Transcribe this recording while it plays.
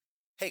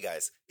Hey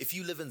guys, if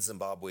you live in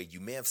Zimbabwe, you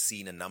may have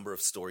seen a number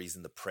of stories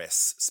in the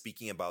press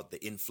speaking about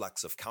the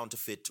influx of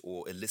counterfeit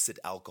or illicit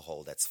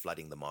alcohol that's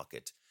flooding the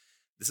market.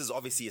 This is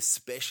obviously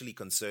especially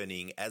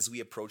concerning as we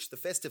approach the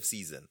festive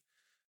season.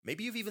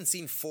 Maybe you've even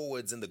seen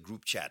forwards in the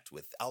group chat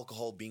with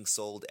alcohol being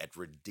sold at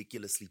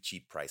ridiculously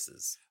cheap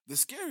prices. The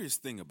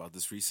scariest thing about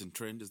this recent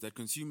trend is that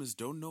consumers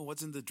don't know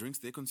what's in the drinks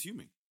they're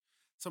consuming.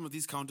 Some of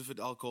these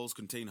counterfeit alcohols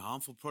contain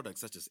harmful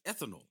products such as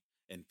ethanol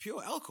and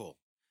pure alcohol,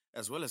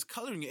 as well as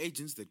coloring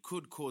agents that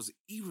could cause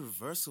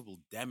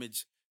irreversible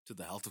damage to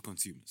the health of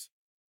consumers.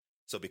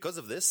 So because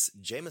of this,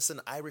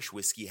 Jameson Irish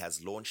Whiskey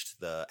has launched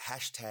the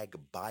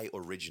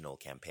 #BuyOriginal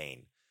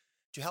campaign.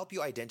 To help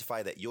you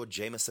identify that your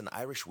Jameson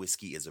Irish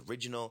Whiskey is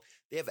original,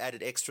 they have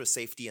added extra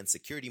safety and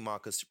security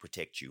markers to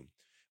protect you.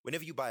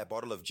 Whenever you buy a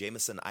bottle of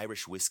Jameson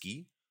Irish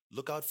Whiskey,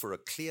 look out for a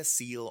clear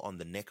seal on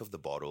the neck of the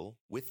bottle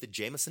with the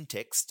Jameson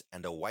text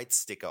and a white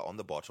sticker on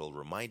the bottle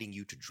reminding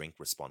you to drink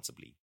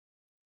responsibly.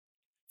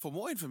 For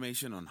more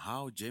information on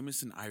how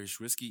Jameson Irish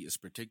Whiskey is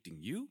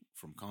protecting you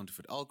from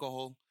counterfeit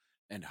alcohol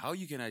and how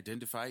you can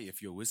identify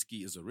if your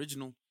whiskey is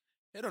original,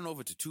 head on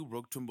over to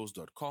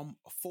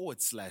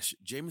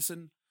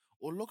twobroketwimbos.com/Jameson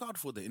or look out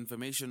for the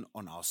information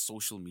on our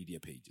social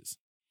media pages.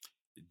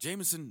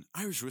 Jameson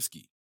Irish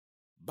Whiskey.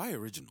 Buy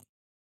original.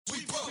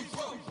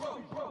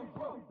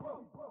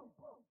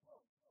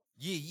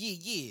 Yeah.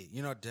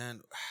 You know,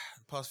 Dan,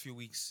 the past few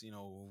weeks,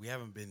 we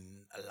haven't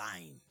been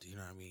aligned. You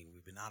know what I mean?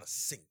 We've been out of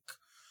sync.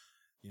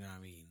 You know what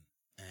I mean?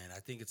 And I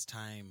think it's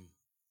time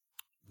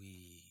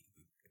we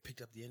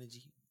picked up the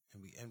energy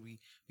and we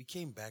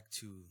came back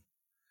to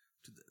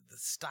the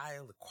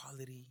style, the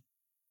quality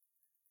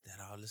that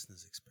our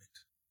listeners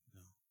expect.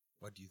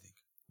 What do you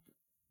think?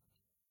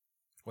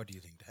 What do you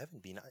think, Dan? I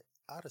haven't been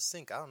out of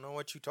sync. I don't know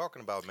what you're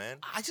talking about,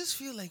 man. I just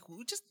feel like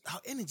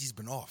our energy's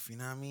been off, you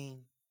know what I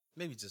mean?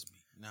 Maybe just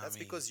me. That's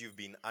because you've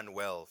been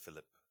unwell,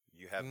 Philip.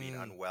 You have been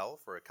unwell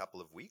for a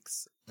couple of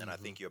weeks, and I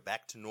think you're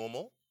back to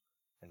normal,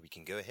 and we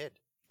can go ahead.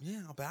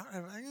 Yeah,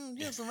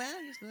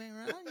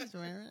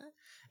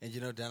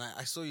 and Dan,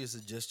 I saw your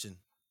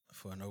suggestion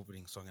for an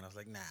opening song, and I was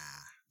like, nah,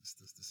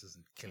 this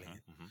isn't killing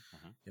it.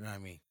 You know what I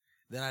mean?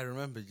 Then I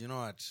remembered, you know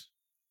what?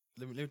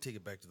 Let me take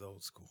it back to the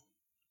old school.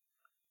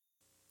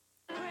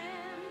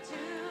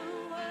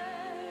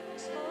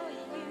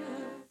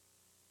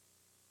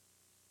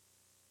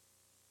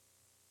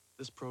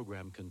 This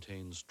program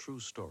contains true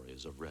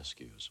stories of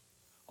rescues.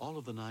 All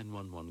of the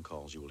 911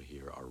 calls you will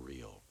hear are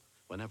real.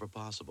 Whenever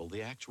possible,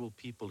 the actual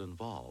people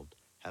involved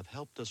have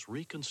helped us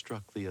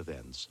reconstruct the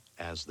events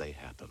as they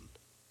happened.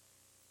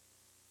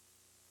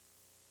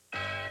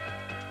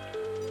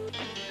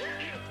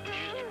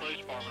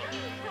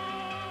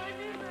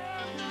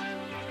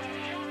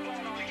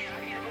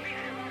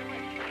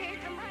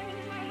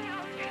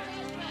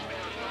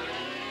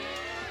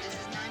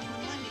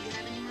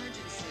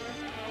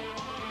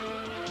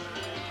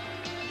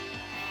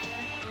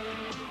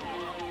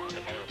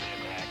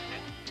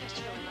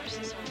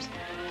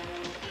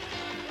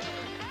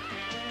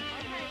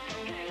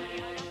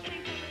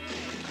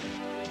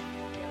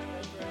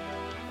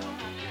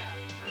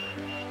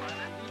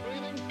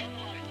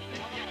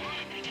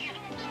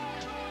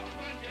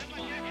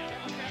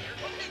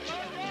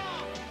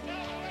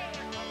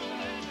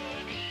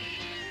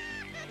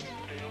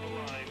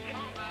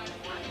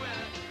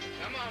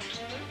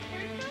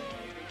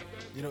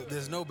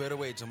 There's no better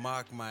way to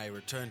mark my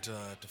return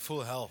to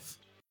full health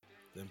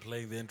than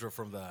playing the intro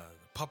from the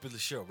popular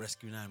show,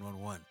 Rescue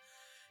 911.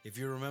 If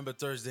you remember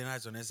Thursday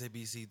nights on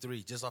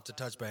SABC3, just after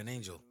Touched by an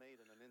Angel.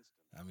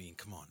 I mean,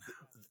 come on now.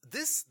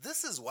 This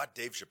is what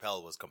Dave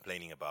Chappelle was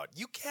complaining about.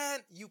 You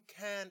can't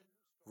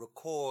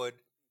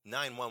record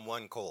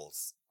 911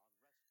 calls.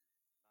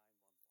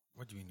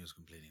 What do you mean he was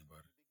complaining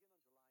about it?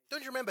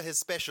 Don't you remember his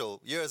special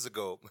years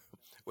ago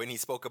when he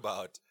spoke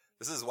about,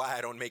 this is why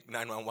I don't make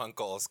 911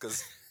 calls,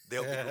 because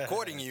they'll be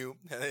recording you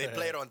and they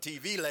play it on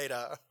TV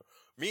later.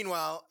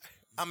 Meanwhile,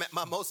 I'm at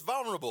my most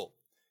vulnerable.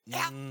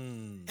 Help!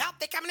 Help!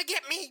 They're coming to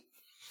get me!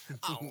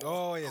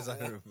 Oh, yes, I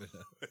remember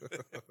that.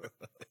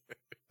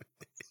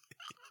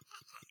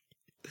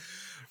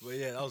 But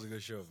yeah, that was a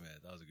good show, man.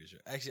 That was a good show.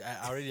 Actually,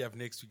 I already have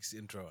next week's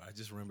intro. I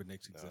just remembered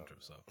next week's intro.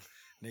 So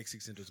next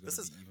week's intro is going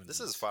to be even.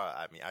 This is far.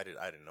 I mean, I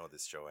didn't know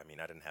this show. I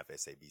mean, I didn't have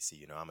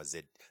SABC. I'm a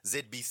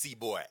ZBC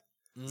boy.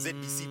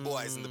 ZBC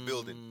boys in the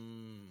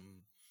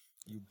building.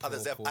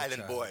 Others have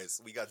Island boys.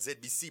 We got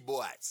ZBC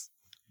boys.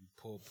 You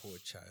poor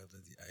child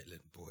of the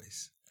Island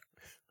boys.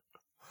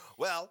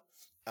 Well,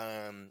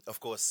 of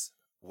course,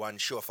 one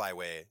surefire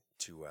way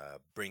to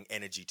bring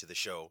energy to the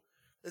show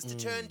is to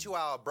turn to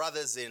our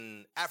brothers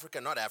in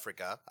Africa, not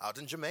Africa, out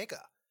in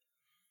Jamaica.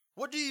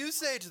 What do you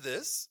say to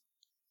this?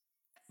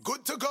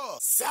 Good to go.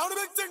 Sound a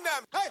big thing,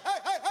 them. Hey.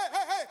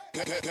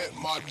 Get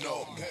mad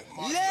now.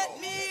 Let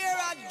me hear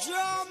a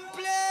drum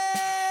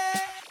play.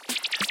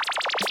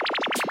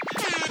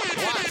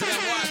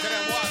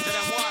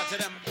 Walk to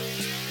them.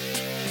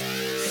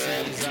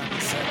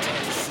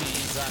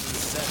 Season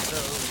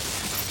settled.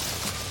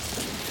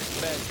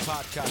 Best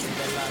podcast in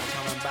the land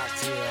coming back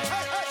to you.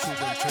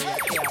 Shooting through your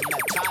ear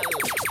metal.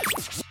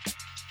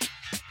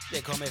 They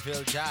call me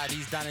Phil Chad.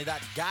 He's Danny,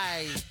 that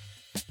guy.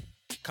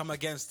 Come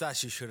against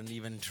us, you shouldn't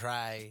even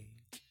try.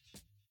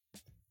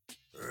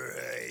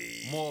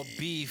 Right. More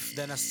beef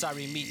than a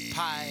sorry meat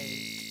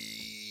pie.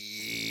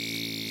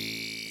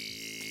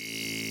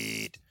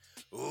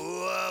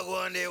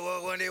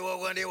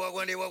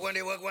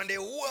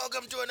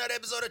 Welcome to another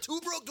episode of Two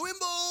Broke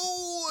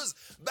Twimbos.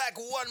 Back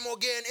one more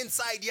again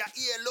inside your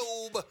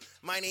earlobe.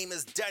 My name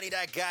is Danny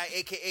That Guy,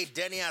 aka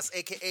Danias,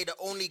 aka the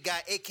only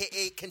guy,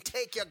 aka can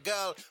take your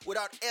girl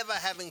without ever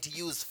having to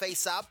use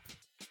face up.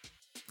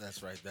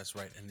 That's right.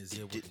 And is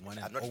here with one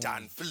and I'm not only.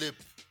 done, Philip.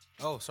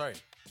 Oh, sorry.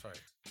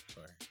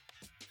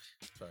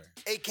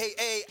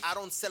 AKA, I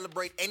don't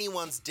celebrate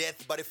anyone's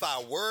death, but if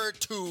I were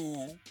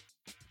to,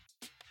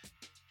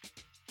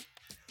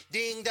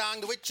 ding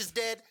dong, the witch is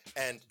dead.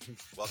 And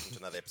welcome to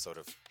another episode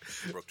of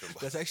Broke Twin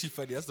Boys. That's actually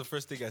funny. That's the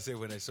first thing I said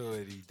when I saw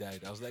it. He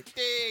died. I was like,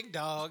 "Ding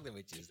dong, the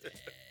witch is dead."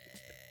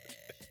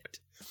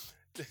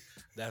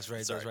 That's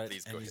right. Sorry, that's right.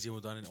 please go And he's here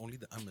with one and only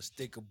the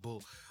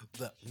unmistakable,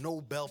 the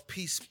Nobel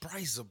Peace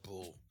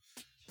Prizeable,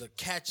 the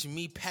catch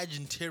me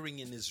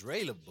pageanteering and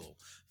Israelable,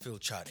 Phil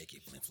Chad, aka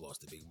Flint Floss,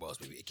 the big boss,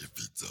 baby, aka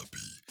Pizza B,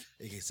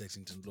 aka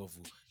Sexington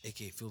Lovu,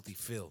 aka Filthy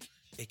Phil,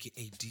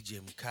 aka DJ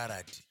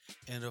Mukarad,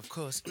 and of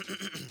course,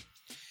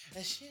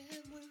 Hashem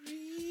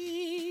Marie,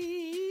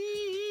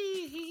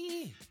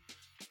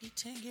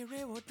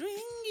 Itengere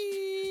Wadringi.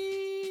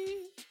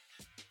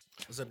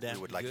 What's up, Dan?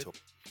 We would You like good? to.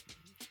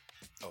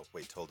 Oh,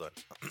 wait, hold on.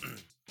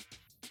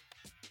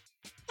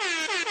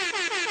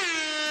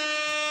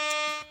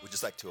 We'd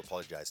just like to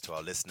apologize to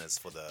our listeners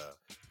for the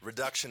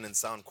reduction in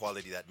sound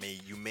quality that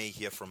you may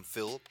hear from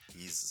Phil.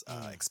 He's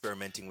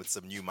experimenting with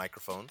some new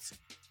microphones.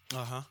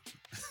 Uh-huh.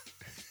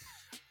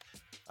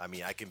 I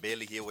mean, I can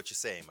barely hear what you're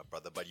saying, my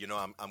brother, but you know,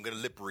 I'm going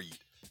to lip read.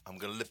 I'm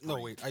going to lip read. No,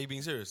 wait. Are you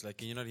being serious? Like,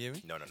 can you not hear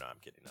me? No, I'm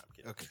kidding.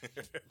 Okay.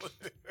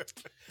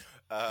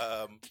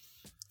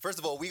 First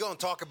of all, we're going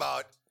to talk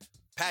about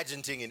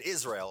pageanting in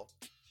Israel.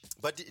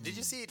 But did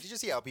you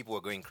see how people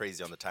were going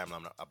crazy on the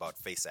timeline about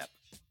FaceApp?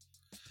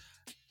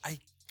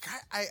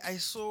 I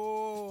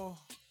saw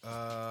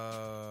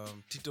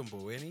Tito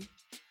Mboweni,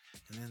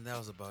 and then that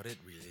was about it,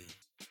 really.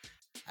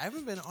 I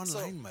haven't been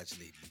online much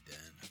lately,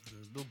 Dan. I've been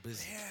a little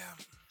busy. Yeah.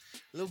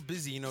 A little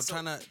busy,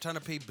 trying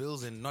to pay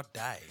bills and not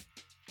die.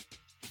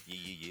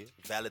 Yeah.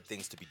 Valid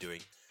things to be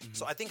doing.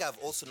 So I think I've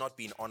also not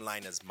been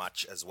online as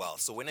much as well.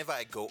 So whenever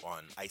I go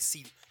on, I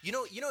see,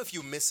 if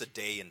you miss a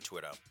day in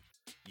Twitter,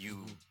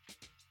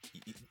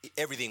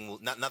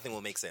 nothing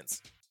will make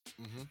sense.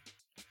 Mm-hmm.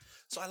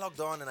 So I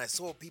logged on and I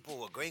saw people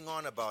were going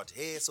on about,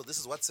 hey, so this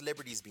is what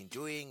celebrities been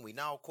doing. We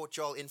now quote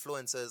y'all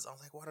influencers. I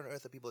was like, what on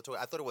earth are people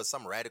talking? I thought it was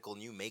some radical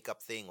new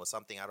makeup thing or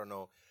something. I don't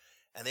know.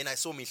 And then I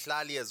saw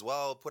Mihlali as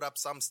well put up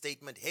some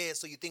statement. Hey,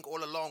 so you think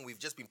all along we've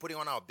just been putting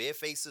on our bare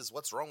faces?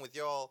 What's wrong with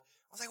y'all?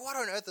 I was like, what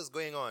on earth is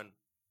going on?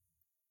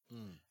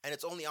 And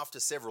it's only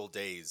after several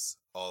days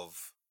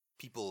of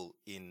people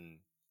in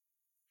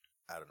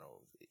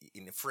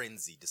a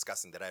frenzy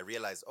discussing that I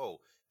realized,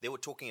 they were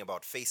talking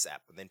about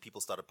FaceApp, and then people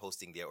started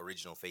posting their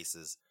original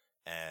faces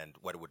and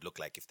what it would look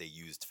like if they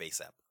used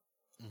FaceApp.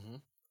 Mm-hmm.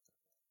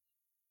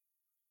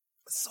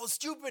 So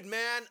stupid,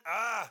 man.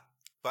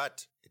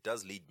 But it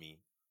does lead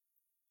me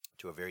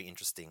to a very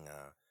interesting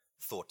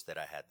thought that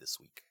I had this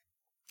week.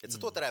 It's a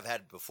thought that I've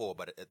had before,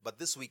 but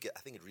this week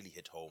I think it really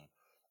hit home,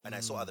 and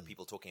I saw other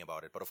people talking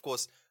about it. But of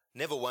course,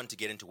 never one to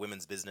get into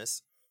women's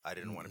business. I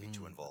didn't want to be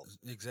too involved.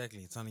 Exactly.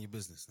 It's none of your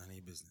business.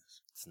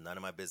 It's none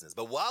of my business.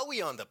 But while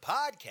we're on the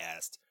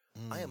podcast,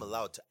 I am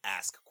allowed to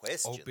ask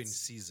questions. Open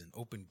season,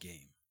 open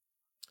game.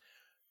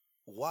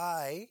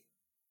 Why?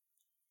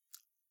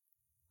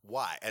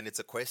 And it's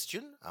a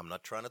question. I'm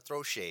not trying to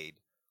throw shade.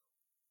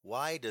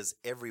 Why does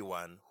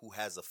everyone who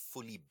has a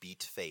fully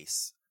beat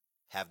face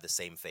have the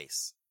same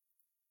face?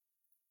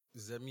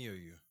 Is that me or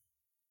you?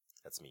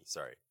 That's me.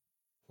 Sorry.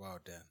 Wow,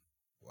 Dan.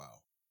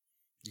 Wow.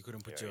 You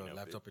couldn't put Yeah, I your know,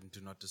 laptop in Do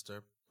Not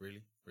Disturb?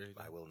 Really? Dan?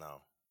 I will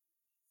now.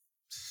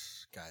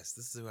 Guys,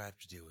 this is who I have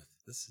to deal with.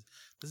 This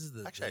is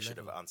the Actually, I the should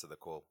have level. answered the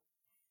call.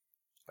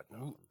 But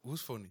no.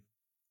 Who's phoning?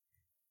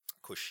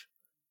 Kush.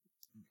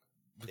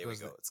 There we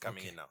Because go. It's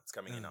coming in now. It's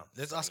coming in now.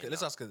 Let's ask her.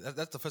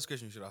 That's the first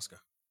question you should ask her.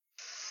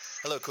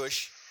 Hello,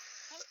 Kush.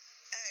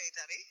 Hey,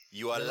 Danny.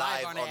 You are You're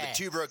live live on on the air.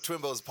 Two Broke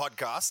Twimbos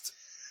podcast.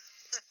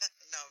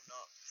 No, I'm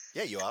not.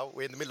 Yeah, you are.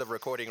 We're in the middle of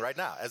recording right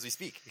now as we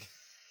speak.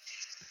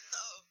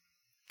 Oh,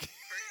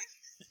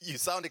 really? You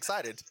sound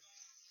excited.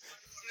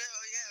 No,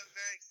 yeah, I'm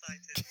very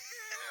excited.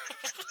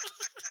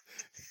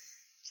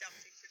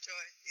 Jumping for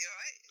joy. You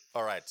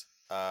all right?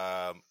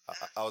 All right.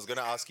 I was going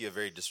to ask you a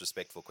very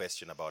disrespectful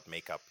question about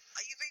makeup.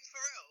 Are you being for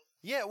real?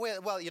 Yeah,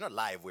 well, you're not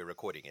live. We're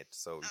recording it,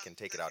 so we can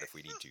take it out if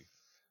we need to.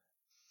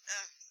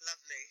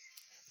 Lovely.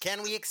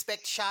 Can we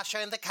expect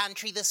Shasha in the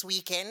country this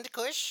weekend,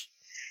 Kush?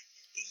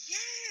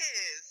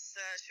 Yes,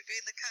 she'll be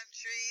in the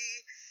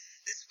country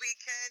this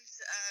weekend.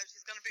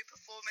 She's going to be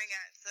performing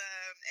at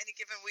Any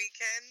Given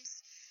Weekend,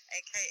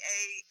 aka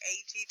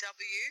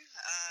AGW,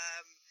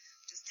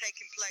 which is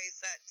taking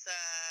place at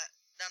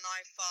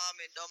Nanai Farm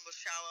in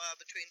Dombashawa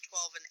between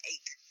 12 and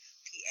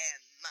 8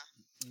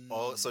 p.m.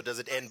 Oh, so does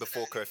it end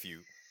before curfew?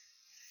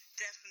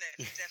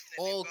 Definitely.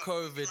 All But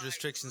COVID like,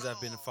 restrictions have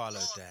been followed,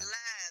 Lord Dan.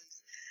 land.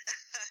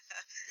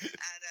 And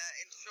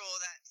ensure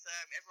that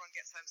everyone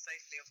gets home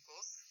safely, of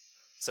course.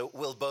 So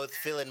will both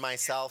Phil and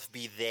myself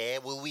be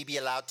there? Will we be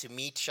allowed to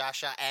meet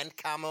Shasha and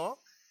Kamo?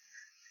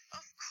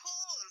 Of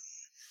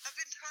course. I've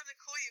been trying to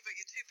call you, but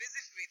you're too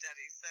busy for me,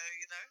 Daddy. So,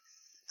 you know.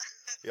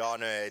 Yeah,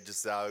 no,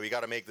 just we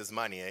got to make this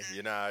money, eh?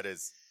 You know how it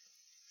is.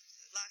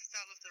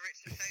 Lifestyle of the rich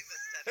and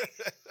famous,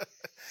 Daddy.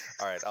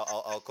 All right,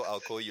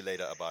 I'll call you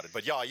later about it.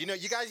 But yeah, you know,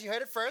 you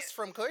heard it first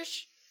from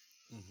Kush.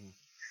 Thank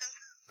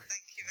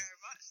you very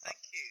much. Thank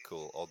you.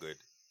 Cool, all good.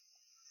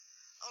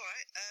 All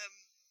right.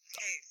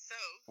 Okay, so.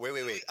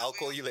 Wait. I'll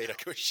call you later,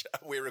 Kush.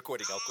 We're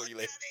recording. I'll call you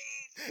later.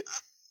 Daddy.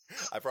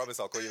 I promise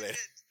I'll call you later.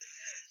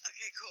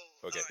 Okay,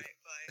 cool. Okay. All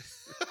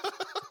right,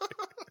 bye.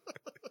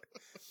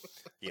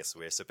 Yes,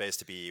 we're supposed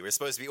to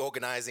be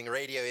organizing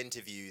radio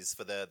interviews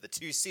for the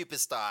two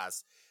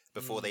superstars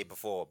before they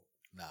perform.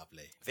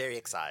 Lovely. Very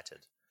excited.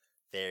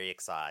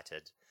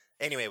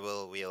 Anyway,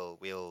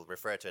 we'll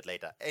refer to it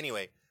later.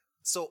 Anyway,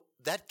 so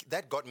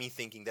that got me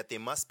thinking that there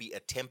must be a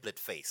template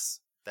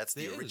face. That's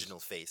the There is. original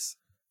face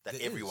that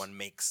There everyone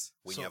makes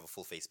when So- you have a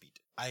full face beat.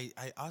 I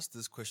asked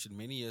this question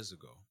many years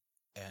ago,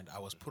 and I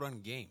was put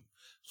on game.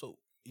 So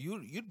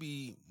you'd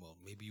be, well,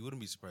 maybe you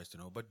wouldn't be surprised to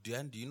know, but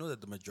Dan, do you know that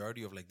the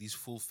majority of like these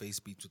full face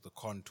beats with the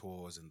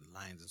contours and the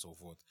lines and so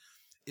forth,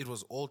 it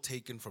was all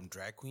taken from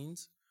drag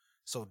queens?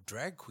 So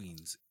drag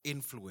queens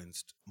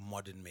influenced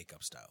modern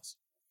makeup styles.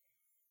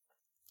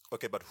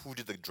 Okay, but who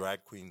did the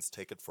drag queens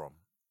take it from?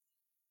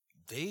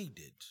 They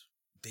did.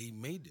 They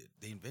made it.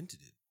 They invented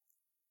it.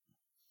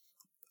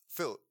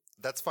 Phil,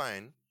 that's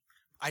fine.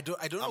 I don't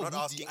I'm know. not who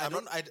asking- The, I I'm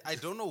don't. not- I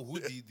don't know who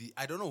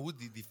I don't know who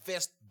the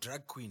first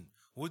drag queen,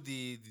 who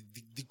the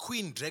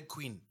queen drag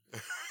queen,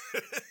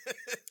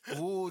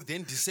 who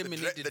then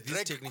disseminated The this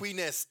drag technique,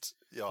 queenest.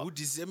 Yeah. who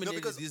disseminated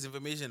because- this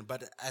information.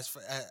 But as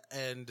for,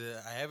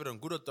 I have it on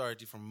good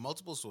authority from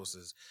multiple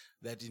sources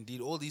that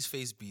indeed all these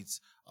face beats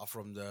are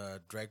from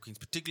the drag queens,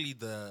 particularly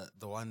the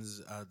ones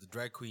the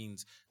drag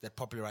queens that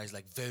popularized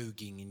like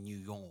voguing in New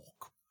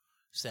York.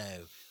 So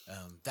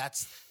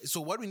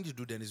so what we need to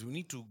do then is we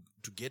need to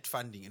get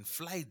funding and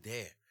fly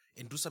there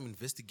and do some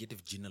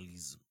investigative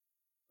journalism.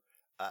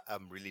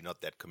 I'm really not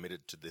that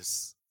committed to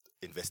this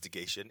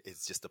investigation.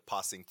 It's just a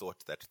passing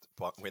thought that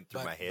went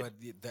through my head.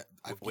 But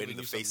I've when given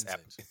the you some face app-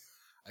 insights.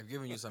 I've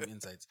given you some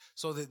insights.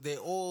 So they've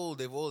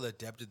all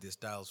adapted their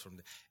styles from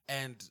the,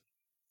 and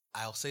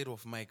I'll say it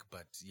off mic,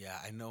 but yeah,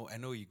 I know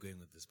where you're going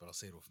with this, but I'll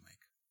say it off mic.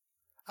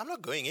 I'm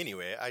not going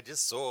anywhere. I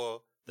just saw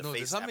the face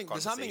there's app something I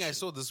conversation.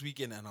 saw this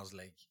weekend, and I was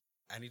like,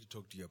 I need to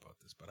talk to you about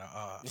this, but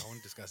I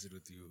won't discuss it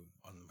with you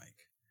on the mic.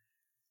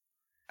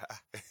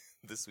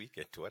 This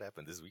weekend. What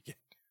happened this weekend?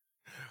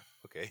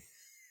 Okay.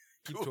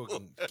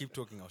 Keep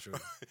talking. I'll show you.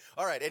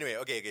 All right. Anyway,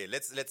 okay.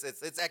 Let's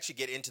actually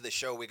get into the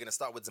show. We're gonna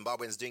start with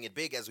Zimbabweans doing it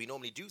big, as we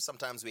normally do.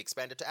 Sometimes we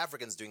expand it to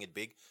Africans doing it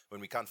big when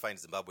we can't find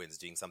Zimbabweans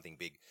doing something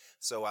big.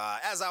 So,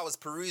 as I was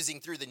perusing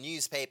through the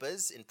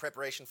newspapers in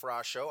preparation for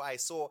our show, I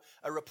saw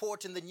a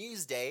report in the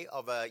Newsday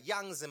of a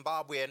young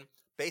Zimbabwean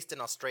based in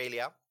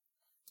Australia.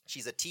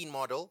 She's a teen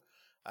model.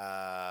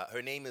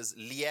 Her name is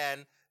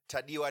Leanne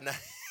Tadiwana.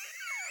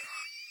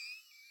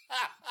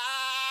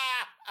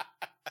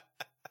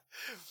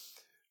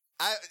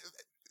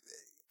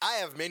 I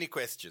have many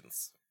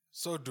questions.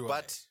 So do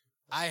But-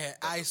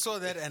 I saw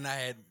that and I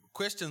had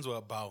questions were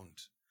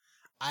abound.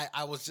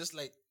 I was just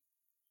like,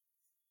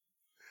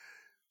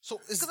 so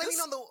is 'Cause this I mean,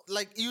 on the-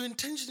 like you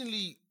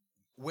intentionally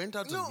went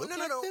out to look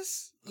like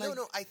this? Like,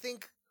 no. I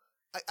think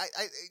I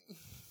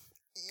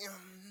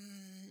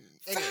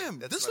anyway, fam,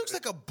 that's this not looks it.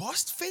 like a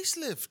bust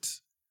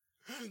facelift.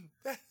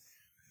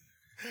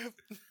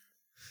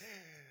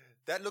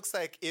 That looks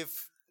like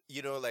if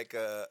like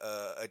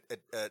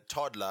a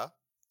toddler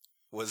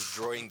was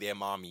drawing their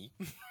mommy.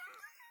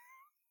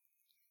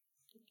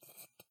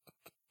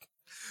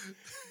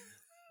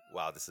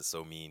 Wow, this is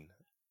so mean.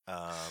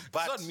 But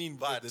It's not mean,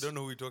 but they don't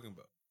know who we're talking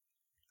about.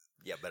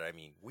 Yeah, but I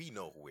mean, we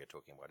know who we're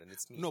talking about, and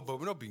it's mean. No, but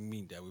we're not being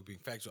mean, Dad. We're being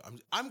factual.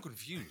 I'm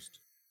confused.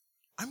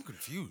 I'm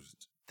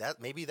confused.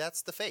 Maybe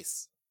that's the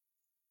face.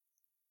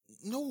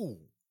 No,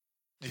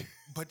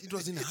 but it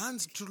was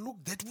enhanced to look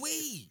that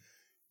way.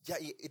 Yeah,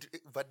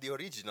 but the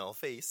original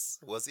face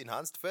was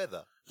enhanced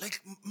further.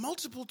 Like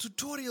multiple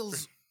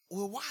tutorials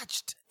were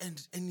watched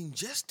and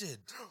ingested,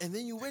 and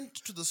then you went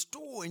to the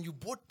store and you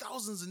bought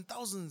thousands and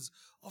thousands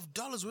of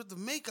dollars worth of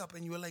makeup,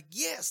 and you were like,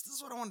 "Yes, this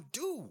is what I want to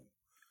do."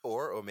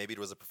 Or maybe it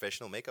was a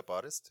professional makeup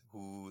artist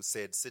who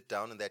said, "Sit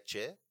down in that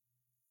chair.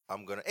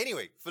 I'm gonna."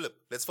 Anyway, Philip,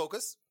 let's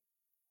focus.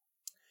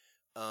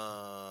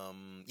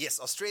 Yes,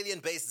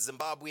 Australian-based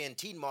Zimbabwean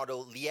teen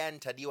model Leanne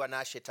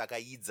Tadiwanashe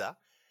Takaidza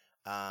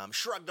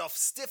shrugged off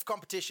stiff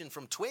competition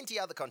from 20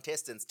 other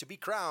contestants to be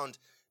crowned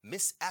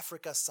Miss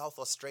Africa South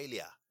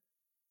Australia.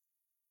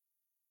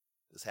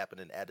 This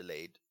happened in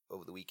Adelaide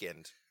over the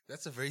weekend.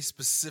 That's a very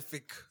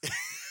specific,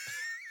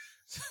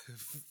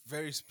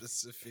 very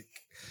specific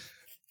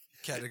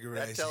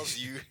categorizing. That tells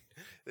you.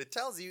 It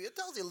tells you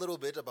a little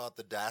bit about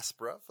the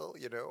diaspora, Phil.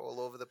 All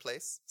over the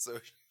place. So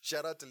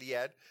shout out to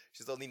Leanne.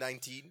 She's only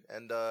 19,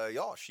 and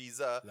she's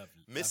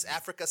Miss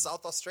Africa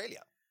South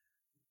Australia.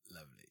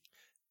 Lovely.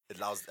 It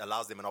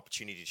allows them an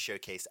opportunity to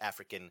showcase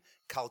African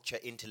culture,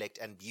 intellect,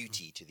 and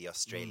beauty to the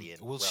Australian.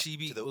 Will she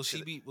be going to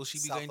Australian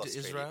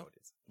Israel?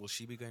 audience. Will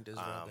she be going to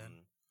Israel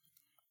then?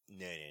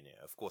 No.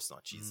 Of course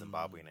not. She's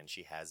Zimbabwean and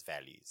she has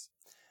values.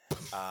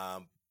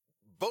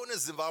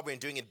 Bonus Zimbabwean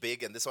doing it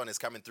big, and this one is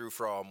coming through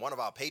from one of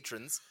our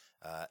patrons.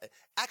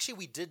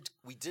 Actually,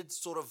 we did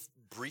sort of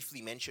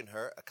briefly mention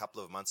her a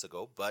couple of months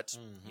ago, but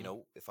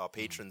if our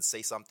patrons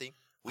say something,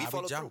 we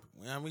follow jump.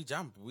 through. Yeah, we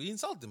jump. We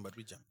insult them, but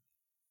we jump.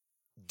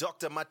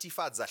 Dr.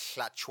 Matifadza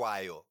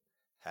Hlatshwayo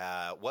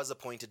was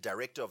appointed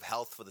Director of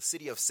Health for the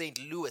city of St.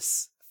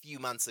 Louis a few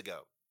months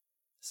ago.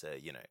 So,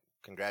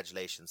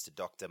 congratulations to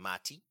Dr.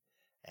 Mati.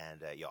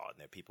 And,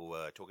 people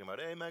were talking about,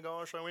 hey, my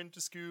gosh, I went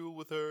to school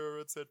with her,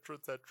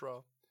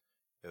 etc.,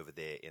 over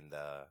there in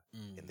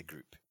the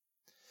group.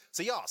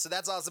 So, so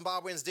that's our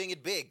Zimbabweans doing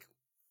it big.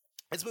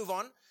 Let's move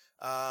on.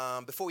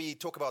 Before we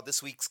talk about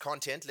this week's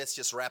content, let's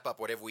just wrap up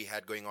whatever we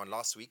had going on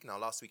last week. Now,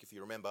 last week, if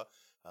you remember,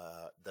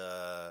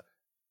 the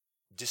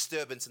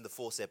disturbance in the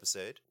Force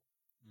episode,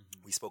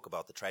 we spoke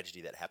about the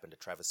tragedy that happened at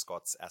Travis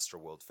Scott's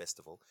Astroworld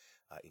Festival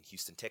in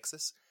Houston,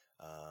 Texas.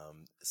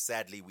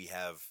 Sadly, we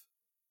have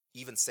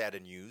even sadder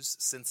news.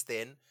 Since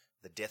then,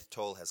 the death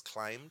toll has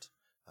climbed.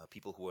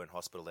 People who were in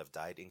hospital have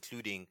died,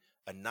 including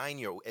a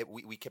 9-year-old.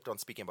 We kept on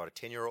speaking about a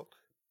 10-year-old.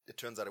 It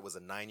turns out it was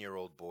a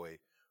 9-year-old boy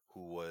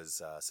who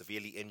was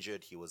severely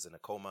injured. He was in a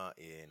coma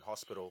in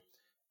hospital,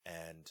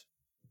 and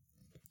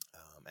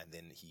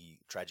then he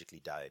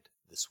tragically died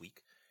this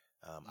week.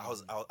 I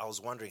was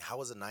wondering, how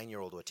was a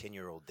 9-year-old or a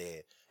 10-year-old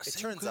there?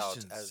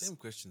 Same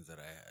questions that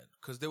I had,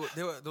 because there was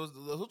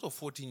a little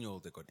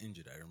 14-year-old that got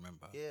injured. I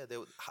remember. Yeah,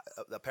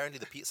 apparently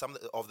some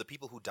of the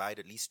people who died,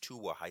 at least 2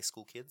 were high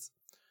school kids.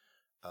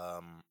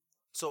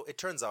 So it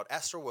turns out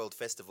Astroworld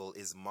Festival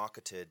is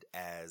marketed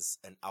as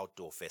an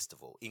outdoor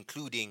festival,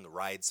 including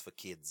rides for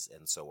kids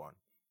and so on.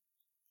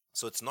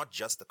 So it's not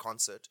just the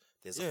concert.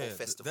 There's a whole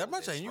festival. That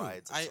much I knew.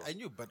 I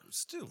knew, but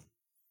still.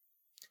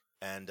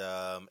 And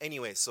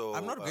anyway, so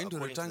I'm not going to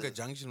Rotanga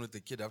Junction with the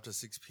kid after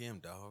 6 p.m.,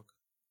 dog.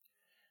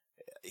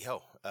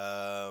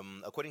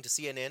 According to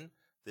CNN,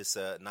 this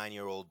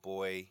 9-year-old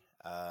boy,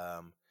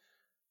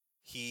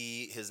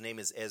 his name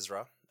is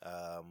Ezra.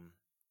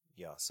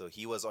 So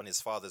he was on his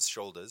father's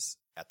shoulders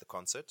at the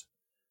concert.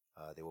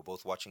 They were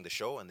both watching the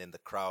show, and then the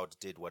crowd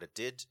did what it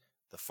did.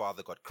 The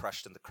father got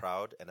crushed in the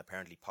crowd and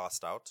apparently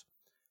passed out.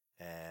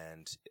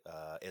 And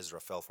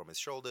Ezra fell from his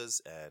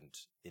shoulders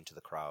and into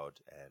the crowd,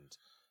 and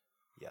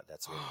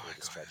that's where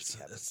this tragedy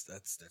happened.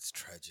 That's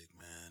tragic,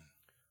 man.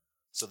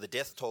 So the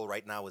death toll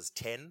right now is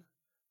 10.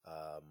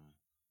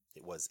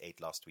 It was 8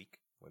 last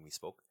week when we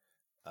spoke.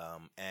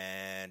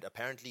 And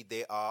apparently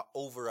there are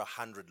over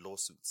 100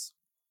 lawsuits.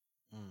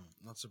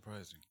 Not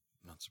surprising.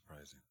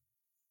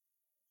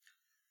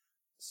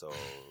 So,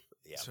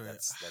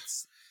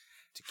 that's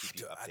to keep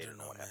you updated. I don't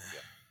know, on what happened.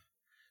 man.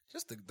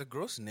 Just the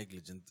gross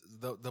negligence.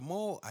 The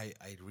more I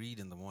read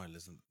and the more I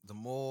listen, the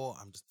more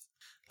I'm just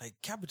like,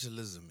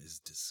 capitalism is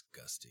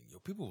disgusting.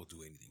 People will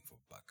do anything for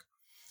a buck.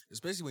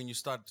 Especially when you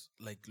start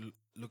like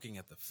looking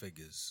at the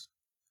figures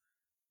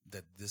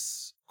that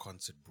this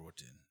concert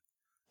brought in.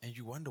 And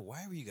you wonder,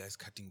 why were you guys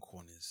cutting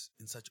corners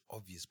in such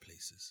obvious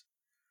places?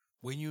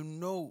 When you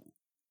know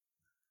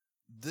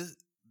the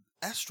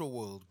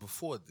Astroworld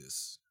before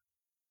this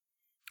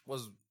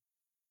was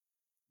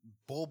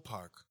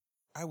ballpark,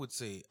 I would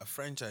say a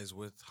franchise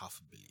worth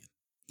 $500 million.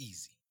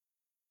 Easy.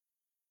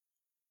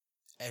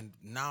 And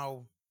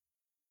now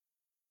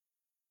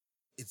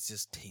it's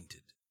just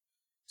tainted.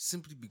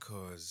 Simply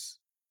because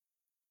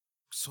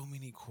so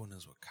many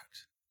corners were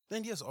cut.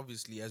 And yes,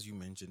 obviously, as you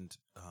mentioned,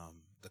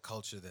 the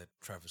culture that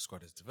Travis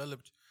Scott has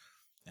developed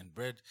and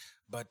bred,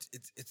 but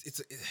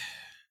it's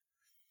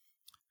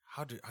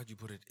how do you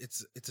put it?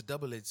 It's a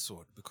double-edged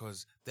sword,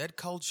 because that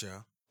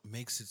culture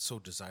makes it so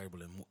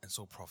desirable and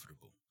so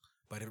profitable,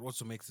 but it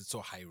also makes it so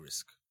high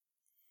risk.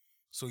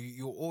 So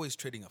you're always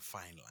trading a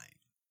fine line.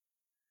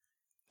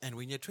 And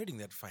when you're trading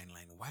that fine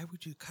line, why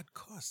would you cut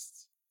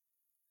costs?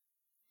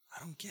 I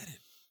don't get it.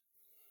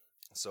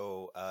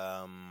 So,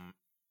 a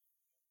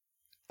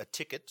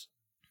ticket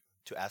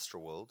to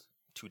Astroworld,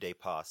 2-day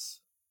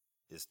pass,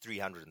 is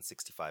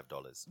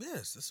 $365.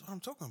 Yes, that's what I'm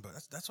talking about.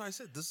 That's why I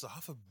said this is a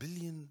 $500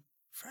 million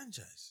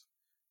franchise.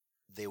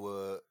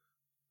 The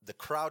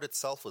crowd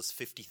itself was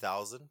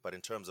 50,000, but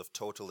in terms of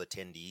total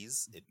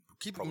attendees,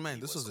 keep in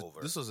mind this was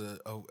a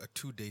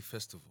 2-day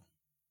festival.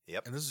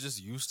 Yep, and this is just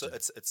Houston.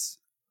 So it's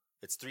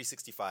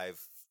 $365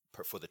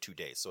 for the 2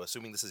 days. So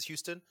assuming this is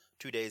Houston,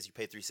 2 days you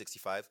pay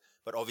 $365,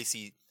 but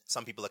obviously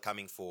some people are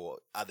coming for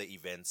other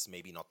events,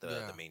 maybe not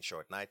the main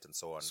show at night and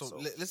so on. So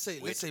let's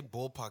say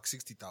ballpark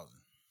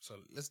 60,000. So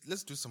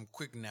let's do some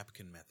quick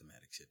napkin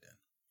mathematics here, Dan.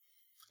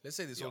 Let's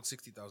say they sold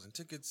 60,000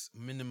 tickets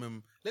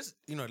minimum. Let's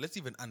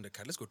even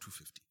undercut. Let's go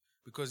 250.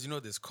 Because,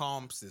 there's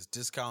comps, there's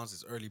discounts,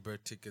 there's early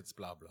bird tickets,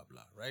 blah, blah,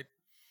 blah, right?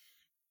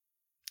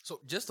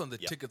 So just on the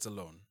tickets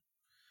alone,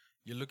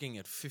 you're looking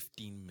at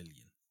 15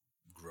 million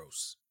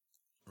gross,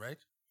 right?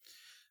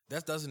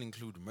 That doesn't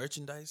include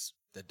merchandise.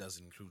 That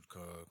doesn't include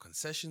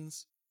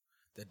concessions.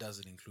 That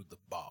doesn't include the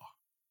bar.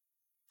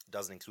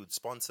 Doesn't include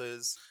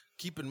sponsors.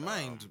 Keep in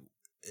mind,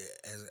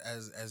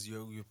 as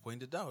you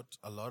pointed out,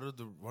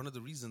 one of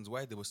the reasons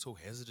why they were so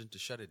hesitant to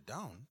shut it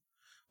down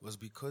was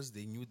because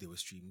they knew they were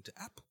streaming to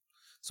Apple.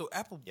 So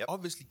Apple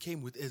obviously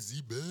came with a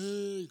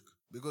Z-bag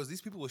because these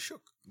people were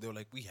shook. They were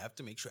like, we have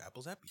to make sure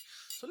Apple's happy.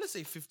 So let's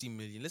say 50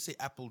 million. Let's say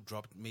Apple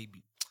dropped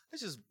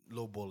let's just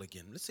lowball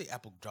again. Let's say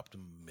Apple dropped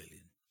 1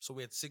 million. So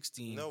we had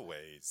 16. No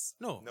ways.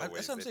 No, that's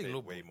what I'm saying.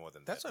 Low way more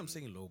than that's that. what I'm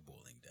saying.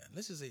 Lowballing, Dan.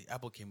 Let's just say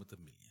Apple came with 1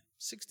 million,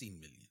 16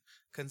 million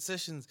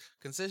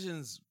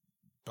concessions.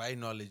 By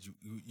knowledge,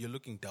 you're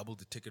looking double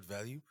the ticket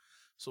value.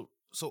 So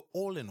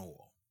all in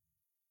all,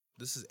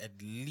 this is at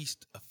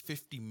least a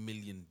 $50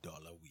 million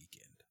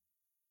weekend.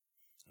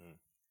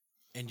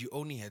 And you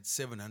only had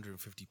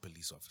 750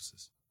 police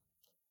officers.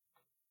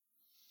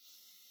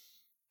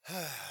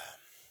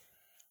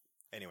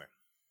 Anyway,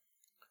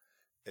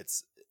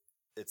 it's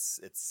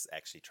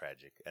actually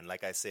tragic. And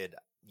like I said,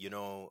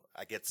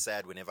 I get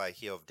sad whenever I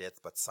hear of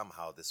death, but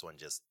somehow this one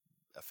just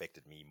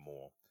affected me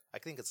more. I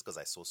think it's because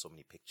I saw so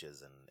many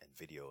pictures and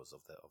videos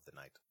of the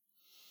night.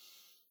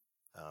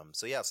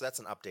 So that's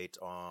an update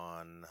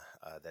on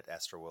that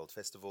Astroworld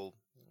Festival.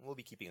 We'll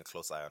be keeping a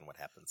close eye on what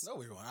happens. No,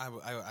 we won't.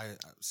 I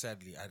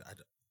sadly,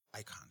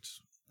 I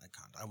can't.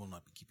 I will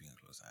not be keeping a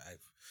close eye.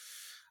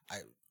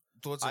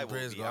 Thoughts and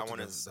prayers go out to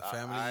the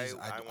families.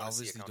 I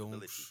obviously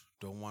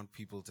don't want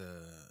people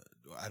to.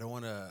 I don't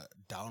want to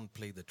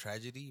downplay the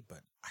tragedy,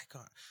 but I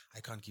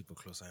can't keep a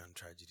close eye on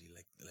tragedy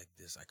like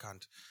this. I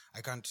can't.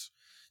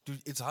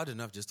 Dude, it's hard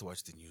enough just to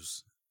watch the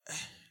news.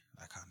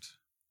 I can't.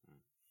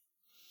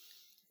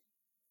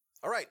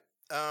 All right.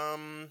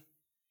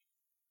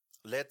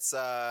 Let's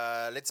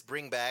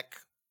bring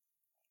back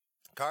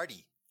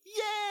Cardi.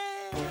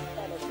 Yay!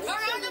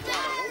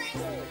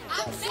 Coronavirus!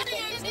 I'm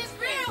serious, it's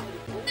real!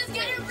 It's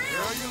getting real!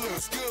 Girl, you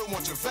look good.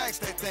 Want your facts,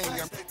 that thing.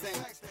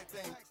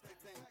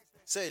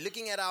 So,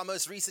 looking at our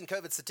most recent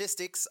COVID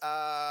statistics,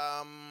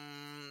 let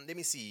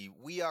me see.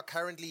 We are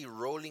currently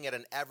rolling at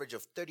an average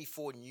of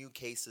 34 new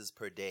cases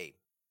per day.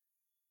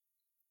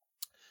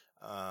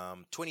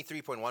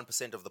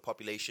 23.1% of the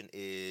population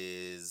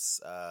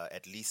is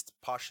at least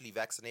partially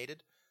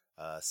vaccinated.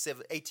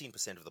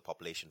 18% of the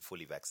population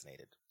fully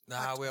vaccinated.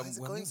 Nah, we're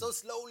going so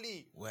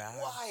slowly.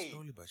 Why?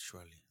 Slowly but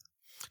surely.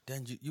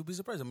 Dan, you'll be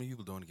surprised how many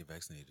people don't want to get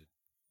vaccinated.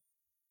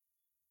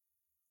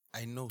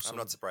 I know. I'm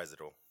not surprised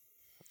at all.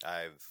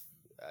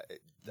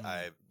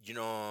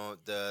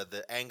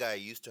 The anger I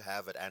used to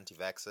have at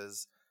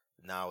anti-vaxxers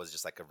now is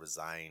just like a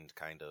resigned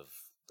kind of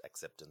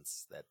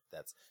acceptance.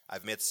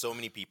 I've met so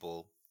many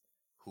people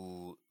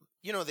who,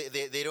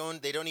 they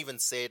don't even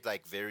say it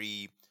like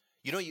very,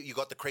 you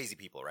got the crazy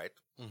people, right?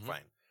 Mm-hmm.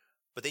 Fine.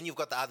 But then you've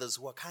got the others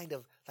who are kind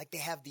of like, they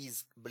have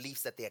these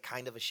beliefs that they're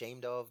kind of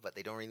ashamed of, but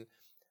they don't really.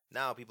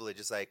 Now people are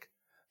just like,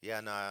 yeah,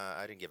 no,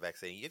 I didn't get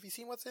vaccinated. Have you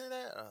seen what's in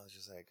there? I was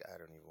just like, I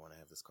don't even want to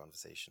have this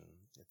conversation.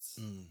 It's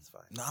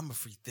fine. No, I'm a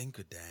free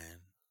thinker,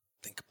 Dan.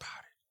 Think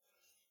about it.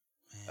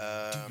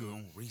 Man, do your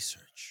own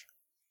research.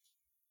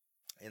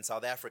 In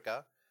South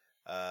Africa,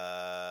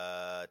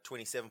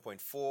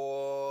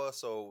 27.4,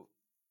 so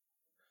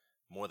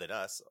more than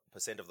us,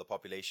 percent of the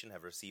population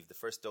have received the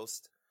first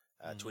dose.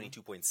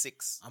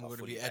 22.6. I'm going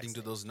to be adding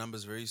to those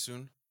numbers very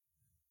soon.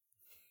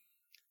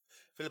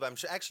 Philip, I'm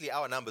sure actually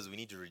our numbers we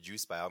need to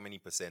reduce by how many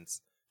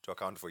percents to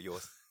account for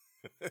yours?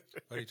 What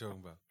are you talking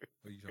about?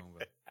 I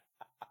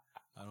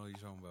know what you're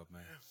talking about,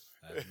 man.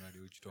 I have no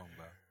idea what you're talking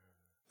about.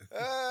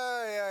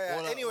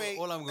 Yeah. Anyway,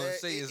 all I'm going to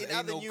say is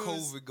ain't no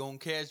COVID going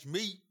to catch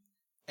me.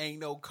 Ain't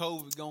no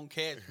COVID going to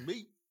catch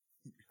me.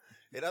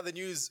 In other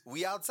news,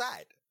 we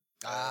outside.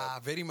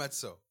 Very much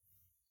so.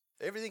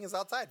 Everything is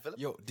outside, Philip.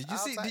 Yo, did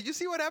you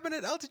see what happened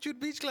at Altitude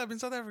Beach Club in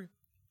South Africa?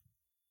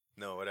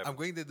 No, whatever. I'm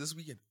going there this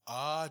weekend.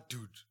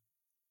 Dude.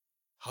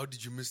 How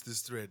did you miss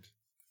this thread?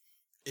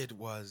 It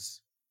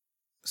was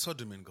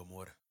Sodom and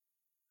Gomorrah.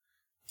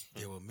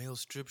 There were male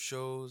strip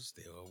shows.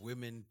 There were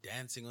women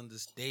dancing on the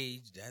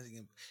stage,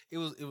 It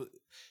was.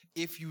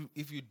 If you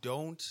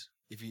don't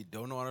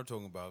know what I'm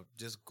talking about,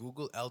 just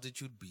Google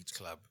Altitude Beach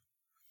Club.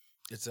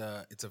 It's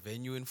a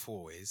venue in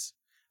Four Ways.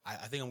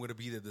 I think I'm going to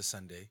be there this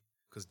Sunday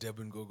because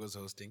Durban Gogo's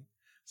hosting.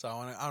 So I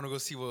want to go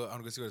see what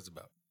it's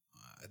about.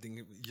 I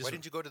think. Why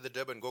didn't you go to the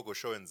Durban Gogo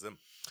show in Zim?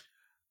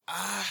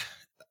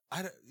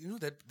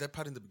 That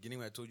part in the beginning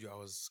where I told you I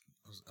was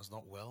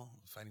not well,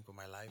 fighting for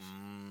my life.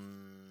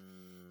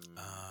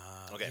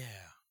 Okay.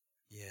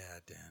 Yeah,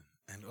 Dan,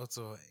 and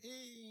also.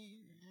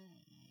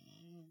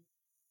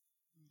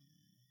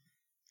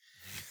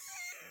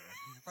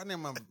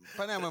 Panama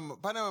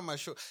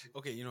show.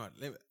 Okay, you know what?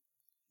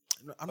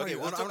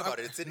 We'll talk about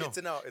it.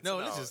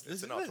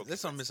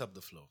 Let's not mess up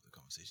the flow of the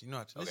conversation. You know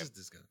what? Let's just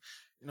discuss.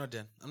 You know,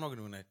 Dan, I'm not going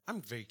to do that.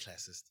 I'm very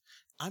classist.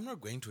 I'm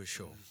not going to a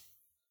show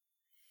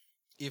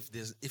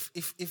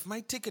if my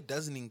ticket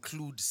doesn't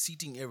include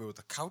seating area with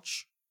a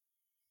couch,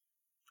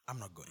 I'm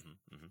not going.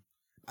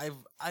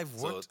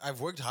 I've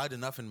worked hard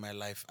enough in my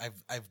life.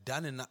 I've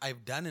done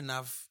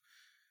enough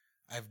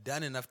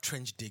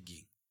trench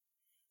digging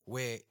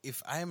where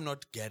if I am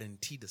not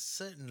guaranteed a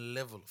certain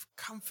level of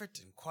comfort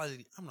and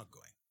quality, I'm not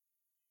going.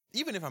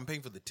 Even if I'm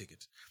paying for the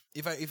ticket.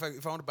 If I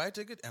want to buy a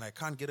ticket and I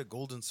can't get a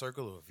golden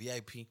circle or a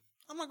VIP,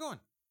 I'm not going.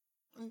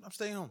 I'm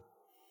staying home.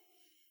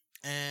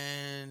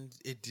 And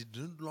it did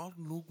not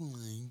look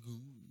like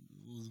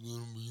it was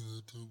gonna be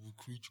that type of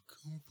creature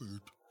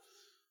comfort.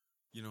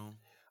 You know.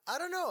 I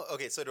don't know.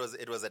 Okay, so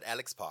it was at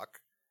Alex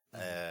Park.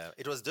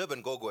 It was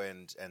Durban Gogo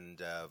and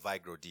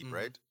Vigro Deep,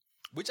 right?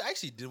 Which I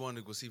actually did want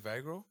to go see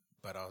Vigro,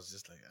 but I was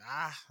just like,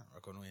 I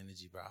got no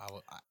energy, bro.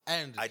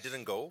 I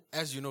didn't go.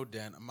 As you know,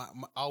 Dan,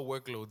 our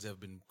workloads have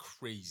been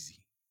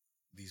crazy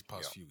these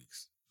past few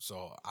weeks.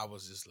 So I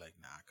was just like,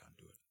 nah, I can't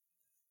do it.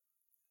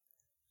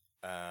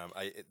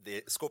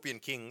 The Scorpion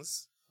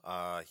Kings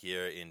are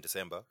here in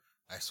December.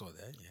 I saw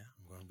that. Yeah,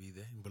 I'm going to be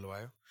there in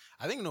Bulawayo.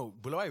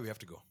 Bulawayo we have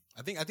to go.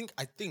 I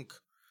think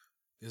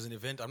there's an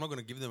event. I'm not going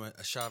to give them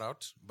a shout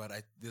out, but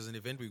there's an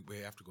event we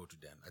have to go to,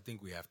 Dan. I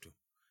think we have to.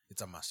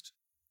 It's a must.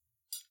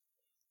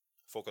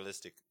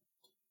 Focalistic.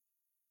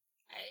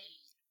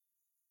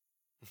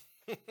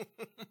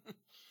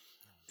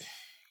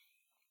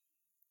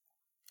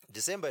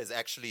 December is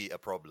actually a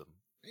problem.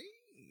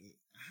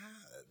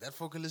 That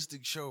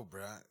Focalistic show,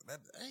 bruh.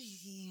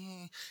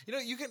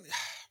 You can.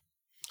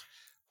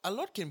 A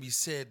lot can be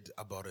said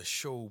about a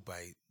show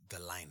by the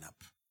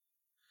lineup.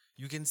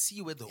 You can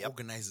see where the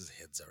organizers'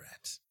 heads are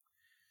at.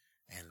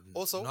 And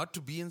also, not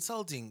to be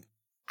insulting,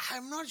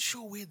 I'm not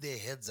sure where their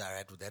heads are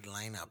at with that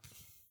lineup.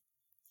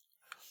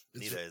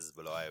 Neither is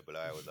Bulawayo.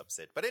 Bulawayo was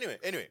upset. But anyway,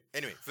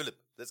 Philip,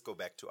 let's go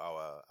back to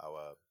our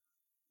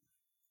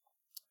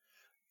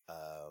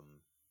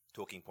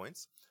talking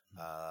points.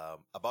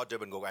 About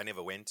Durban Gogo, I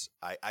never went.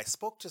 I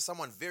spoke to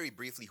someone very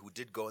briefly who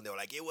did go, and they were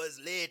like, it was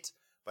lit.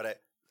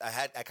 But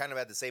I kind of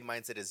had the same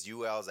mindset as you,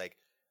 where I was like,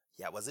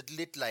 yeah, was it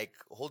lit like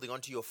holding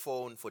onto your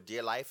phone for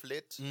dear life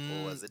lit?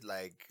 Or was it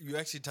like... You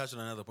actually touched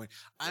on another point.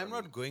 I'm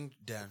not going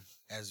down,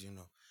 as you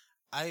know.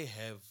 I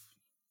have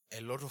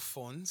a lot of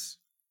phones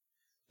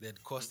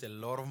that cost a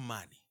lot of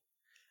money.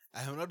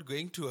 I am not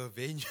going to a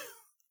venue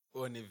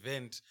or an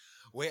event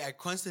where I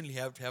constantly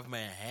have to have my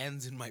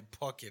hands in my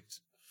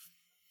pocket.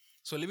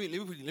 So let me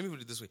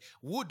put it this way.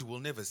 Wood will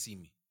never see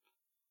me.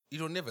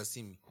 It will never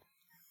see me.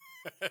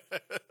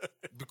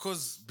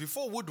 Because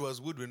before Wood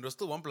was Wood, when it was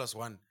still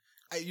 1+1,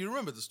 you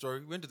remember the story?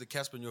 We went to the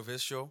Casper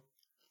Nyovest show,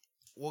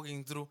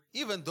 walking through.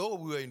 Even though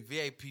we were in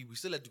VIP, we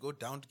still had to go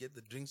down to get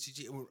the drinks.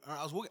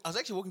 I was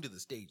actually walking to the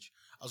stage.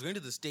 I was going to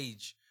the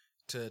stage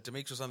to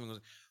make sure something was...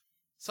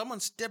 Someone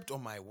stepped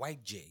on my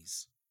white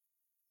J's.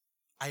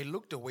 I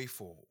looked away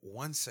for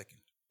 1 second.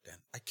 Dan,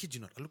 I kid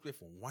you not. I looked away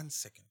for 1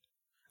 second.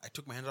 I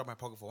took my hand out of my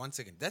pocket for 1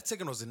 second. That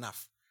second was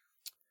enough.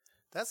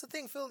 That's the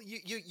thing, Phil.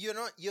 You're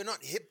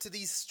not hip to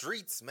these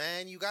streets,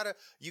 man. You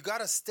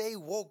gotta stay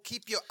woke.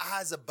 Keep your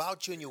eyes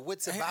about you and your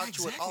wits about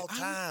you at all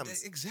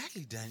times.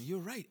 Exactly, Dan. You're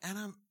right.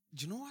 And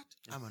you know what?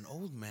 I'm an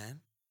old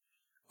man.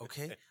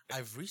 Okay?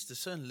 I've reached a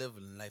certain level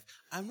in life.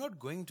 I'm not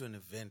going to an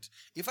event.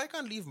 If I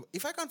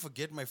can't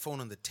forget my phone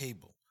on the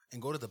table and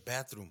go to the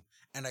bathroom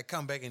and I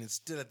come back and it's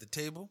still at the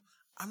table,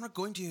 I'm not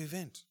going to your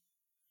event.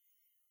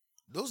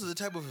 Those are the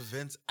type of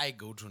events I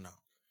go to now.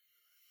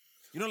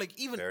 You know, like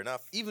even fair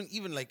enough.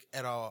 Even like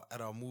at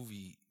our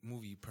movie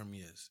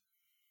premieres.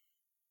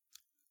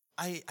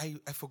 I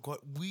forgot.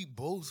 We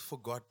both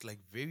forgot like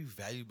very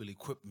valuable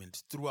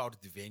equipment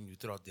throughout the venue,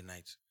 throughout the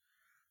night.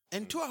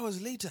 And 2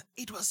 hours later,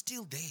 it was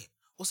still there.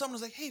 Or someone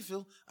was like, "Hey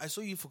Phil, I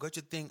saw you forgot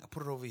your thing. I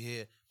put it over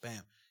here.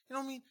 Bam." You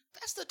know what I mean?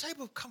 That's the type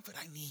of comfort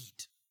I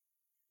need.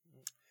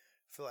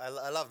 Phil,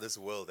 I love this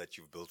world that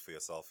you've built for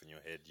yourself in your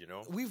head. You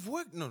know, we've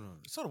worked. No,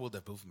 it's not a world I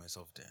built for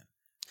myself, Dan.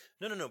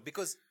 No,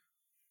 because.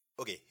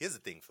 Okay, here's the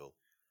thing, Phil.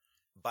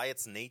 By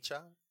its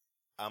nature,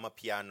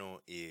 Amapiano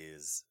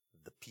is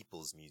the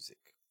people's music.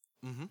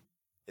 Mm-hmm.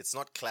 It's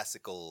not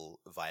classical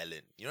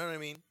violin. You know what I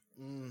mean?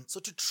 So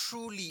to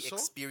truly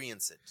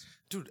experience it,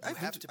 dude, I've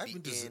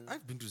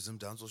been to Zim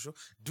Dancehall show.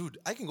 Dude,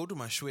 I can go to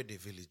my Shwede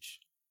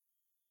village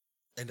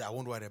and I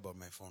won't worry about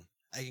my phone.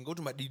 I can go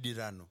to my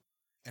Didirano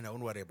and I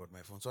won't worry about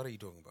my phone. So what are you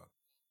talking about?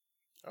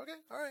 Okay,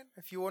 all right.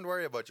 If you won't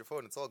worry about your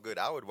phone, it's all good.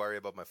 I would worry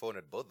about my phone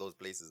at both those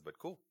places, but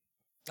cool.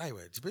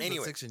 Anyway, depends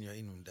what section you're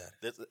in on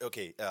that.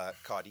 Okay,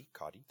 Cardi,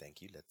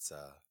 thank you. Let's,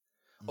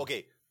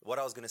 Okay, what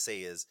I was going to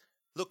say is,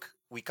 look,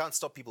 we can't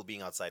stop people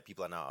being outside.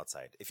 People are now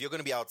outside. If you're going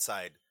to be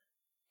outside,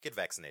 get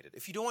vaccinated.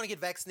 If you don't want to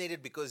get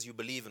vaccinated because you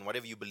believe in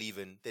whatever you believe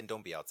in, then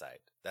don't be outside.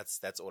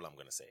 That's all I'm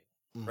going to say.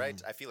 Mm-hmm.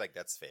 Right? I feel like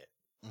that's fair.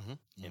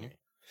 Mm-hmm. Anyway.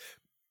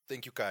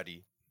 Thank you,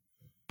 Cardi.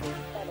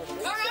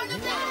 Coronavirus!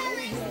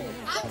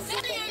 I'm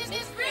telling you,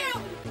 it's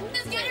real.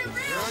 It's getting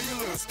real. Girl, you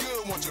look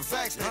good. Want your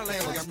vaccine?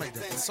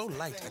 It's so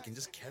light. I can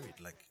just carry it.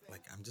 Like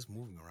I'm just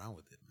moving around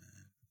with it,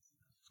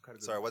 man.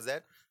 Sorry, what's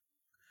that?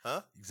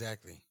 Huh?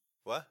 Exactly.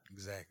 What?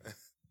 Exactly.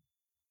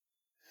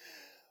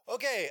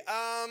 Okay,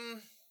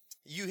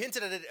 you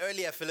hinted at it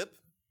earlier, Philip.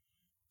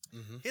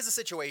 Here's the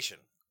situation.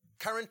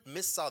 Current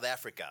Miss South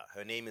Africa,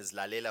 her name is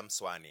Lalela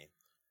Mswane.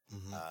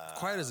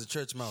 Quiet as a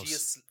church mouse. she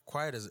is-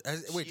 Quiet as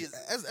wait. she is-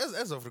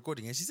 As of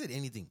recording, and she said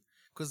anything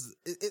because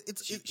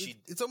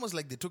it's almost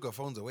like they took her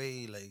phones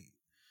away. Like,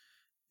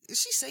 is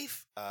she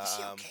safe? Is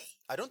she okay?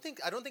 I don't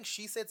think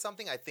she said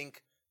something. I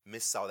think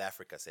Miss South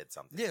Africa said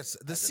something. Yes,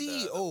 the As in the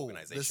CEO,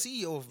 organization. the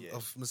CEO of, Yeah.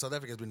 of Miss South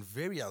Africa has been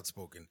very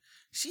outspoken.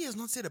 She has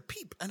not said a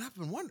peep, and I've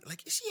been wondering,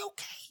 like, is she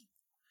okay?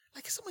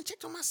 Like, has someone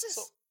checked on my sis?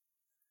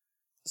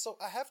 So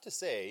I have to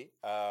say,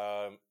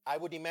 I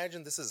would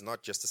imagine this is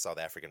not just a South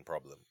African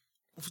problem.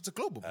 It's a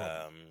global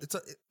problem.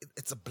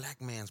 It's a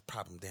black man's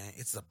problem, Dan.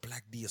 It's a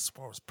black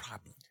diaspora's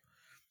problem.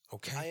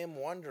 Okay. I am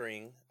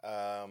wondering.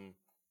 I'm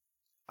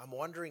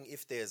wondering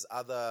if there's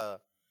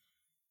other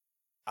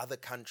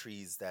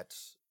countries that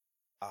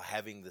are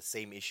having the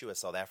same issue as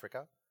South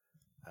Africa.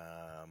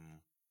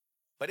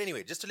 But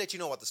anyway, just to let you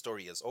know what the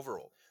story is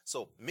overall.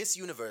 So Miss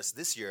Universe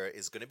this year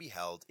is going to be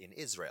held in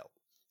Israel.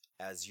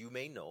 As you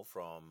may know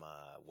from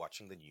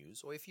watching the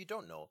news, or if you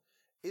don't know,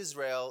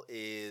 Israel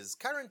is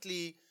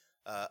currently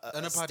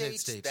An a apartheid state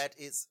state. that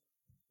is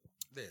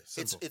There,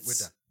 simple. it's-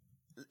 We're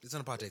done. It's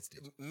an apartheid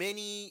state.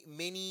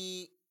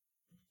 many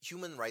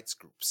human rights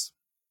groups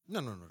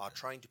No. are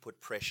trying to put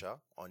pressure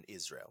on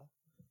Israel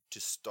to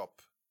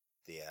stop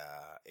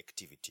their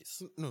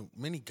activities. No,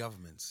 many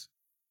governments.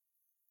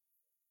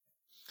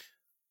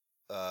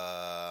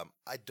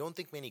 I don't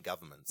think many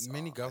governments.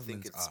 Many are. I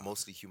governments think it's are.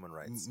 mostly human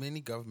rights.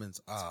 Many governments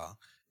are.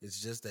 It's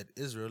just that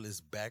Israel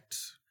is backed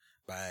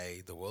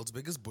by the world's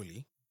biggest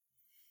bully.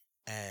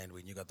 And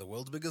when you got the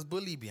world's biggest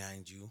bully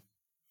behind you,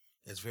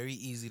 it's very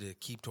easy to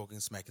keep talking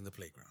smack in the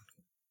playground.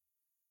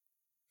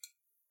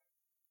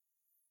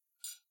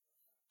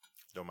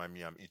 Don't mind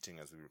me, I'm eating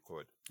as we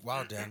record.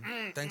 Wow,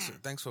 Dan.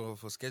 Thanks for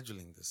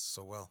scheduling this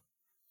so well.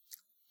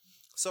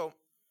 So,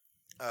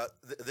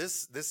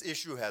 this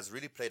issue has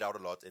really played out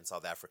a lot in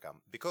South Africa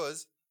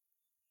because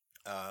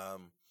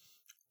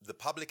the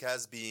public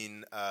has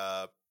been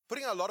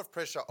putting a lot of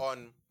pressure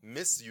on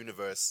Miss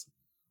Universe,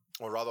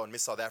 or rather on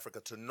Miss South Africa,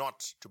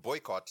 to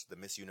boycott the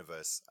Miss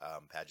Universe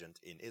pageant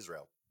in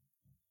Israel.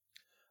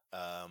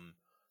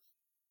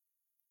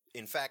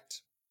 In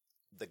fact,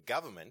 the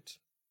government,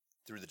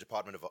 through the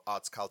Department of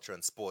Arts, Culture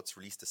and Sports,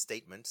 released a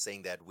statement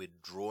saying that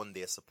we'd drawn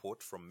their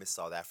support from Miss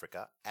South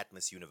Africa at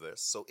Miss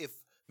Universe. So if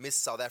Miss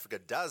South Africa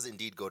does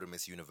indeed go to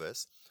Miss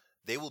Universe,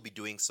 they will be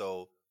doing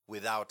so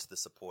without the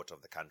support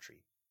of the country.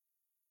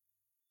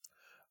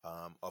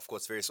 Of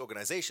course, various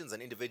organizations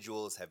and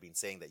individuals have been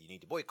saying that you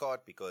need to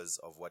boycott because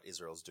of what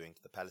Israel's doing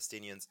to the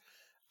Palestinians.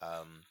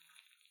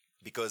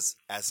 Because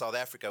as South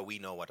Africa, we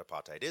know what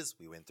apartheid is.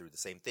 We went through the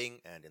same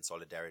thing, and in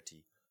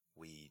solidarity,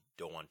 we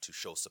don't want to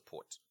show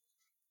support.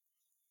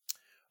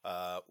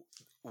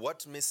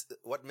 What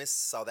Miss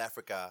South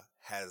Africa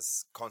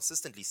has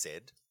consistently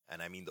said,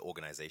 and I mean the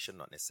organization,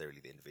 not necessarily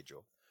the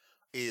individual,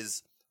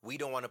 is we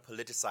don't want to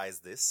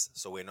politicize this,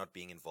 so we're not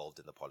being involved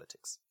in the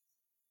politics.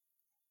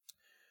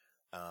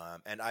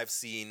 And I've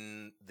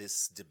seen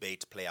this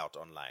debate play out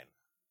online,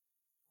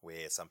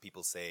 where some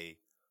people say,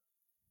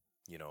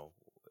 you know,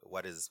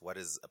 what is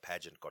a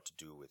pageant got to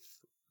do with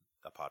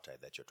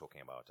apartheid that you're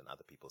talking about? And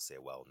other people say,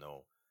 well,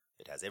 no,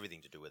 it has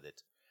everything to do with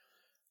it.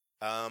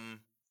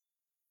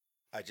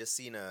 I've just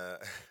seen a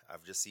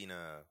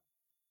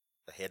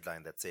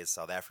headline that says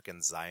South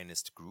African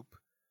Zionist group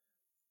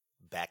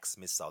backs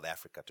Miss South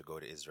Africa to go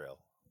to Israel.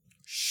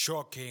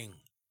 Shocking.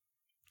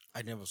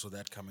 I never saw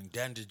that coming.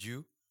 Dan, did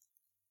you?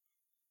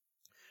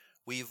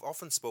 We've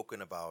often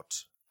spoken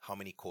about how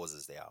many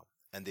causes there are,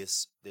 and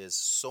there's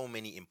so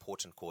many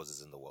important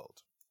causes in the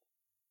world.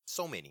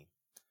 So many.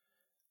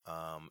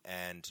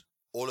 And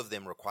all of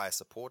them require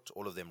support,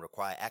 all of them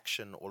require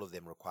action, all of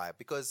them require,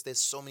 because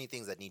there's so many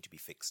things that need to be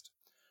fixed.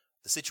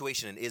 The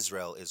situation in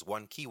Israel is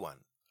one key one.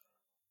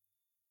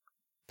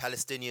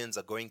 Palestinians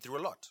are going through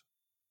a lot.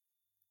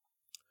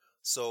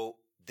 So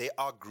there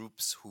are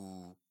groups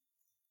who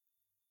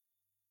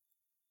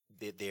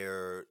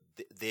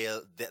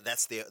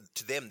that's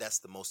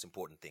the most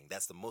important thing.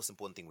 That's the most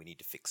important thing we need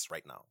to fix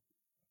right now.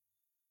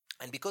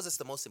 And because it's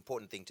the most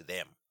important thing to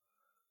them,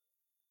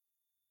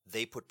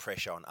 they put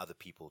pressure on other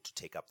people to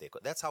take up their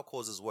cause. That's how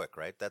causes work,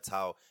 right? That's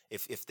how,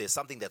 if there's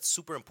something that's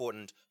super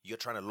important, you're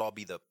trying to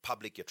lobby the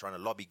public, you're trying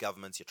to lobby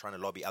governments, you're trying to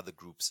lobby other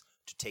groups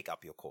to take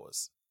up your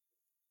cause.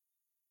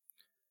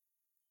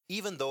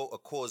 Even though a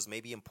cause may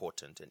be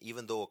important, and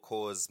even though a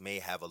cause may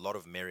have a lot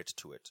of merit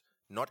to it,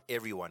 not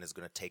everyone is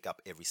going to take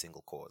up every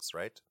single cause,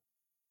 right?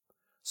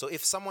 So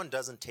if someone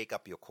doesn't take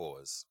up your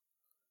cause,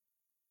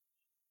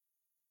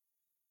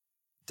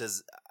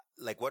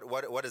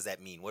 what does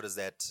that mean? What is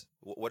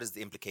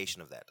the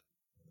implication of that?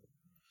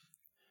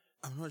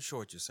 I'm not sure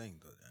what you're saying,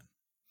 though, Dan.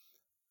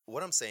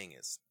 What I'm saying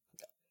is,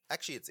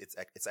 actually,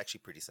 it's actually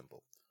pretty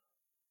simple.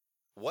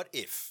 What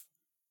if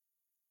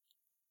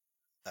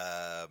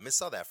Miss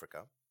South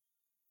Africa,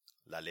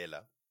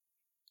 Lalela,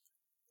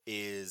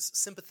 is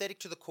sympathetic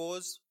to the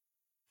cause,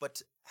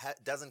 but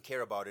doesn't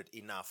care about it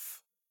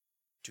enough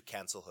to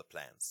cancel her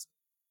plans.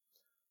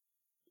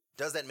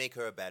 Does that make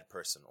her a bad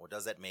person, or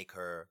does that make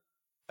her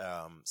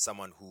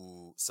someone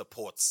who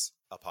supports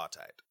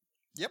apartheid?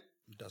 Yep,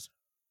 it does.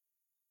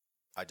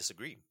 I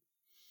disagree.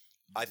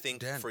 I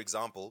think, Dan. for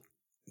example,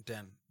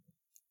 Dan,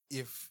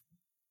 if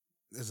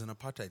there's an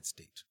apartheid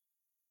state,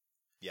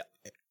 yeah,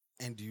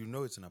 and you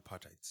know it's an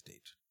apartheid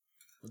state,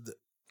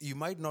 you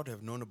might not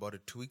have known about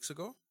it 2 weeks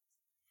ago,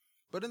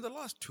 but in the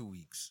last 2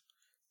 weeks,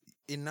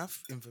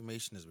 enough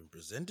information has been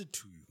presented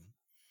to you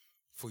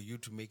for you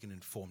to make an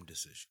informed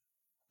decision,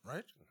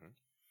 right? Mhm.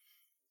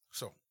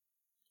 So,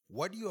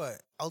 what you are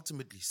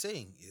ultimately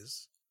saying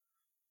is,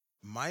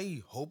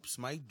 my hopes,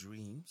 my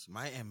dreams,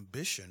 my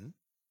ambition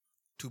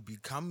to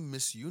become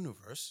Miss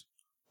Universe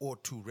or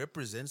to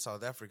represent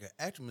South Africa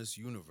at Miss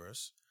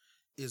Universe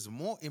is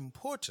more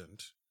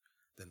important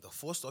than the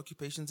forced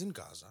occupations in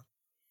Gaza,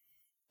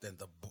 than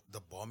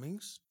the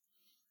bombings.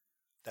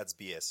 that's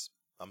BS.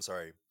 I'm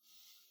sorry.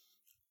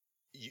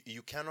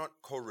 You cannot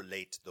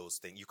correlate those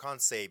things. You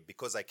can't say,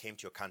 because I came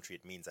to your country,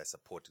 it means I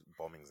support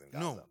bombings in Gaza.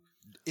 No,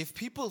 if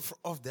people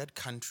of that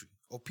country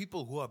or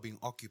people who are being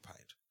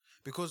occupied,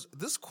 because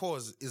this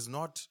cause is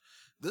not,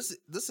 this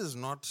is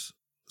not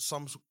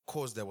some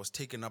cause that was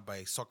taken up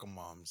by soccer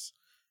moms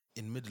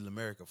in Middle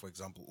America, for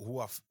example,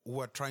 who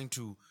are trying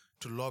to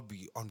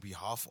lobby on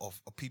behalf of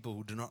people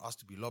who do not ask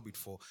to be lobbied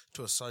for,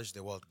 to assuage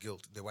their white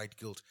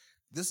guilt.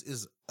 This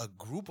is a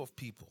group of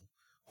people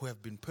who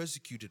have been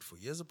persecuted for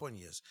years upon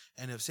years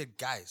and have said,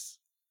 guys,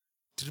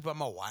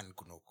 Tripama one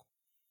kunoko,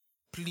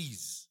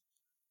 please,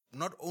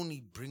 not only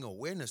bring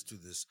awareness to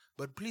this,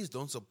 but please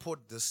don't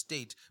support the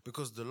state,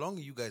 because the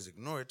longer you guys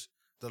ignore it,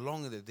 the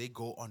longer that they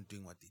go on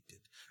doing what they did.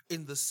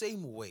 In the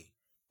same way,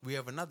 we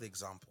have another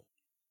example.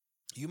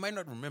 You might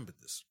not remember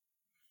this,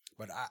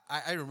 but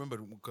I remember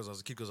because I was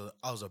a kid, because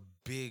I was a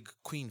big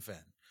Queen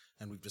fan,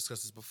 and we've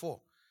discussed this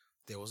before.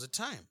 There was a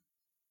time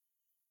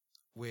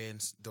when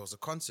there was a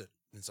concert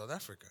in South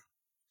Africa,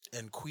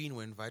 and Queen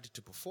were invited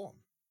to perform.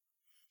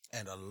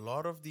 And a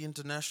lot of the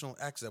international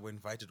acts that were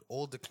invited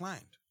all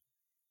declined.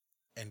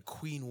 And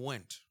Queen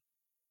went.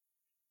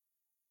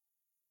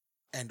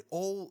 And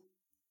all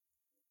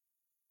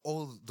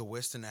the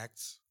Western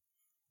acts,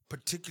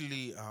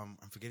 particularly, I'm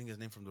forgetting his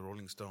name from the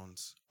Rolling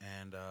Stones,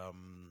 and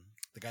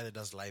the guy that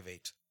does Live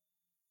 8,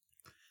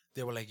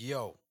 they were like,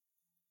 yo,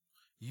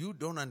 you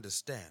don't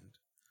understand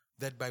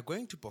that by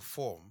going to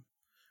perform,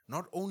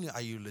 not only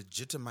are you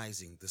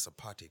legitimizing this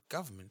apartheid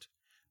government,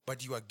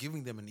 but you are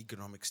giving them an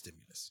economic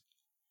stimulus.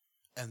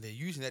 And they're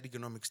using that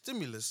economic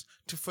stimulus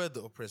to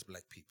further oppress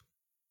black people.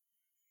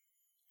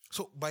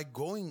 So by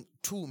going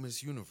to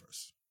Miss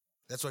Universe,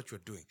 that's what you're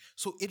doing.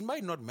 So it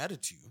might not matter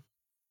to you.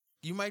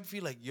 You might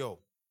feel like, yo,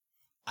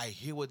 I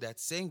hear what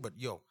that's saying, but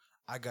yo,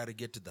 I got to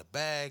get to the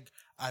bag.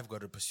 I've got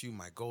to pursue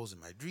my goals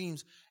and my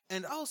dreams.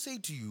 And I'll say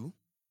to you,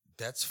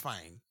 that's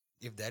fine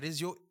if that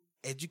is your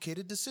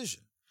educated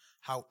decision.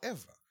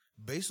 However,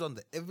 based on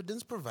the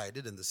evidence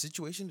provided and the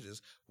situation it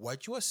is,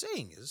 what you are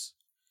saying is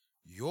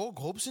your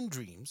hopes and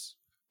dreams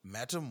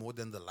matter more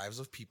than the lives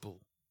of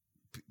people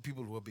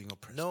who are being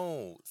oppressed.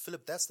 No,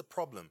 Philip, that's the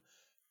problem.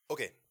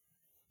 Okay.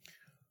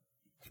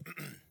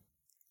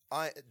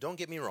 Don't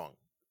get me wrong.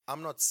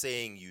 I'm not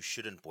saying you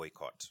shouldn't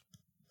boycott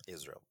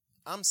Israel.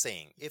 I'm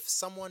saying if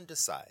someone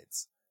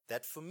decides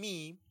that, for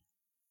me,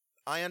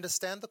 I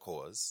understand the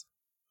cause,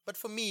 but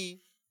for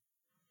me,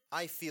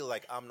 I feel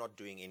like I'm not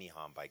doing any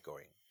harm by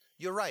going.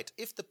 You're right.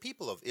 If the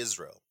people of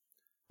Israel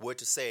were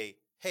to say,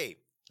 hey,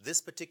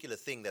 this particular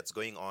thing that's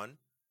going on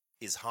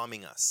is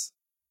harming us,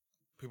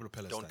 People of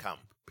Palestine. don't come.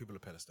 People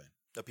of Palestine.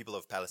 The people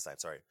of Palestine,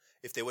 sorry.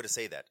 If they were to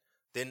say that,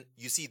 then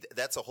you see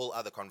that's a whole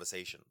other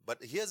conversation.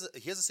 But here's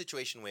a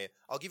situation where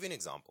I'll give you an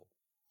example.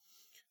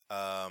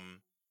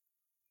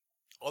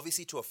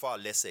 Obviously, to a far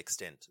lesser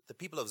extent, the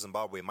people of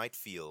Zimbabwe might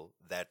feel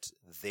that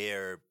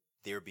they're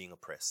being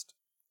oppressed.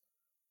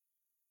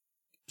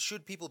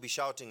 Should people be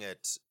shouting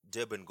at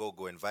Durban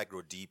Gogo and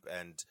Vigro Deep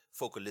and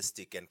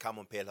Focalistic and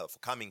Kamon Pela for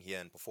coming here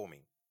and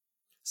performing?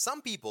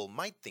 Some people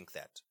might think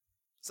that.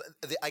 So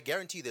I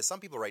guarantee you there's some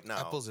people right now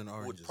Apples and who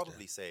oranges, would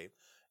probably say,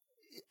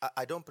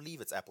 I don't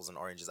believe it's apples and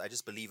oranges. I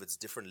just believe it's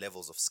different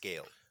levels of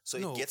scale. So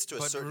it gets to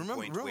a certain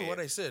point remember where... what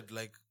I said,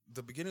 like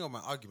the beginning of my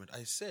argument,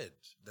 I said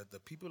that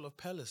the people of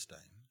Palestine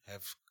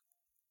have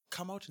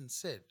come out and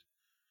said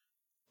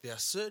there are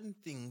certain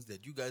things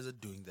that you guys are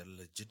doing that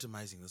are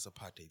legitimizing this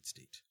apartheid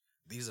state.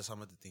 These are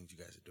some of the things you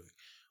guys are doing.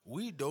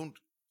 We don't...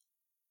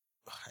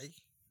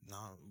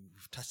 Now,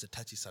 we've touched a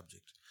touchy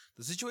subject.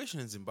 The situation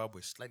in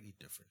Zimbabwe is slightly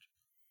different.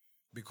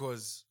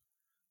 Because,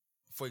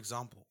 for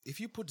example, if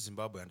you put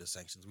Zimbabwe under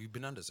sanctions, we've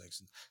been under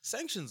sanctions.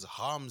 Sanctions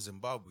harm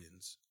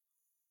Zimbabweans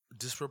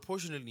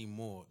disproportionately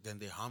more than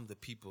they harm the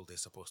people they're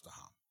supposed to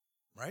harm.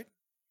 Right?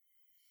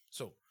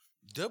 So,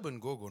 Durban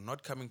Gogo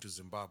not coming to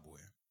Zimbabwe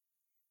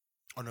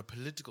on a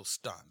political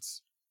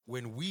stance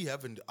when we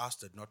haven't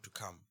asked it not to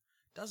come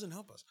doesn't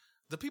help us.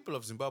 The people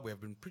of Zimbabwe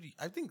have been pretty...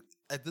 I think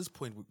at this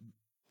point,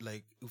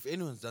 like, if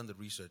anyone's done the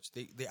research,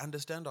 they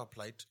understand our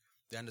plight,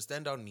 they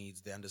understand our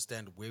needs, they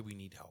understand where we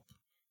need help,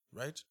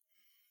 right?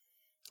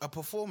 A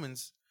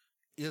performance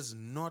is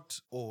not,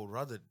 or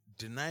rather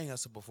denying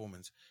us a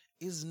performance,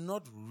 is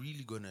not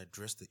really going to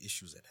address the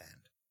issues at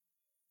hand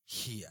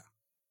here.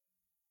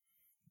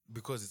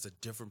 Because it's a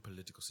different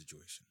political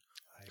situation.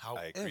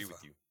 I agree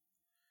with you.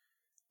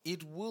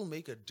 It will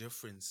make a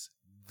difference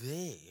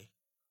there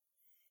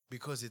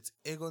because it's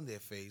egg on their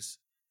face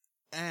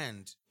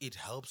and it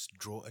helps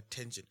draw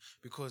attention.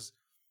 Because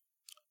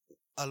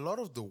a lot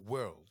of the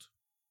world,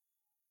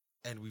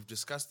 and we've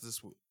discussed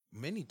this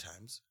many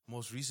times,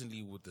 most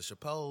recently with the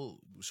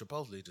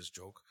Chappelle's latest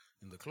joke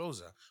in the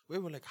closer,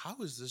 where we're like, how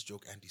is this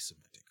joke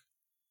anti-Semitic?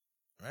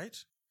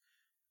 Right?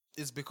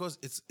 It's because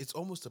it's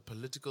almost a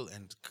political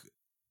and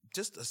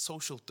just a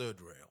social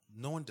third rail.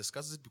 No one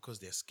discusses it because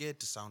they're scared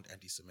to sound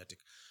anti-Semitic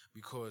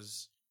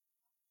because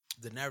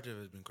the narrative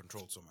has been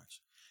controlled so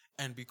much.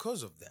 And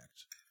because of that,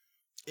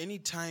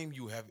 anytime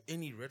you have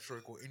any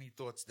rhetoric or any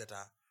thoughts that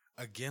are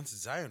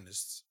against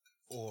Zionists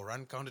or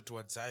run counter to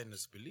what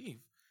Zionists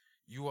believe,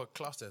 you are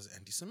classed as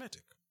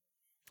anti-Semitic,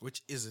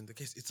 which isn't the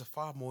case. It's a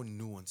far more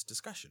nuanced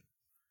discussion.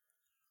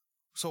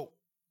 So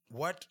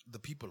what the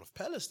people of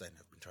Palestine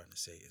have been trying to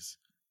say is,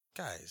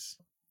 guys,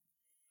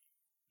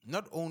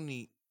 not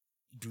only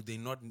do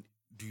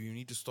you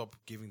need to stop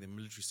giving them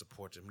military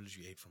support and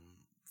military aid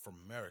from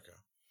America,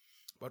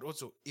 but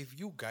also if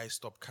you guys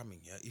stop coming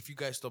here, if you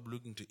guys stop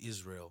looking to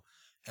Israel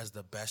as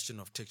the bastion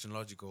of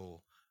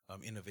technological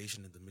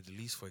innovation in the Middle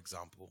East, for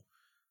example,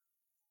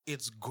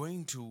 it's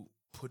going to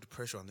put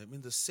pressure on them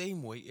in the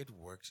same way it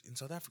worked in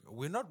South Africa.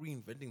 We're not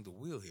reinventing the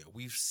wheel here.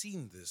 We've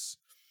seen this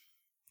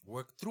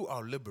work through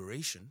our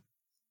liberation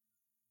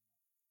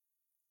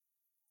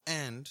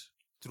and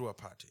through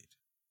apartheid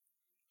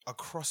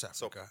across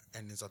Africa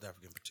and in South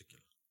Africa in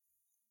particular.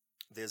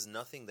 There's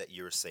nothing that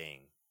you're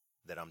saying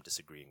that I'm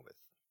disagreeing with.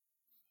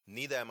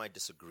 Neither am I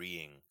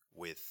disagreeing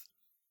with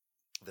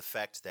the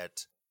fact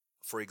that,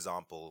 for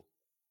example,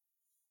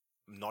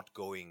 not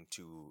going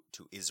to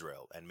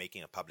Israel and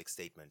making a public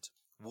statement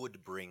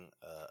would bring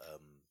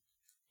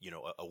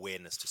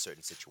awareness to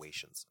certain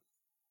situations.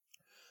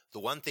 The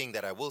one thing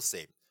that I will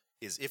say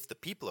is if the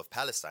people of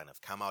Palestine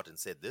have come out and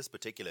said this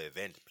particular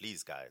event,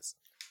 please guys,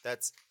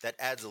 that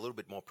adds a little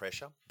bit more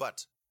pressure.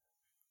 But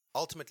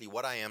ultimately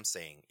what I am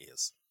saying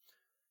is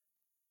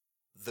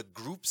the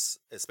groups,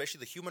 especially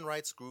the human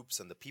rights groups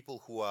and the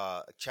people who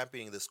are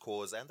championing this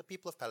cause and the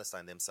people of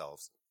Palestine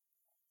themselves,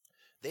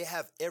 they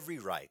have every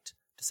right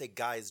to say,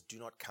 guys, do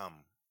not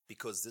come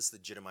because this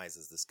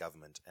legitimizes this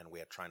government and we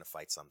are trying to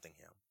fight something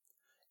here.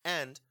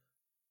 And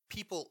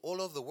people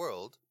all over the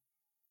world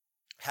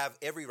have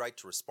every right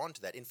to respond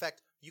to that. In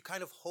fact, you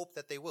kind of hope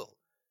that they will.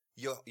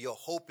 You're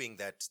hoping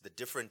that the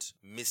different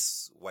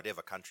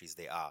whatever countries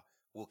they are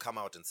will come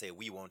out and say,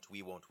 we won't.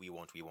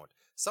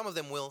 Some of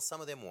them will, some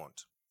of them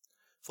won't.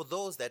 For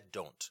those that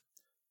don't,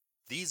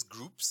 these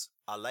groups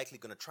are likely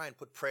going to try and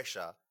put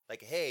pressure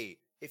like, hey,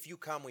 if you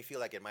come, we feel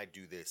like it might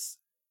do this.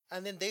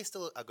 And then they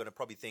still are going to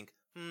probably think,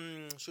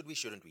 should we,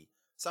 shouldn't we?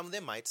 Some of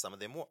them might, some of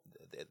them won't.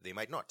 They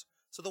might not.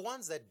 So the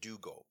ones that do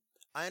go,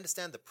 I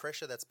understand the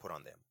pressure that's put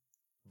on them.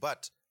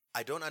 But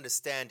I don't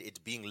understand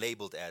it being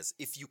labeled as,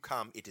 if you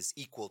come, it is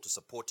equal to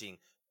supporting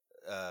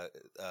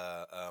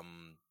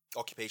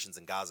occupations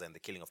in Gaza and the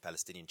killing of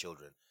Palestinian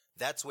children.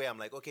 That's where I'm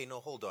like, okay, no,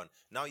 hold on.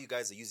 Now you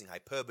guys are using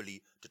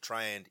hyperbole to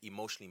try and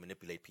emotionally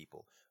manipulate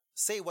people.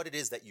 Say what it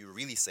is that you're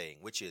really saying,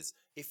 which is,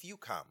 if you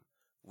come,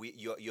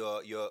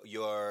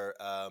 you're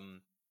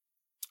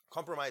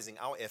compromising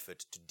our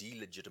effort to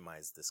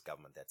delegitimize this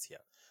government that's here.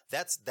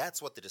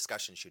 That's what the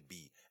discussion should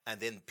be. And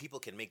then people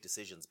can make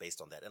decisions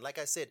based on that. And like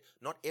I said,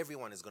 not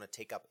everyone is going to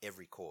take up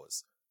every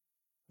cause,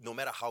 no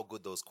matter how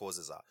good those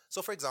causes are.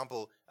 So, for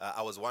example,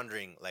 I was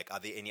wondering, are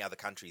there any other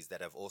countries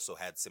that have also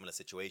had similar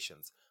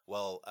situations?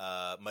 Well,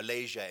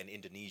 Malaysia and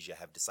Indonesia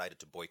have decided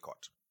to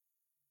boycott,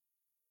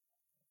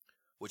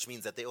 which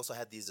means that they also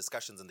had these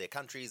discussions in their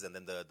countries, and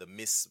then the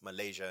Miss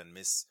Malaysia and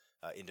Miss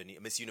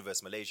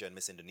Universe Malaysia and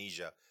Miss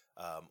Indonesia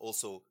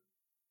also,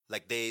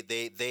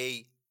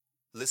 they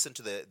listened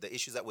to the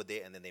issues that were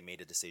there, and then they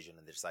made a decision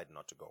and they decided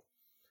not to go.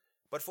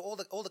 But for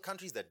all the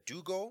countries that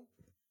do go,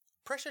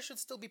 pressure should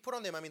still be put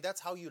on them. I mean,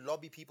 that's how you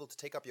lobby people to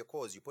take up your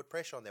cause. You put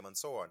pressure on them and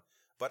so on.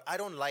 But I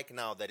don't like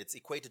now that it's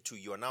equated to,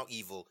 you are now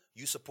evil,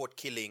 you support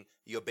killing,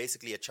 you're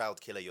basically a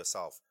child killer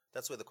yourself.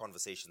 That's where the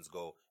conversations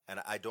go.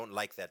 And I don't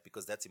like that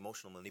because that's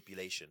emotional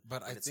manipulation.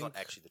 But it's not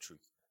actually the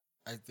truth.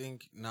 I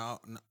think now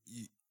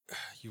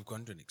you've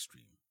gone to an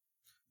extreme.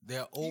 They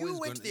are always you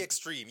went to the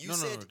extreme. You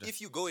said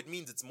if you go, it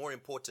means it's more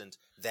important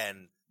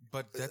than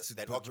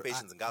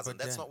occupations in Gaza. And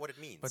that's not what it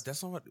means. But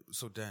that's not what.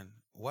 So Dan,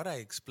 what I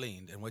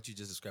explained and what you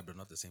just described are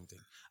not the same thing.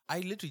 I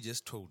literally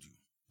just told you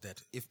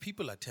that if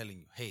people are telling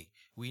you, hey,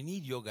 we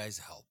need your guys'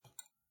 help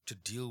to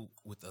deal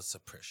with the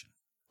suppression,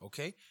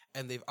 okay?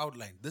 And they've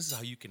outlined, this is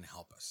how you can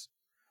help us.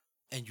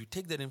 And you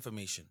take that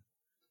information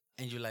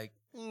and you're like,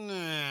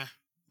 nah,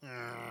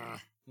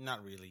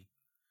 not really.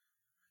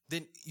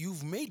 Then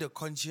you've made a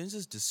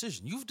conscientious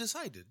decision. You've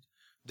decided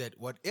that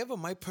whatever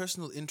my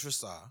personal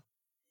interests are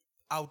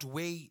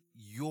outweigh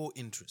your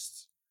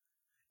interests.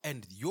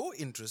 And your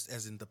interest,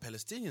 as in the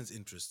Palestinians'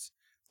 interests,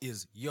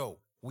 is, yo,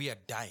 we are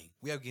dying.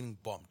 We are getting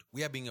bombed.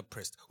 We are being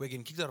oppressed. We're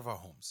getting kicked out of our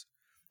homes.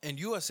 And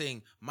you are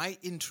saying my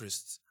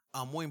interests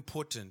are more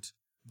important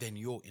than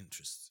your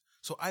interests.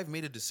 So I've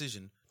made a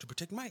decision to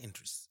protect my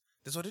interests.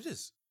 That's what it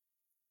is.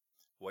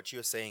 What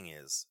you're saying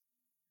is,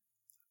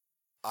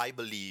 I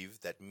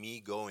believe that me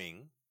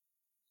going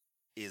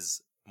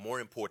is more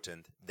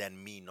important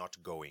than me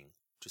not going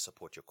to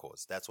support your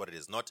cause. That's what it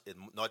is.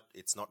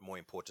 It's not more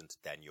important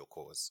than your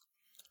cause.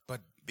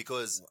 But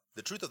Because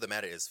the truth of the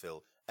matter is,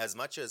 Phil, as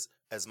much as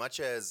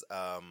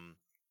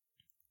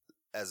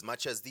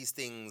these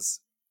things,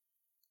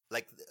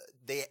 like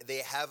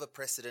they have a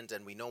precedent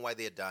and we know why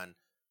they're done,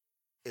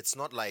 it's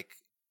not like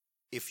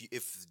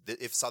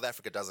if South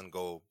Africa doesn't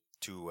go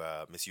to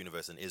Miss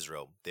Universe in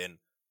Israel, then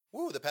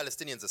the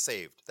Palestinians are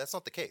saved. That's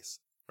not the case,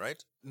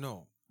 right?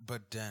 no,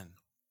 but Dan,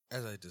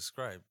 as I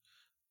described,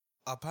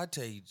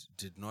 apartheid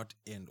did not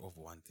end over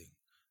one thing.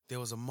 There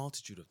was a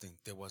multitude of things.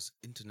 There was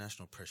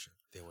international pressure.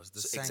 There was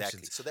the sanctions.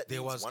 Exactly. So that there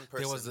means was one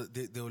person. There was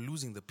they were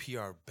losing the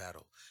PR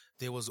battle.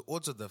 There was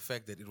also the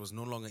fact that it was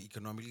no longer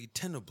economically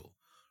tenable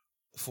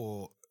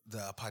for the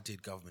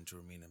apartheid government to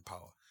remain in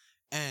power,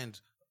 and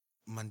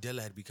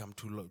Mandela had become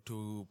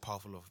too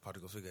powerful of a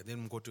political figure.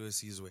 Then Mkoto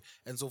Sizwe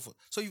and so forth.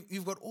 So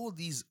you've got all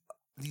this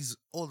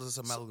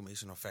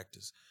amalgamation of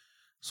factors.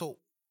 So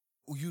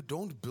you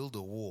don't build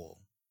a wall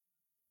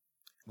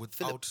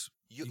without.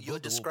 Philip, you're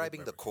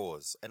describing the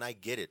cause, and I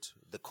get it.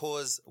 The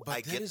cause, But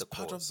I that get is the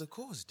part cause. of the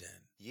cause, Dan.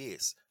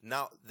 Yes.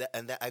 Now,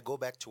 I go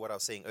back to what I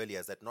was saying earlier: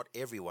 is that not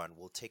everyone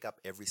will take up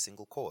every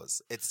single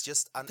cause. It's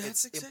just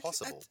it's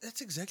impossible.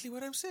 That's exactly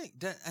what I'm saying.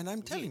 And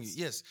I'm telling you,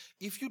 yes,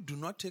 if you do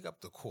not take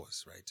up the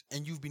course, right,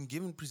 and you've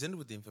been presented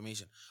with the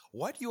information,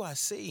 what you are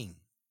saying,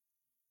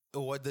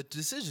 or what the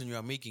decision you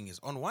are making is,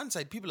 on one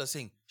side, people are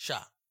saying, Sha,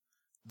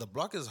 the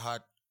block is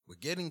hot, we're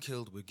getting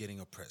killed, we're getting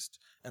oppressed.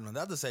 And on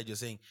the other side, you're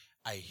saying,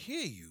 I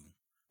hear you,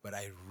 but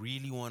I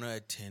really want to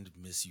attend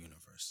Miss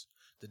Universe.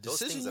 The Those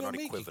decision things are you're not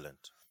making,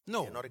 equivalent.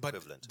 No, They're not but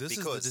equivalent. this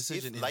because is the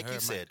decision in like her you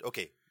said, mind.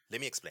 okay, let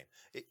me explain.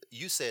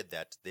 You said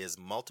that there's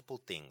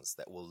multiple things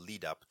that will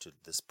lead up to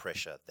this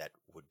pressure that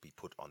would be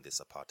put on this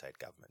apartheid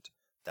government.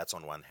 That's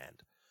on one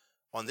hand.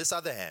 On this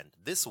other hand,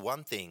 this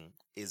one thing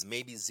is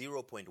maybe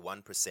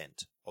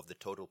 0.1% of the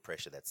total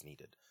pressure that's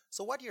needed.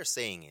 So what you're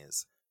saying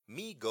is,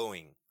 me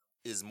going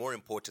is more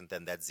important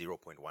than that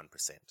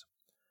 0.1%.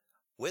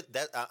 With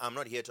that, I'm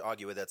not here to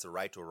argue whether that's a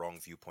right or wrong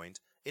viewpoint.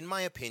 In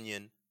my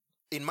opinion,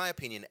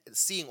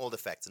 seeing all the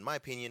facts, in my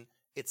opinion,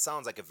 it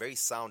sounds like a very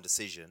sound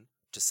decision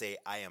to say,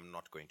 I am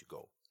not going to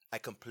go. I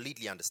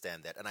completely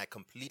understand that, and I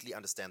completely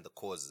understand the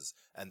causes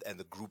and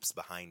the groups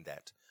behind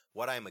that.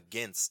 What I'm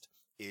against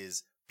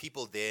is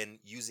people then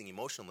using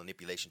emotional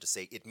manipulation to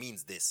say, it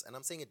means this. And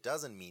I'm saying it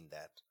doesn't mean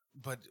that.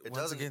 But It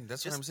once doesn't- again,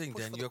 that's what just I'm saying,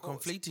 push Dan. for the You're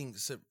cause.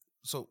 conflating.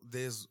 So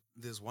there's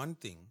one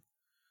thing,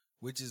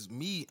 which is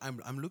me.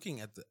 I'm looking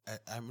at the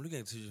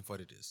decision for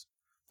what it is.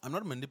 I'm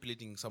not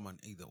manipulating someone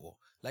either or.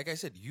 Like I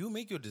said, you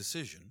make your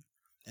decision,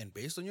 and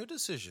based on your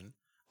decision,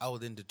 I will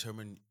then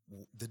determine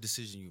the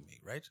decision you make.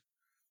 Right?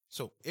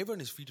 So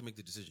everyone is free to make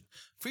the decision.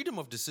 Freedom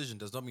of decision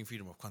does not mean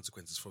freedom of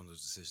consequences from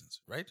those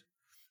decisions. Right?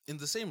 In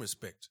the same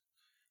respect,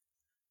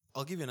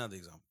 I'll give you another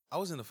example. I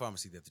was in the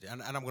pharmacy the other day,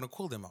 and I'm going to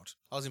call them out.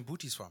 I was in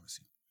Bootie's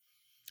pharmacy,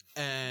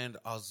 and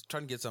I was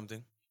trying to get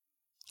something,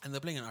 and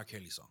they're playing an R.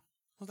 Kelly song.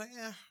 I was like,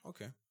 yeah,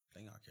 okay,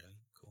 playing R. Kelly,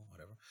 cool,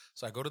 whatever.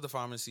 So I go to the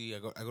pharmacy, I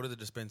go to the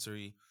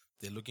dispensary.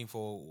 They're looking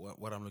for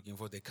what I'm looking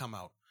for. They come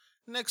out.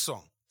 Next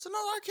song, it's another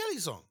R. Kelly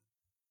song.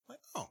 I'm like,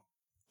 oh,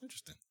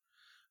 interesting.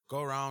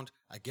 Go around,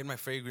 I get my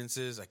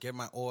fragrances, I get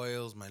my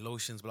oils, my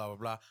lotions, blah, blah,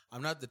 blah.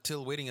 I'm not at the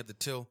till, waiting at the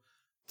till.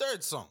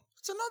 Third song,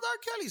 it's another R.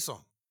 Kelly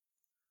song.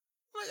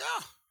 I'm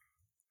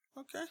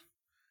like, okay.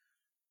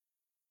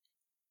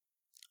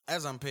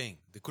 As I'm paying,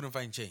 they couldn't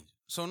find change.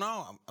 So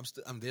now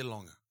I'm there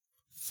longer.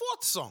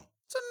 Fourth song,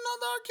 it's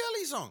another R.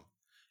 Kelly song.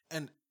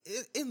 And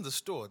in the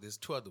store, there's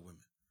two other women.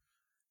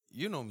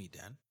 You know me,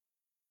 Dan.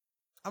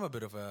 I'm a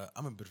bit of a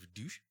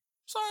douche.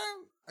 So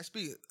I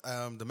speak.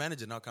 The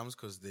manager now comes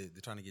because they're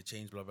trying to get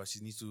change, blah blah. She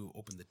needs to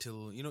open the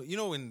till. You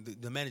know when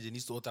the manager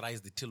needs to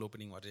authorize the till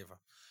opening, whatever.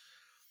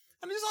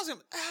 And I just ask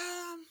him,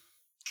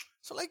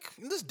 so like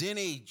in this day and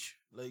age,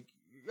 like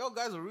yo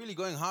guys are really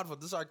going hard for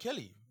this R.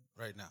 Kelly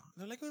right now.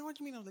 And they're like, what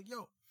do you mean? I was like,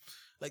 yo,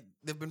 like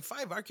there've been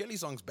 5 R. Kelly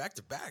songs back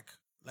to back.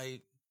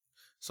 Like,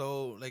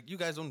 so like you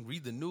guys don't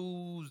read the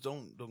news,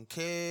 don't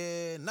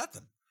care,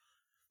 nothing.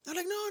 They're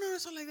like, no,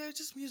 it's not like that. It's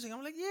just music.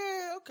 I'm like,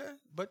 yeah, okay.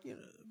 But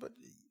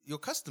your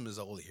customers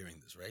are all hearing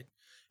this, right?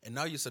 And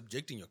now you're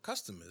subjecting your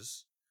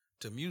customers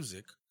to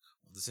music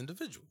of this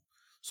individual.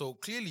 So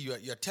clearly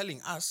you're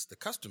telling us, the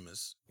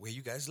customers, where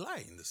you guys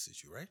lie in this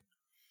issue, right?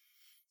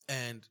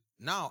 And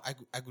now I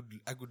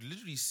could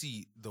literally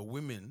see the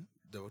women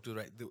that were to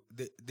right.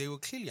 They were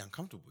clearly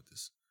uncomfortable with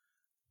this,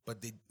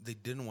 but they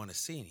didn't want to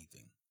say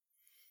anything.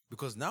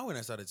 Because now when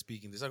I started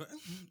speaking, they started,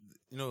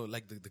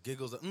 like the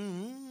giggles,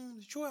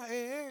 sure,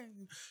 hey.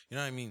 You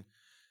know what I mean?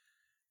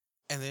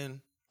 And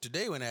then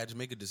today when I had to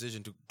make a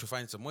decision to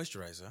find some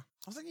moisturizer,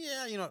 I was like,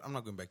 yeah, I'm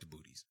not going back to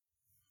booties,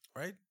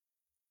 right?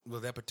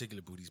 Well, that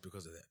particular booties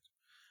because of that.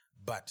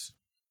 But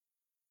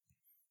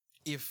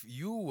if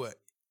you were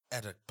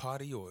at a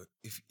party or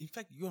if, in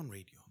fact, you're on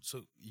radio,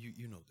 so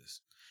you know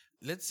this.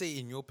 Let's say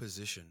in your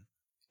position,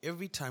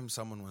 every time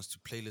someone wants to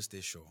playlist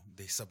their show,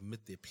 they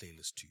submit their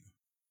playlist to you,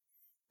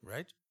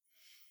 right?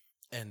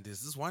 And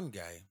there's this one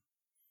guy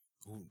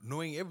who,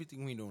 knowing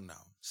everything we know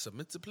now,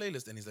 submits a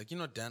playlist and he's like,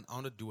 Dan, I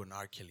want to do an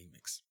R. Kelly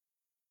mix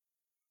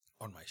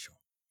on my show.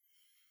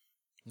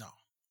 Now,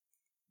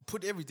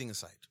 put everything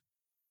aside.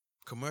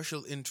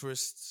 Commercial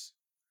interests,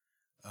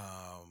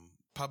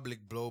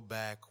 public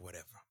blowback,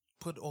 whatever.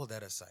 Put all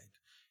that aside.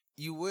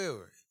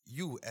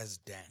 You as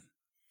Dan,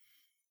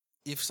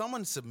 if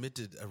someone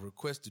submitted a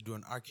request to do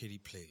an R. Kelly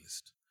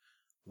playlist,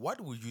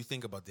 what would you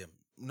think about them?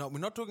 No, we're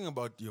not talking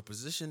about your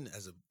position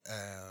as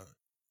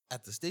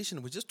at the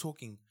station. We're just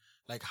talking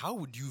like, how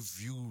would you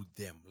view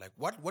them? Like,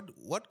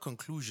 what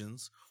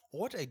conclusions,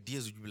 what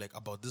ideas would you be like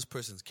about this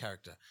person's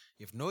character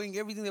if, knowing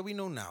everything that we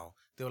know now,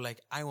 they were like,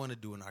 I want to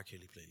do an R.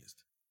 Kelly playlist?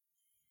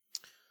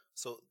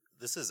 So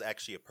this is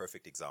actually a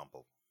perfect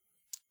example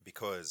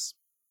because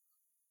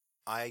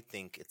I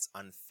think it's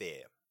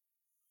unfair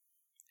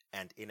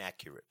and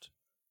inaccurate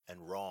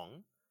and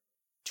wrong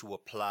to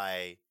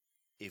apply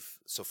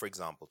for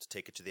example, to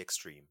take it to the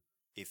extreme,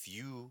 if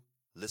you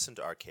listen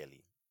to R.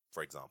 Kelly,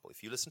 for example,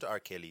 if you listen to R.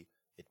 Kelly,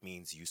 it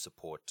means you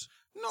support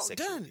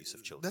sexual abuse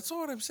of children. That's not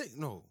what I'm saying.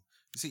 No.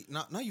 You see,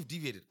 now you've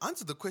deviated.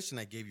 Answer the question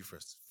I gave you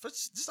first.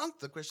 First, just answer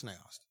the question I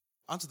asked.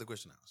 Answer the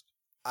question I asked.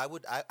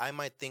 I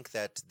might think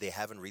that they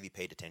haven't really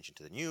paid attention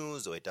to the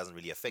news, or it doesn't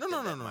really affect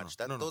them that much.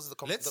 Those are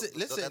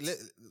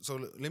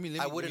the let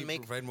me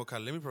provide more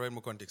color. Let me provide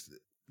more context.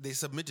 They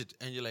submitted,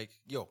 and you're like,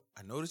 yo,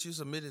 I noticed you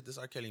submitted this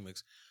R. Kelly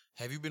mix.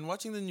 Have you been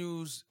watching the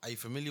news? Are you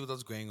familiar with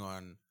what's going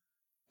on?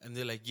 And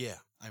they're like, yeah,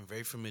 I'm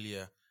very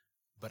familiar,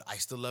 but I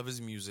still love his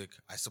music.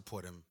 I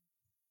support him.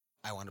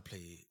 I want to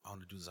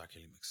do this R.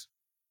 Kelly mix.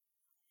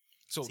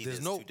 So there's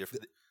no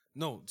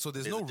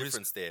risk.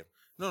 Difference there.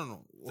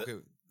 No. Okay.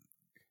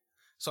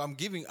 So I'm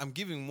giving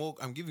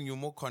you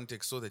more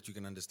context so that you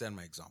can understand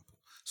my example.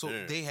 So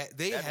they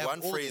have one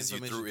all phrase the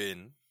you threw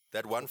in.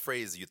 That one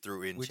phrase you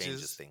threw in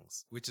changes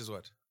things. Which is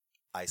what?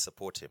 I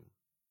support him.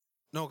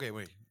 No, okay,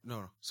 wait.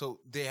 No. So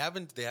they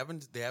haven't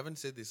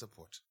said they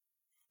support.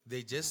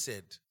 They just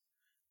said,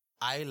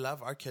 I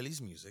love R.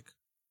 Kelly's music.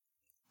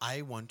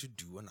 I want to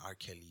do an R.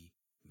 Kelly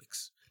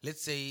mix.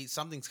 Let's say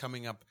something's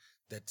coming up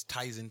that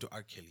ties into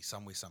R. Kelly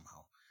some way,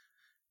 somehow.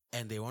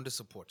 And they want to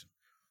support him.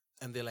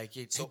 And they're like,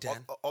 hey,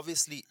 Dan,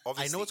 obviously,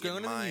 I know what's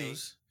going on in the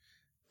news,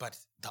 but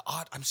the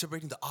art, I'm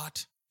separating the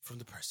art from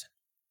the person.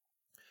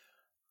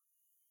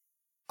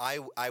 I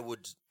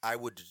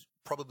would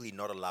probably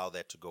not allow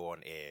that to go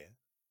on air,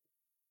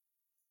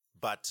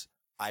 but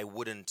I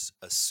wouldn't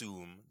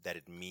assume that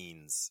it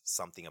means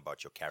something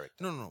about your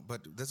character. No,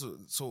 but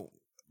so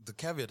the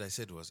caveat I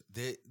said was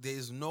there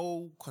is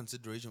no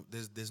consideration,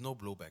 there's no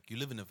blowback. You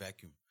live in a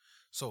vacuum.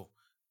 So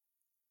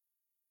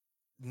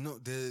no,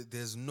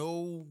 there's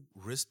no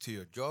risk to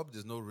your job,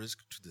 there's no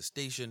risk to the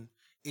station.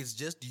 It's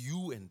just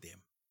you and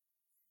them.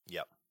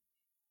 Yep.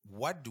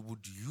 What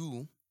would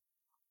you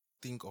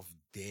think of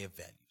their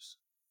values?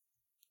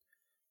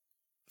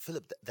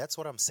 Philip, that's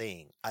what I'm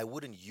saying. I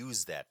wouldn't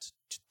use that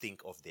to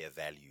think of their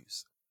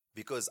values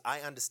because I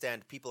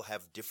understand people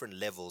have different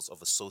levels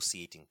of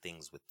associating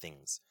things with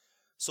things.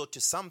 So to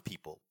some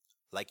people,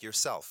 like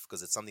yourself,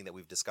 because it's something that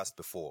we've discussed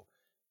before,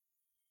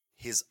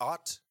 his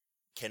art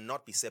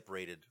cannot be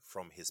separated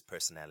from his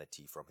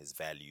personality, from his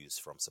values,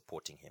 from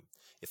supporting him.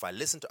 If I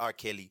listen to R.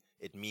 Kelly,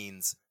 it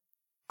means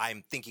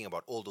I'm thinking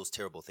about all those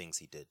terrible things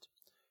he did.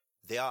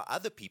 There are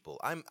other people,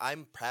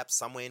 I'm perhaps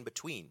somewhere in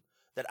between,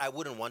 that I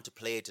wouldn't want to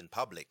play it in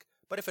public.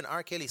 But if an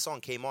R. Kelly song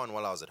came on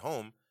while I was at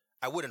home,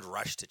 I wouldn't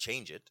rush to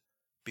change it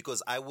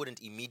because I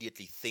wouldn't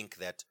immediately think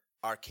that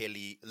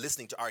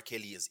listening to R.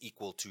 Kelly is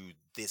equal to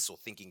this or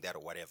thinking that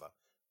or whatever.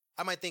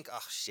 I might think, oh,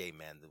 shame,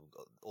 man,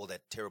 all the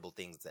terrible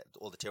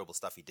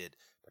stuff he did.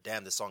 But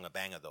damn, the song a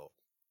banger though.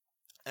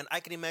 And I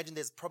can imagine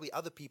there's probably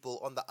other people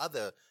on the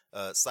other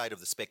side of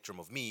the spectrum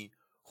of me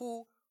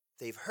who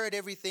they've heard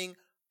everything.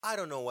 I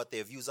don't know what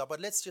their views are,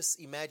 but let's just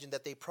imagine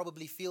that they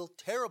probably feel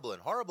terrible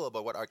and horrible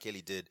about what R.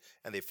 Kelly did,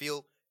 and they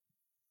feel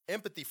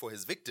empathy for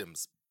his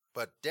victims.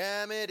 But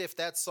damn it, if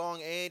that song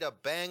ain't a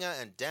banger,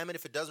 and damn it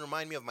if it doesn't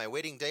remind me of my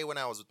wedding day when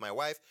I was with my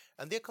wife,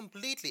 and they're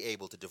completely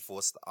able to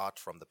divorce the art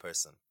from the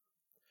person.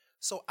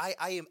 So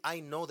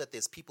I know that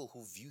there's people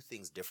who view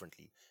things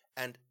differently,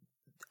 and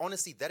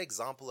honestly, that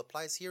example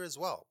applies here as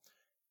well.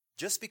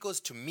 Just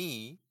because to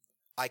me,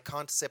 I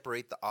can't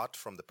separate the art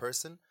from the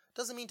person,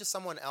 doesn't mean to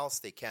someone else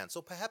they can.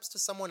 So perhaps to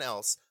someone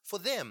else, for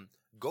them,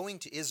 going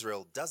to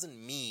Israel doesn't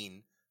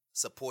mean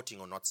supporting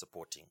or not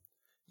supporting.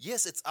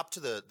 Yes, it's up to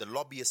the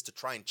lobbyists to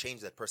try and change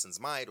that person's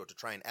mind or to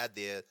try and add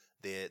their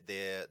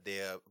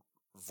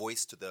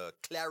voice to the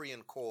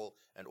clarion call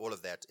and all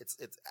of that.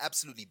 It's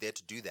absolutely there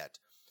to do that.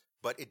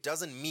 But it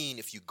doesn't mean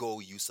if you go,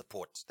 you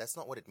support. That's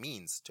not what it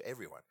means to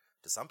everyone.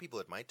 To some people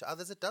it might, to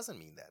others it doesn't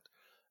mean that.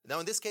 Now,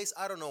 in this case,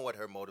 I don't know what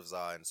her motives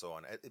are and so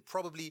on.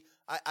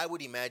 I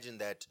would imagine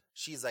that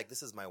she's like,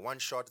 this is my one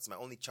shot. It's my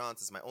only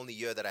chance. It's my only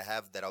year that I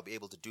have that I'll be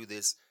able to do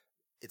this.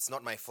 It's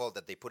not my fault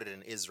that they put it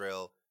in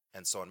Israel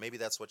and so on. Maybe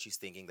that's what she's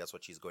thinking. That's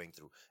what she's going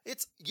through.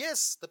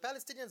 Yes, the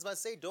Palestinians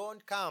must say,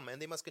 don't come,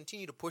 and they must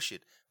continue to push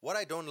it. What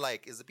I don't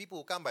like is the people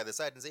who come by the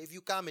side and say, if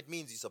you come, it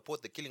means you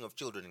support the killing of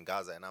children in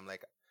Gaza. And I'm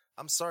like,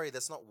 I'm sorry,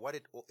 that's not what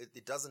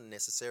it doesn't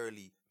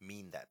necessarily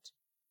mean that.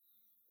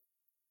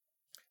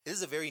 This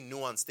is a very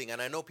nuanced thing,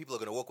 and I know people are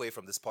going to walk away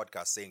from this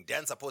podcast saying,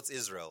 Dan supports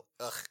Israel.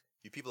 Ugh,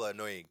 you people are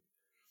annoying.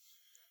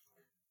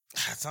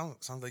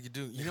 Sounds like you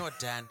do. You know what,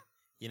 Dan?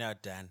 In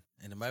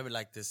a moment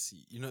like this,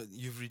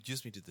 you've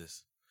reduced me to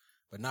this.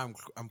 But now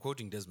I'm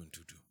quoting Desmond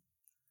Tutu.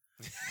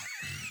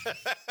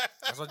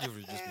 That's what you've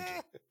reduced me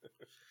to.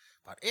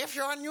 But if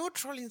you are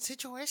neutral in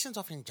situations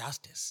of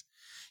injustice,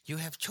 you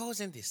have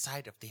chosen the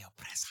side of the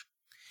oppressor.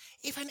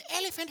 If an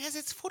elephant has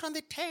its foot on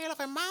the tail of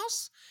a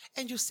mouse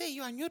and you say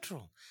you are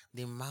neutral,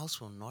 the mouse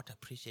will not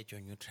appreciate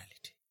your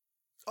neutrality.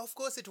 Of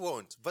course it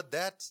won't. But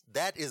that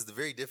is the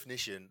very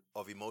definition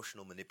of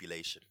emotional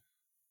manipulation.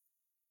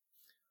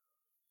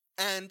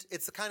 And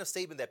it's the kind of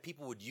statement that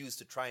people would use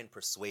to try and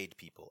persuade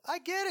people. I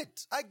get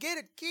it.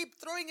 Keep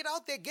throwing it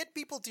out there. Get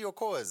people to your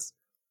cause.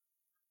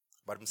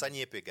 But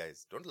msanyepe,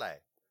 guys. Don't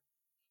lie.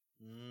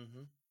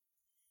 Mm-hmm.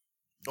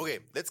 Okay,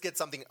 let's get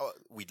something. Oh,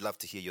 we'd love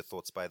to hear your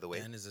thoughts, by the way.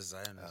 Dan is a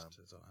Zionist,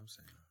 that's all I'm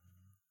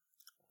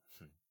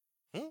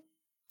saying.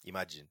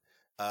 Imagine.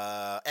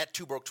 At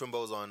Two Broke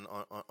Twimbos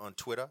on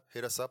Twitter.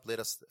 Hit us up. Let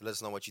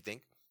us know what you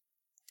think.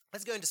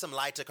 Let's go into some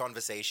lighter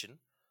conversation.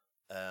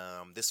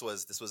 This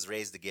was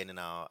raised again in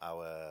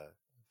our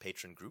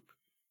patron group.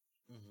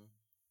 Mm-hmm.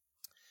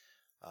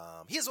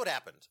 Here's what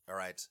happened. All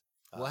right.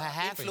 What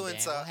happened?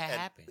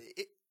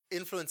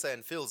 Influencer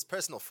and Phil's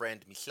personal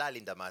friend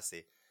Mihlali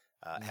Ndamase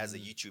has a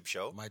YouTube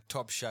show. My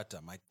top shutter.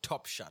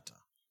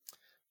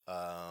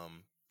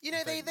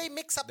 They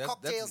mix up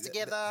cocktails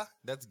together.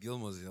 That's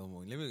Gilmore's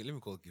Gilmore. Let me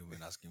call Gilmore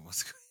and ask him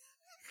what's going.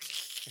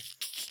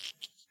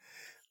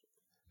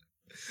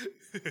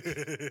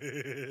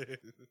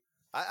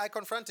 I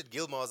confronted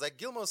Gilmore. I was like,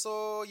 Gilmore,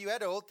 so you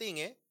had a whole thing,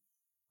 eh?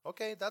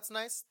 Okay, that's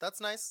nice.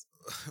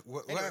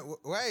 Why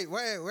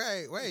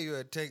are you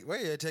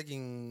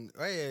attacking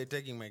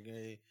my?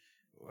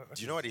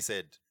 Do you know what he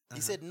said? He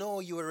said,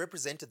 no, you were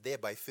represented there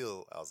by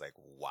Phil. I was like,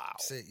 wow.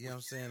 You know what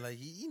I'm saying? Like,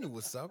 he knew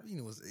what's up.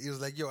 He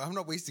was like, yo, I'm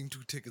not wasting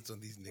 2 tickets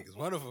on these niggas.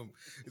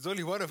 It's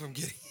only one of them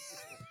getting.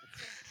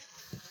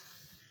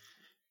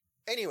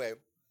 Anyway.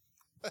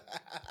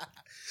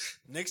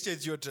 Next year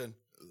it's your turn.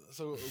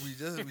 So we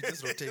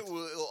just rotate.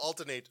 We'll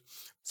alternate.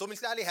 So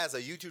Mihlali has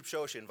a YouTube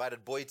show. She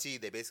invited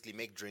Boity. They basically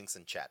make drinks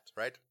and chat,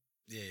 right?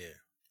 Yeah.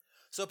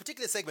 So a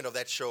particular segment of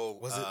that show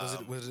was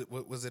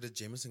it a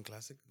Jameson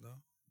classic though?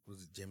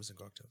 Was it Jameson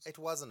cocktails? It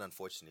wasn't,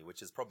 unfortunately,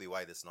 which is probably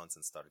why this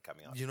nonsense started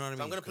coming out. You know what I mean?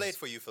 So I'm going to play it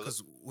for you, Phil.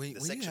 Because when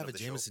you have a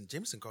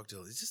Jameson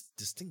cocktail, it's just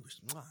distinguished.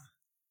 Mwah.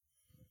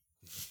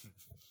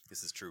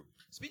 This is true.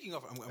 Speaking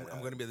of, I'm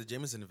going to be at the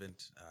Jameson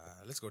event.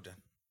 Let's go, Dan.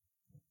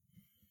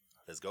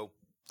 Let's go.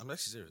 I'm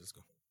actually serious. Let's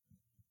go.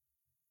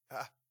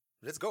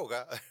 Let's go,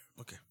 guy.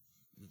 Okay.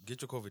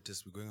 Get your COVID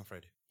test. We're going on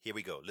Friday. Here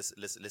we go.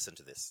 Listen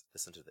to this.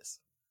 Listen to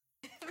this.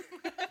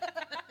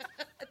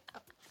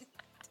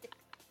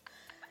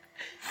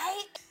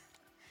 Hey,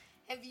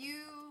 have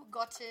you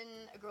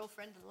gotten a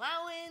girlfriend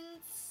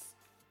allowance?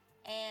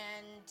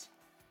 And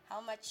how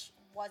much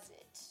was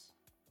it?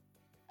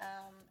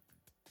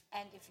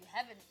 And if you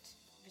haven't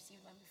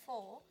received one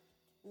before,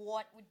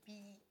 what would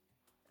be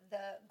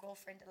the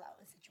girlfriend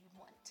allowance that you would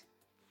want?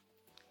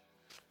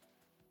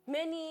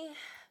 Many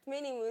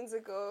moons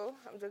ago,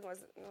 I'm joking.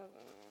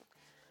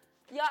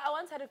 Yeah, I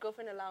once had a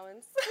girlfriend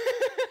allowance.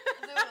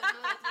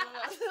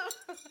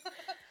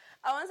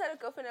 I once had a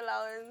girlfriend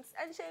allowance,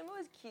 and Shame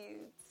was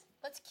cute.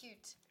 What's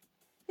cute?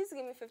 He used to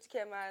give me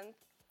 50K a month.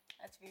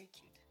 That's very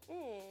cute.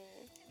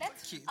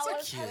 That's cute. I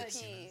was cute.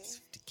 happy.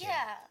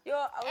 Yeah. Yo, I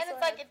was And so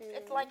it's like happy.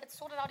 it's like it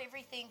sorted out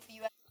everything for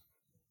you.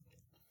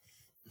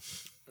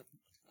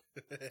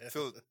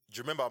 Phil, do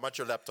you remember how much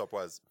your laptop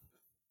was?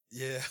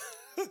 Yeah.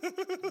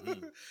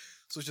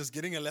 So just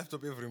getting a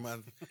laptop every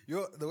month.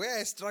 The way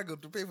I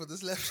struggled to pay for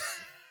this laptop.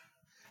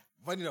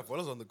 Funny enough, while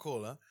I was on the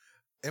call,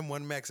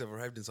 M1 Max have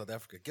arrived in South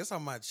Africa. Guess how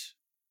much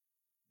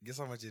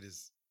it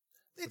is?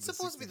 It's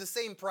supposed to be the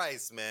same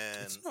price, man.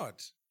 It's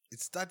not.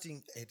 It's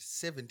starting at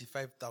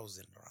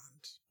 75,000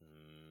 rand.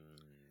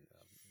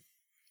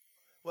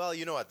 Well,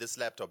 you know what? This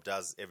laptop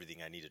does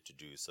everything I needed to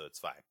do, so it's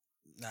fine.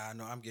 Nah,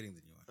 no, I'm getting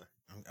the new one.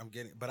 I'm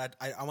getting, but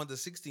I want the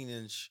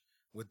 16-inch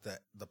with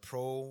the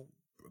Pro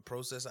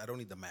processor. I don't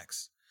need the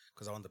Max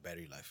because I want the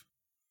battery life.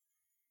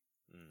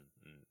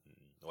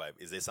 Why?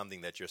 Is there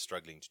something that you're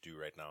struggling to do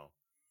right now?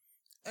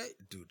 Hey,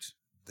 dude,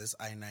 this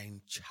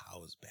i9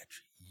 Chow's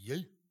battery.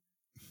 Yay.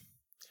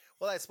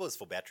 Well, I suppose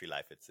for battery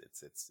life, it's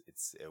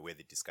a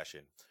worthy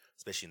discussion,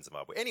 especially in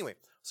Zimbabwe. Anyway,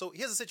 so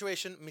here's the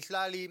situation.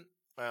 Mihlali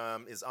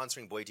is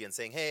answering Boity and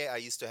saying, "Hey, I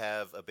used to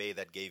have a bae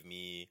that gave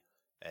me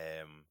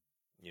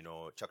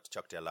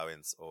chuck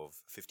allowance of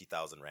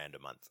 50,000 rand a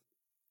month.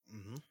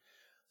 Mm-hmm.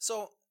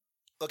 So,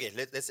 okay,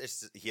 let's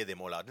just hear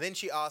them all out. And then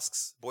she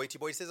asks Boity.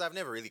 Boity says, I've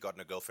never really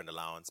gotten a girlfriend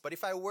allowance, but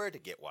if I were to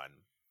get one,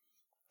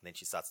 and then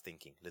she starts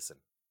thinking, listen.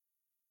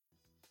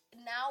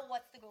 Now,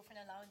 what's the girlfriend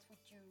allowance would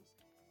you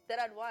That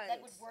I'd want.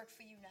 that would work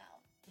for you now?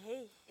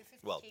 Hey, If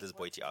 50K Well, this is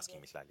worked Boity for asking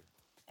them. me slightly.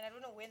 And I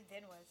don't know when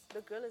then was.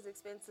 the girl is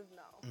expensive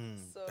now.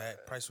 So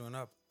That price went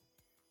up.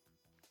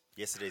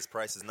 Yesterday's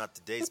price is not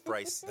today's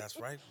price. That's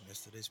right.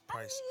 Yesterday's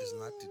price is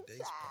not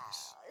today's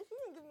price. If you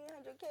can give me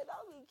 100K,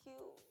 that'll be cute.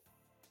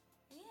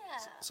 Yeah.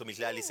 So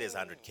Mihlali says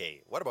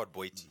 100K. What about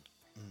Boity?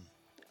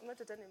 I'm not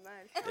done in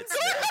mind. Let's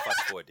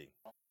fast forwarding.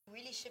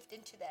 Really shift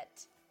into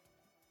that.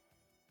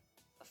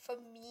 For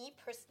me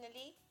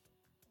personally,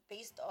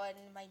 based on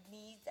my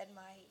needs and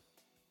my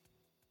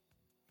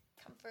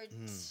comfort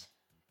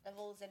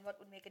levels and what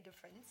would make a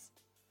difference.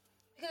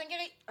 Because I'm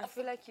getting. I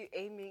feel like you're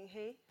aiming,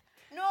 hey?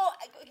 No,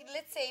 okay,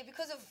 let's say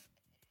because of,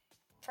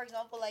 for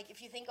example, like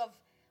if you think of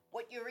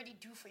what you already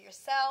do for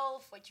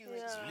yourself, what you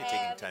already It's really taking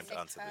have, time to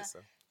etc., answer this,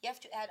 huh? You have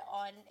to add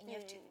on and you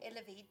have to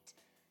elevate.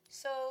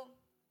 So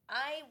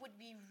I would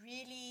be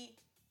really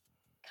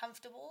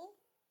comfortable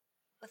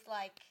with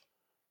like.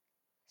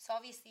 So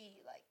obviously,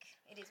 like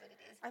it is what it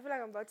is. I feel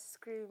like I'm about to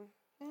scream.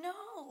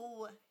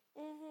 No,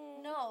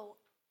 Mm-hmm. no.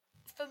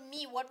 For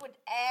me, what would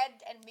add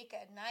and make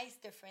a nice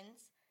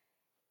difference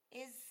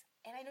is,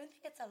 and I don't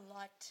think it's a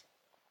lot.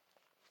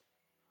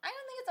 I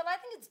don't think it's a lot. I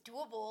think it's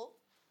doable.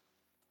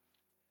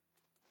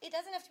 It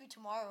doesn't have to be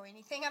tomorrow or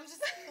anything. I'm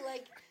just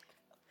like,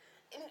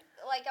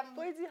 I'm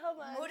Boity, how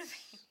much?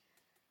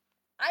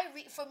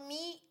 motivated. For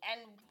me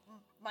and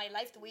my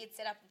life, the way it's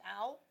set up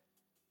now,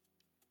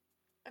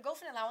 a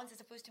girlfriend allowance is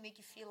supposed to make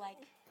you feel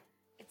like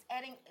it's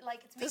adding,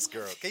 like it's This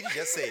making girl, can you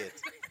just say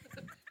it?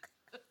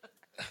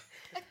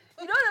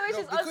 You know the way No,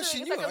 she's because answering, she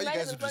it's knew like how a you man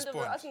guys in would front of her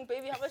respond. asking,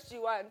 baby, how much do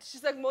you want?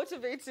 She's like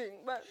motivating,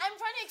 but I'm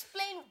trying to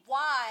explain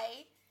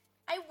why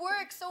I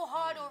work so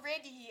hard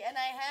already and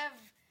I have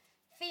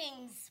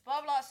things,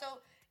 blah blah. So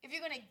if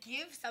you're gonna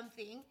give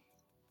something,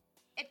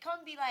 it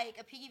can't be like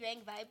a piggy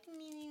bank vibe,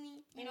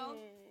 you know.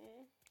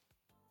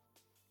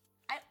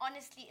 I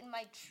honestly, in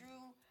my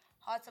true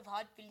hearts of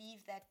heart,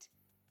 believe that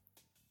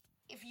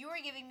if you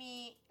were giving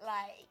me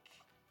like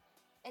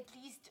at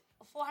least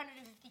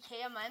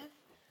 450K a month,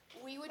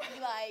 we would be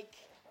like,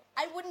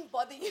 I wouldn't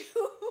bother you.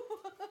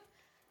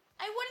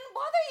 I wouldn't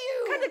bother you.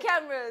 cut the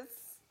cameras.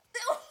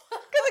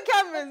 Cut the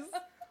cameras.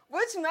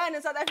 Which man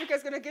in South Africa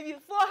is going to give you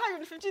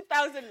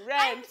 450,000 I'm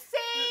rand?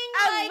 saying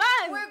A like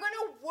month. we're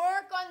gonna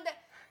work on the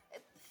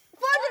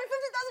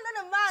 450,000 rand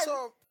a month.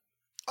 So,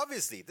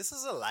 obviously, this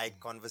is a light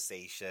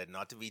conversation,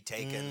 not to be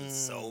taken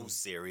so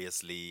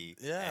seriously.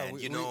 Yeah, and,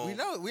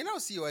 we now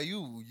see why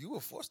you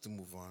were forced to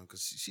move on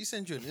because she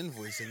sent you an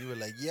invoice and you were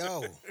like,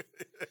 yo,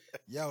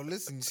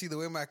 listen, you see the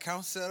way my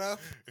account's set up?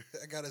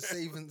 I got a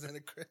savings and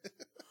a credit.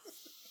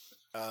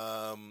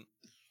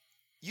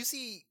 You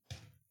see,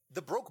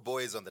 the broke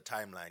boys on the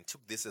timeline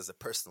took this as a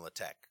personal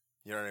attack.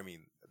 You know what I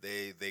mean?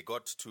 They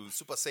got to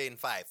Super Saiyan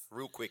 5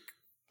 real quick.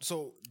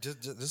 So,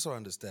 just so I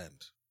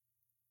understand,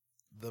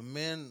 the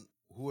men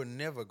who were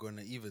never going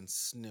to even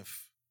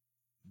sniff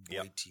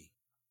Yep. Boity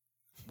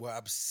were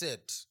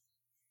upset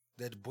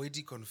that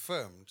Boity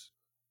confirmed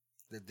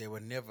that they were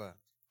never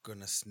going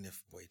to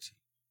sniff Boity.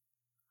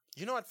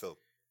 You know what, Phil?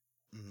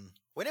 Mm-hmm.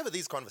 Whenever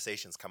these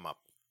conversations come up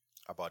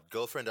about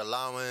girlfriend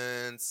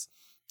allowance,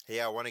 hey,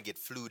 I want to get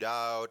flued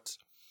out,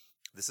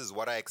 this is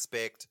what I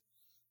expect.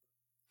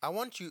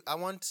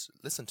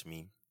 Listen to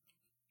me.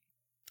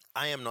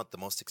 I am not the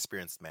most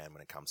experienced man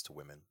when it comes to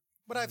women,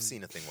 but I've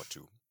seen a thing or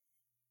two.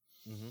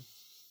 Mm-hmm.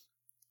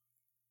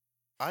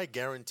 I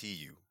guarantee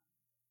you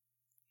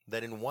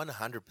that in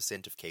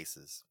 100% of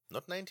cases,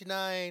 not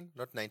 99,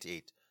 not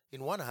 98,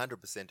 in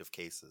 100% of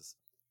cases,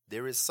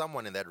 there is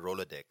someone in that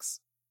Rolodex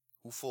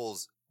who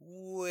falls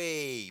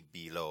way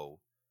below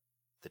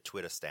the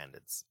Twitter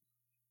standards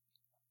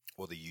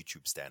or the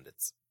YouTube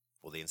standards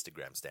or the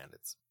Instagram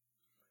standards.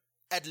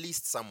 At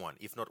least someone,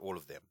 if not all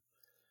of them.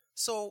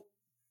 So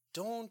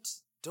don't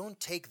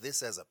take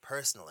this as a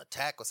personal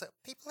attack or something.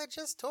 People are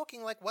just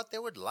talking like what they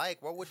would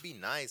like, what would be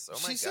nice. Oh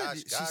my gosh,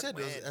 she God, said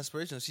it man. was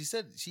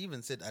aspirational. She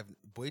even said,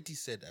 Boity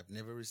said, I've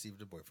never received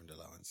a boyfriend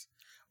allowance.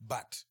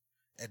 But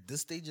at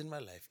this stage in my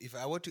life, if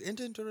I were to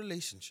enter into a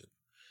relationship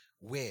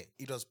where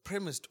it was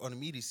premised on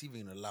me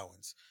receiving an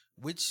allowance,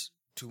 which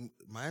to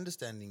my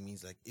understanding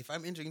means like if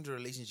I'm entering into a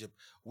relationship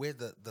where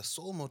the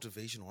sole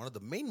motivation, one of the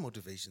main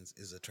motivations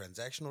is a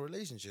transactional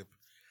relationship,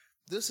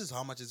 this is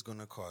how much it's going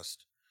to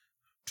cost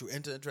to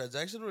enter a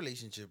transactional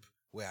relationship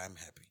where I'm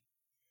happy.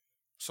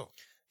 So,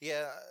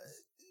 Yeah,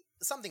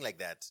 something like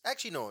that.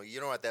 Actually, no,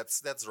 you know what?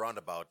 That's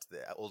roundabout.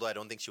 Although I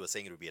don't think she was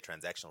saying it would be a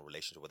transactional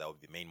relationship where that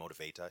would be the main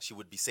motivator. She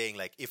would be saying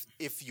like,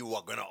 if you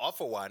are going to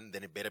offer one,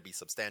 then it better be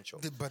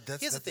substantial. But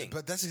Here's the thing.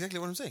 But that's exactly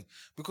what I'm saying.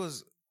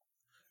 Because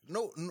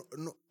no,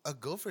 a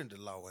girlfriend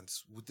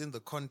allowance within the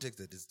context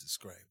that is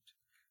described,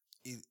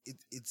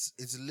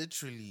 it's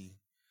literally.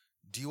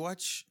 Do you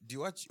watch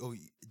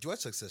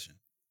Succession?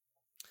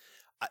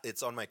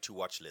 It's on my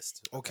to-watch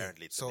list. Okay,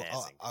 Apparently, it's so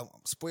amazing.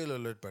 spoiler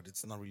alert, but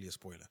it's not really a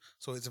spoiler.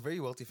 So it's a very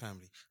wealthy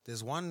family.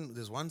 There's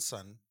one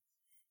son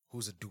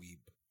who's a dweeb,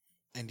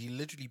 and he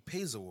literally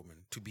pays a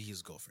woman to be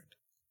his girlfriend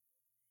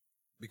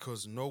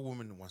because no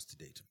woman wants to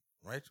date him,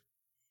 right?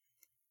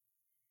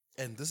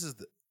 And this is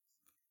to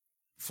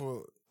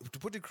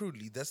put it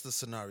crudely, that's the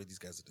scenario these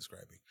guys are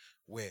describing.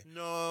 Where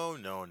No,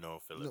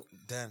 Philip. no,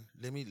 Dan,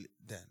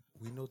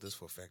 we know this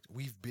for a fact.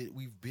 We've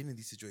been in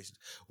these situations.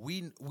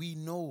 We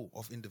know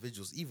of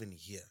individuals even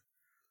here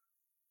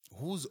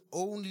whose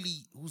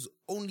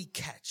only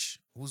catch,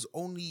 whose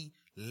only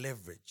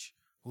leverage,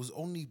 whose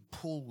only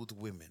pull with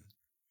women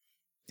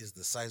is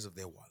the size of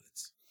their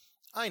wallets.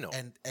 I know,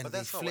 and but they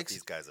that's not what flex-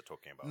 these guys are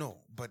talking about. No,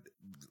 but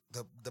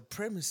the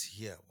premise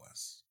here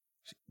was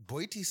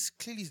Boiti's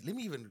clearly. Let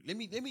me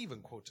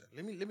even quote her.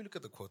 Let me look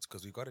at the quotes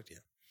because we got it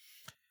here.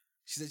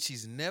 She said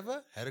she's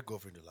never had a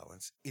girlfriend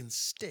allowance.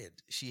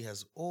 Instead, she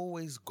has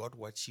always got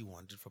what she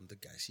wanted from the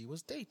guy she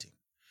was dating.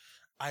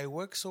 I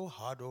work so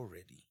hard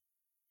already,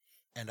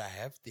 and I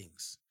have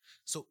things.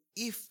 So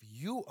if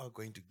you are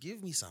going to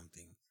give me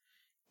something,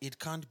 it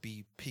can't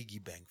be piggy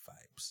bank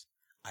vibes.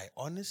 I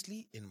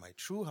honestly, in my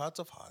true heart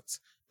of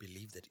hearts,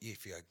 believe that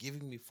if you are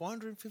giving me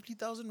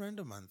 450,000 rand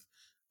a month,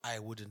 I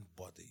wouldn't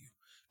bother you.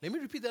 Let me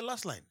repeat that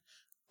last line.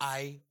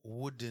 I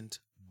wouldn't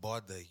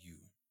bother you.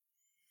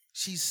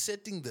 She's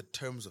setting the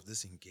terms of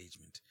this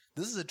engagement.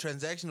 This is a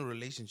transactional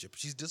relationship.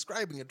 She's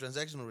describing a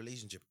transactional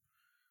relationship.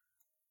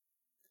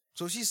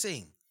 So she's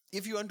saying,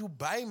 if you want to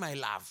buy my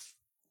love,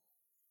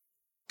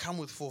 come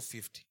with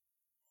 450.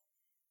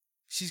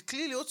 She's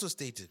clearly also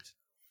stated,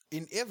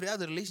 in every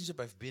other relationship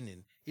I've been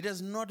in, it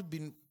has not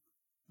been,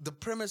 the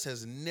premise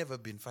has never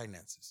been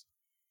finances.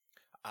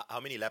 How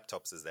many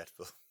laptops is that,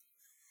 Phil?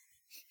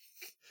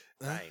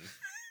 9.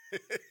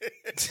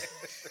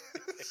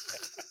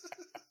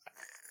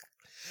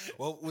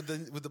 Well,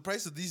 with the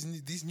price of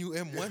these new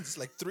M1s, it's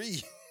like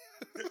 3.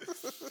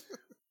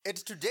 At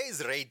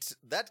today's rate,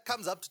 that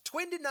comes up to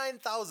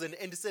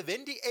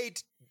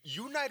 29,078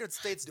 United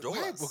States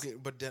dollars. Okay,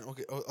 but then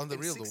on the In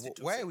real though,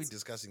 62 why are we cents.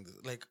 discussing this?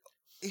 Like,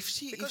 it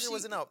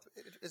was in our patron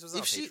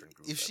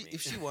group. If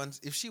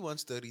she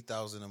wants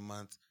 30,000 a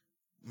month,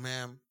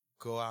 ma'am,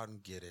 go out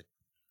and get it.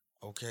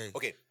 Okay.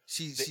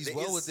 She's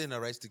well within her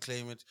rights to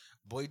claim it.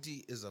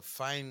 Boiti is a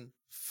fine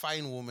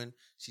woman.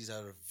 She's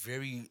had a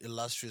very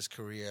illustrious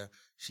career.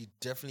 She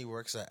definitely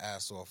works her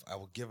ass off. I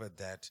will give her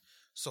that.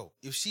 So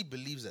if she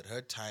believes that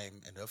her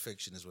time and her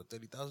affection is worth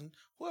 30,000,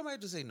 who am I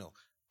to say no?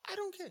 I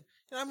don't care. You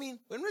know what I mean?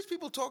 When rich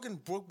people talking,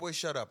 broke boy,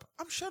 shut up.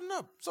 I'm shutting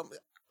up.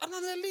 I'm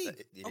not in that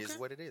league. It is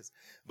what it is.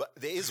 But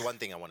there is one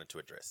thing I wanted to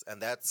address,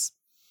 and that's,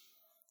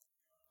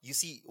 you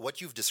see,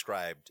 what you've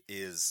described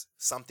is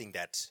something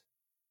that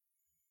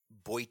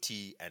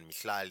Boiti and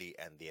Mihlali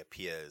and their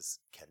peers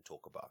can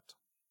talk about.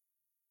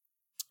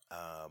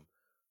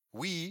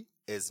 We,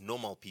 as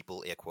normal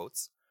people, air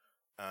quotes,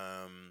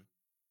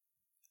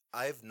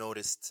 I've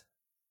noticed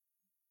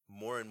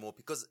more and more,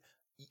 because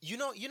you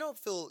know,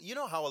 Phil, you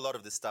know how a lot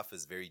of this stuff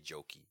is very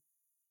jokey.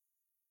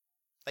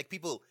 Like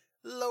people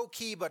low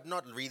key, but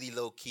not really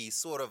low key,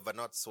 sort of, but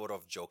not sort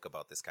of joke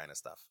about this kind of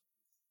stuff.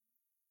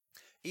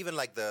 Even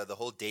like the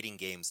whole dating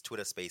games,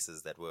 Twitter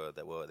Spaces that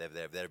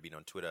have been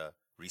on Twitter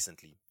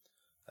recently.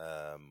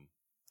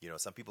 You know,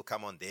 some people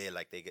come on there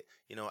like they get,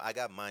 you know, I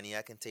got money,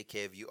 I can take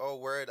care of you. Oh,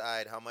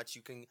 word-eyed, how much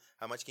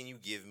can you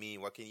give me?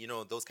 What can, you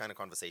know, those kind of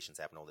conversations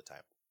happen all the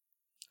time.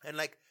 And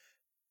like,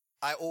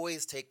 I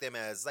always take them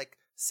as like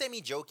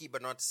semi-jokey,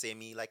 but not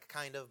semi, like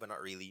kind of, but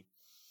not really.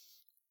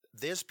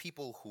 There's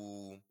people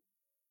who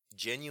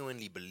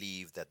genuinely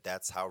believe that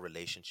that's how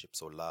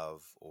relationships or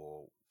love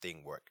or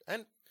thing work.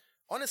 And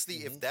honestly,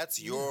 if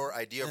that's your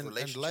idea of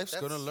relationship, and life's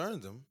gonna learn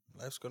them.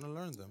 Life's gonna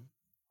learn them.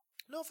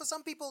 No, for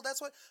some people, that's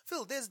what,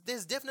 Phil,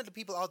 there's definitely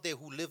people out there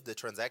who live the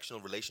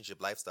transactional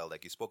relationship lifestyle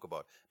like you spoke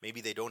about.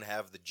 Maybe they don't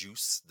have the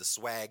juice, the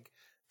swag,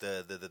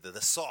 the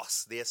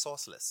sauce. They're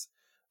sauceless.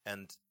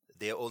 And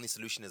their only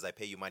solution is I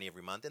pay you money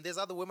every month. And there's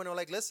other women who are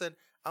like, listen,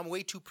 I'm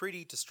way too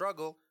pretty to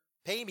struggle.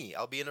 Pay me.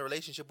 I'll be in a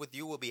relationship with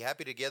you. We'll be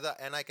happy together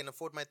and I can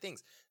afford my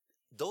things.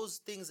 Those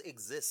things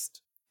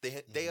exist.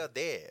 They are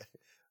there.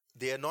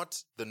 They are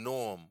not the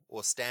norm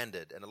or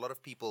standard. And a lot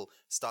of people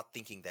start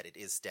thinking that it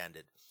is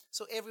standard.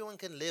 So everyone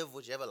can live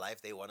whichever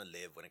life they want to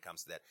live when it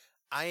comes to that.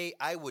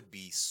 I would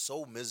be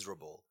so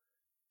miserable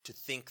to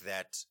think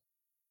that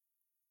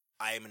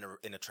I am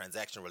in a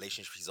transactional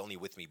relationship. She's only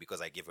with me because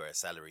I give her a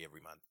salary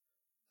every month.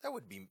 That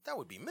would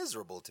be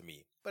miserable to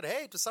me. But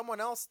hey, to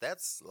someone else,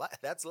 that's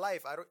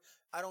life. I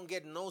don't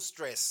get no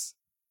stress.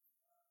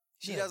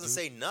 She doesn't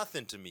say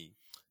nothing to me.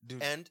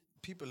 Dude, and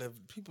people are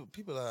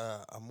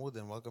more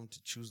than welcome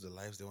to choose the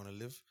lives they want to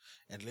live.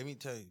 And let me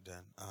tell you,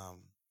 Dan,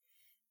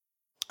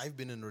 I've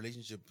been in a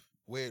relationship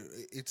where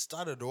it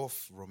started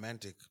off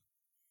romantic,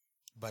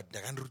 but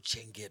and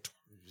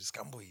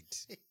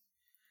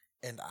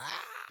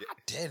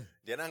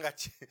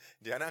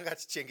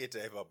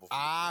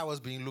I was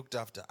being looked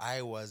after.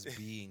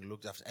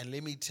 And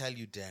let me tell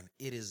you, Dan,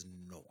 it is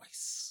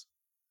noise.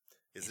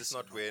 Is this It's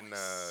not when?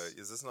 nice.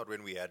 Is this not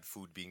when we had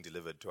food being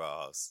delivered to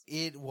our house?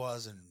 It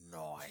was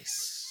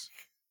nice.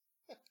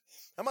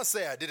 I must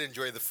say, I did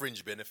enjoy the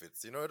fringe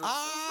benefits. You know, it was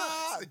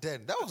nice.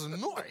 Then that was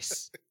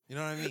nice. You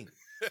know what I mean?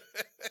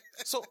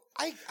 So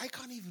I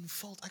can't even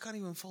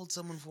fault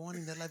someone for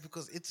wanting that life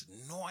because it's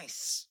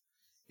nice.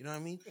 You know what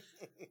I mean?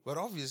 But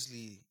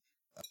obviously,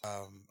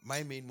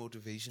 my main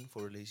motivation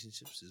for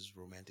relationships is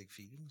romantic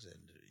feelings, and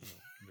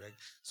right.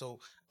 So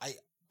I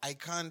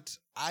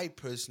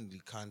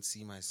personally can't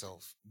see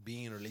myself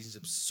being in a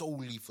relationship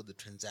solely for the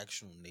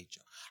transactional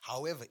nature.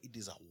 However, it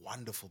is a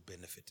wonderful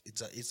benefit.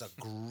 It's a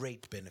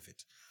great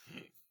benefit.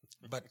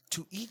 But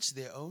to each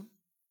their own,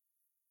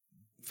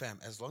 fam.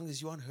 As long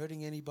as you aren't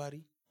hurting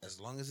anybody, as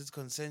long as it's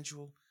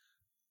consensual,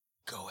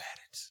 go at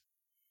it.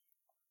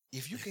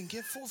 If you can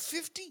get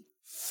 450,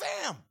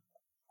 fam,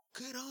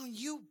 good on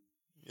you.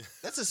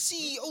 That's a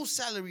CEO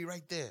salary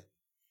right there,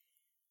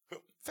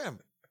 fam.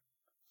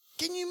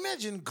 Can you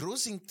imagine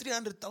grossing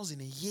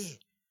 300,000 a year?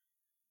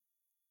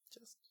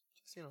 Just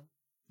you know.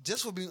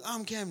 Just for being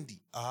arm candy.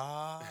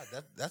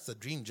 That's a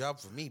dream job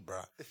for me,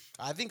 bruh.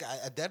 I think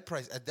at that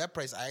price,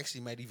 I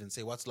actually might even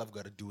say, what's love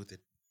got to do with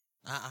it?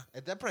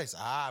 At that price,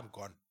 I'm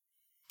gone.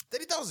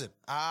 30,000.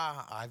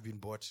 I've been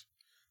bought.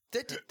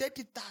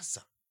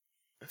 30,000.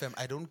 Fam,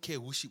 I don't care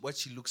what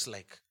she looks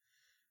like.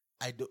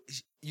 I don't, do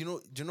you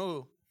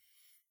know,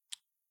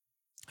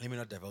 let me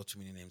not divulge too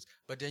many names,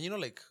 but then,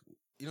 like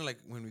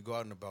when we go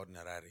out and about in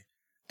Harare,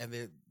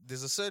 and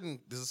there's a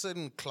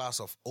certain class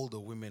of older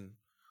women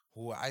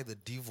who are either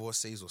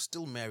divorcees or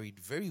still married,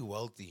 very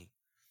wealthy,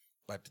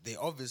 but they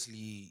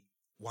obviously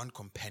want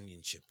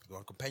companionship. They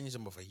want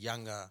companionship of a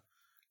younger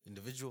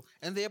individual,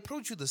 and they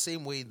approach you the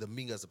same way the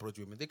Mingas approach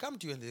women. They come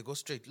to you and they go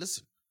straight.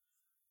 Listen,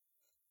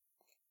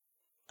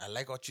 I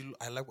like how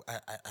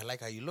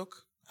you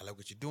look. I like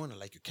what you're doing. I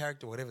like your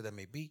character, whatever that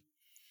may be.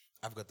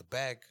 I've got the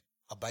bag.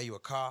 I'll buy you a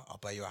car. I'll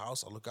buy you a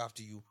house. I'll look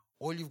after you.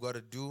 All you've got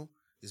to do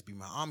is be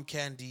my arm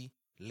candy.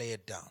 Lay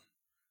it down.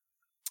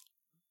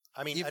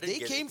 I mean, If I didn't they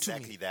get came to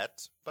exactly me-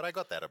 that, but I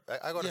got that.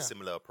 I got Yeah. a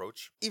similar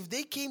approach. If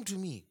they came to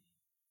me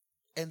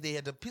and they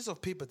had a piece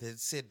of paper that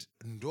said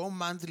no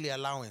monthly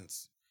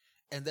allowance,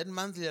 and that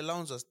monthly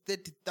allowance was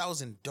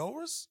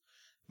 $30,000,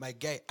 my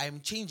guy,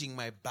 I'm changing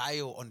my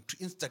bio on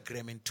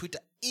Instagram and Twitter.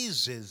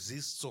 Is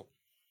this so?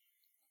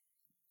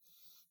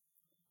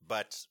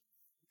 But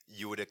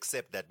you would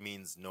accept that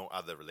means no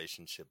other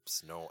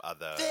relationships, no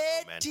other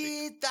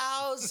romantic.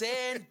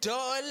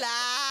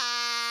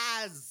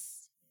 $30,000.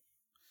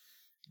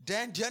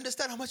 Dan, do you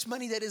understand how much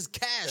money that is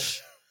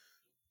cash?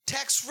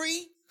 Tax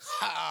free?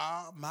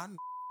 Man.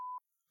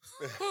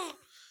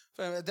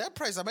 Fam, at that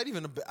price, I might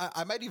even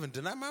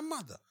deny my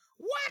mother.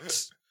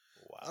 What?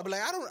 Wow. I'll be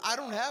like, I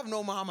don't have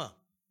no mama.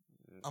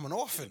 I'm an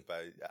orphan.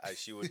 But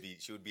she would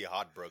be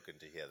heartbroken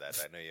to hear that.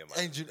 I know your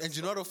mother. And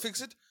you know how to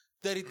fix it?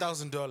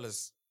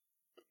 $30,000.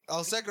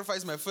 I'll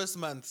sacrifice my first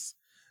month's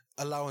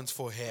allowance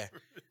for hair.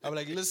 I'm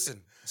like,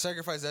 listen,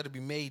 sacrifice had to be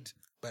made,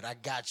 but I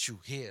got you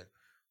here.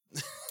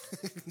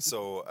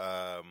 So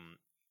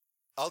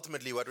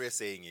ultimately, what we're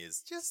saying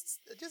is just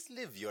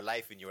live your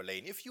life in your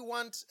lane. If you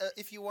want a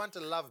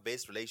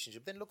love-based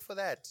relationship, then look for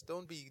that.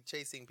 Don't be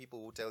chasing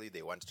people who tell you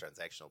they want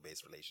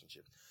transactional-based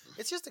relationship.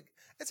 It's just a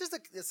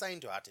sign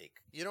to heartache,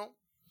 you know.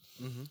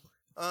 Mm-hmm.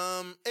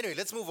 Anyway,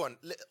 let's move on.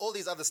 All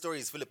these other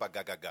stories, Philippa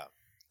Gaga.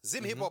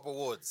 Zim Hip Hop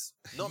Awards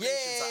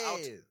nominations are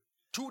out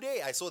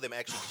today. I saw them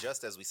actually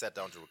just as we sat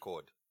down to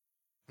record.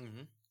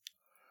 Mm-hmm.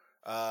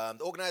 The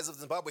organizers of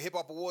the Zimbabwe Hip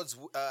Hop Awards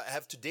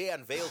have today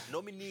unveiled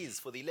nominees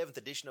for the 11th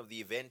edition of the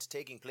event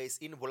taking place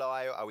in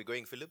Bulawayo. Are we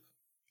going, Philip?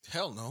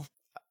 Hell no.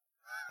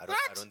 I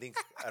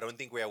don't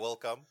think we are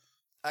welcome.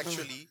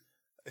 Actually,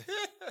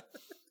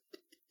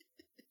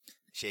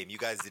 shame you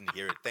guys didn't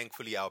hear it.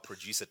 Thankfully, our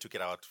producer took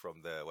it out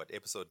from the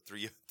episode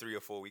 3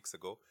 or 4 weeks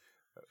ago,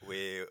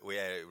 where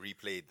I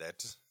replayed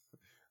that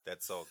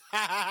song.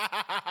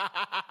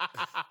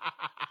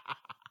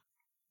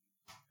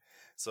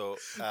 So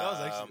That was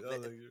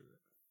actually.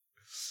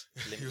 He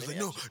was let like, me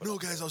actually no,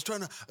 guys, I was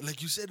trying to,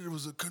 like you said, it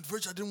was a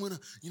conversion. I didn't want to,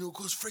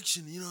 cause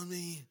friction. You know what I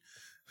mean?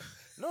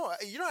 No,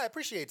 I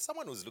appreciate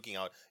someone who's looking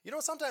out.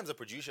 Sometimes a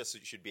producer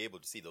should be able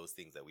to see those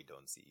things that we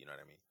don't see. You know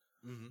what I mean?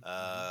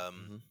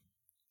 Mm-hmm.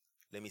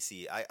 Let me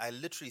see. I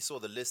literally saw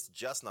the list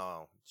just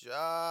now.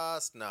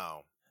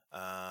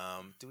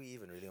 Do we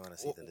even really want to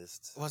see the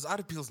list? Was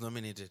Art Peels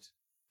nominated?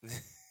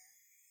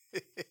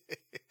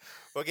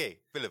 Okay,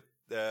 Philip.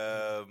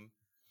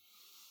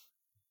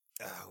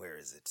 Where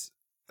is it?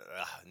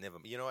 Never.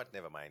 You know what?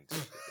 Never mind.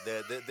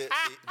 The Hip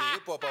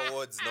Hop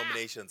Awards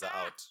nominations are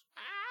out.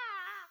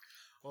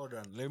 Hold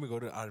on. Let me go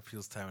to Art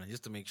Peels' timeline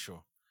just to make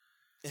sure.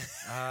 He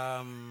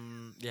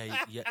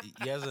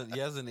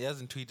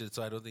hasn't tweeted,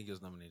 so I don't think he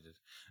was nominated.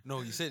 No,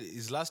 he said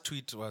his last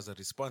tweet was a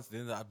response.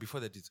 Then before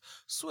that, it's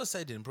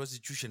suicide and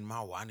prostitution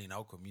one in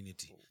our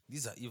community.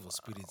 These are evil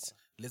spirits.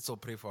 Let's all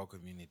pray for our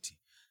community.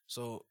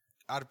 So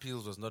Art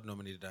Peels was not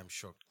nominated. I'm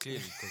shocked,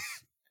 clearly,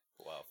 because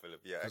Wow,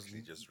 Philip, you're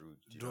actually just rude.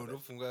 Do you know don't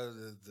that? forget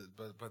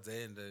but the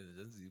end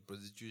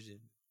prostitution.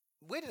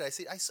 where did I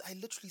see it? I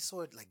literally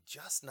saw it like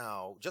just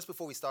now, just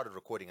before we started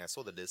recording. I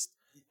saw the list,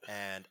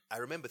 and I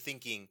remember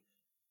thinking,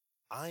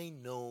 I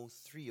know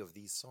 3 of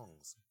these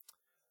songs.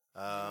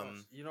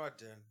 You know what,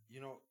 Dan?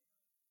 You know,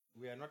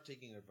 we are not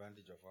taking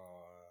advantage of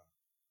our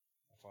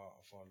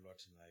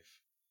lot in life.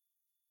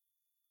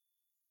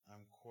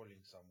 I'm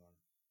calling someone.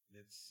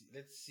 Let's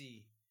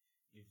see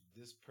if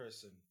this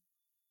person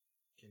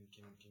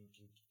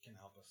can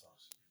help us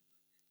out.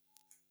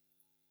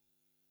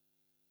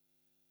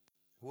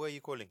 Who are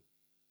you calling?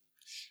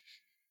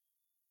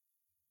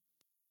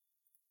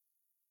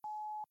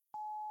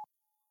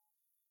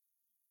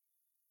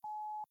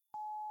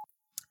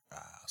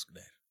 Ask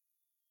that.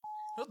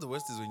 You know what the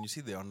worst is when you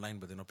see they're online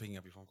but they're not picking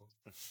up your phone call.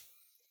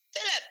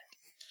 Philip,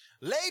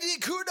 Lady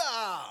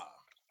Kuda!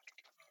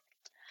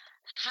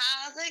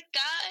 how's it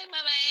going, my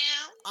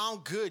man? I'm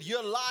good.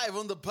 You're live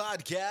on the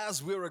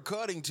podcast. We're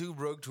recording Two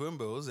Broke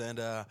Twimbos,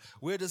 and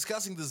we're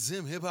discussing the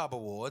Zim Hip Hop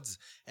Awards,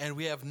 and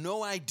we have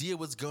no idea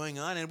what's going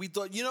on. And we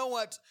thought, you know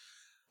what?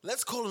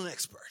 Let's call an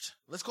expert.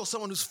 Let's call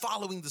someone who's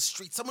following the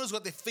streets, someone who's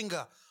got their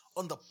finger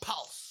on the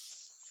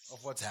pulse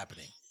of what's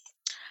happening.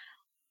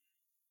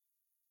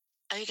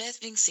 Are you guys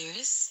being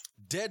serious?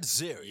 Dead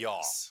serious. Yeah.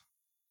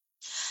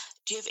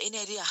 Do you have any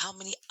idea how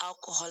many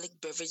alcoholic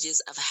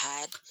beverages I've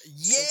had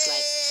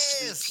Yes.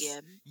 since like 3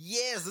 p.m.?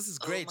 Yes, this is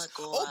great. my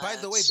Oh, by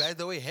the gosh.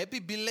 way, happy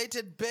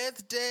belated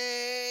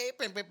birthday.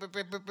 Thank you. Happy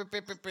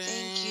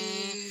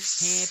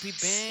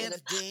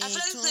birthday. I feel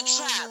like it's a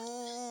trap.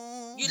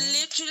 You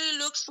literally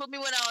looked for me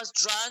when I was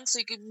drunk so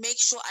you could make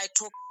sure I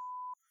talk.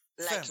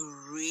 Like,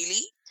 Fam.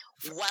 really?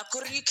 Why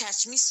couldn't you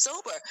catch me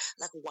sober?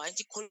 Like, why didn't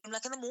you call me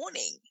like in the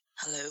morning?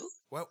 Hello?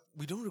 Well,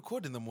 we don't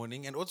record in the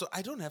morning, and also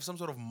I don't have some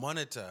sort of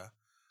monitor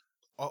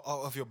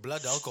of your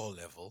blood alcohol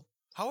level.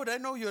 How would I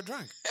know you're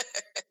drunk?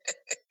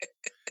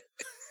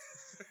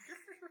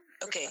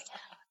 Okay.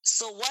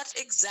 So what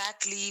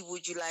exactly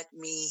would you like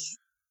me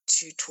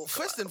to talk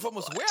about? First and Oh my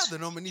foremost, God. where are the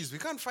nominees? We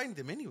can't find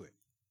them anywhere.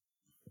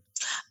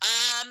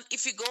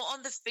 If you go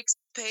on the Fixed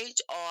page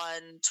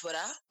on Twitter,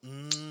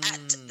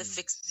 at the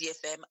Fixed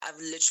ZFM, I've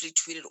literally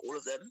tweeted all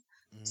of them.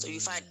 So you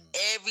find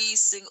every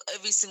single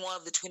one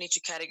of the 22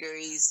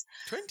 categories.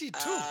 22,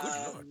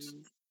 good lord.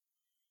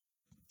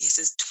 Yes,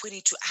 it's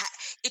 22.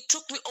 It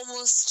took me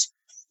almost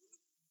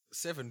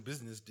 7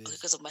 business days.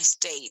 because of my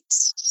state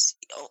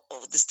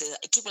of the state.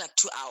 It took me like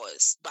 2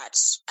 hours, but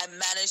I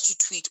managed to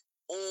tweet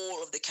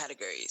all of the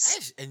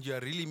categories. And you are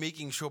really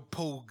making sure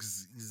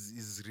Pogues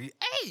is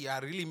you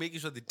are really making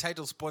sure the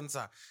title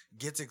sponsor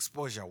gets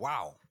exposure.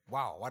 Wow.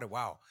 What a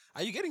wow.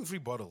 Are you getting free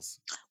bottles?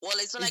 Well,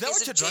 it's not Is like that as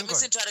what if you're drunk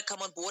Jameson on? tried to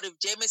come on board. If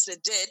Jameson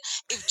did,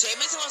 if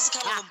Jameson wants to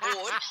come on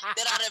board,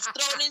 then I'd have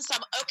thrown in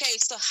some. Okay,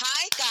 so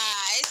hi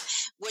guys,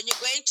 when you're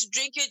going to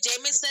drink your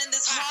Jameson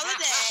this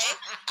holiday,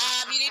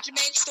 you need to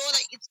make sure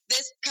that it's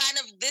this kind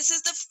of. This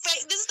is the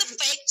fake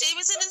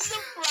Jameson. This is the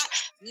right.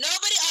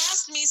 Nobody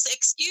asked me, so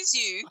excuse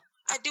you.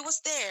 I do what's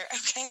there.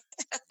 Okay.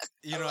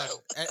 You know, Hello.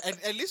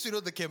 at least we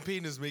know the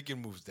campaign is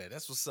making moves there.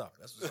 That's what's up.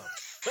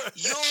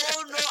 You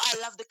all know I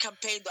love the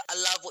campaign, but I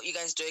love what you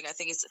guys are doing. I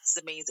think it's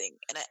amazing,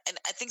 and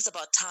I think it's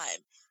about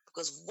time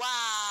because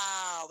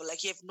wow,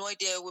 like you have no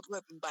idea what people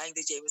have been buying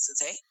the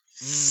Jamesons, hey?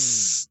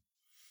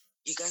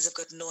 You guys have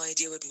got no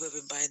idea what people have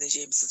been buying the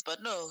Jamesons,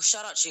 but no,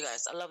 shout out to you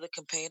guys. I love the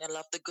campaign. I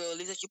love the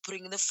girlies that you're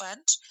putting in the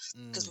front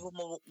because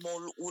people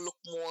will look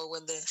more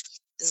when there's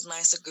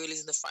nicer girlies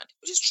in the front,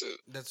 which is true.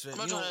 That's right. I'm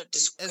not You know, trying to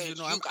discredit as you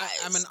know, you guys,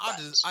 I'm an but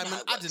ardent, I'm you know an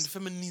how it ardent works.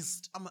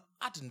 feminist. I'm an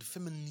ardent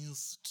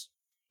feminist.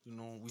 You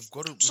know, we've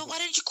got to. So why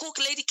didn't you call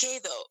Lady K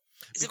though?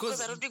 Is it because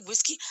I don't drink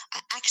whiskey?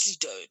 I actually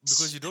don't.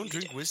 Because you I don't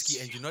really drink whiskey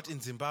and you're not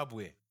in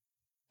Zimbabwe.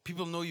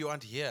 People know you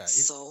aren't here.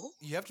 So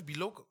You have to be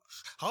local.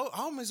 How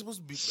am I supposed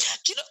to be? do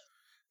you know?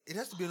 It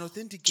has to be an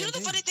authentic Do you know the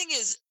campaign. funny thing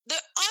is, there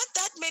aren't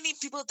that many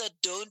people that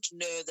don't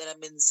know that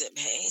I'm in Zim.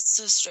 Hey, it's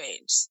so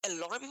strange. A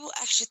lot of people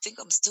actually think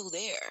I'm still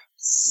there.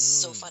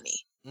 So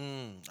funny.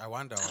 I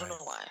wonder I don't why.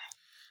 know why.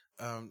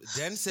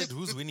 Dan said,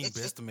 "Who's winning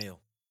best male?"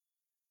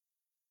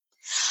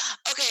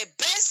 Okay,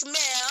 best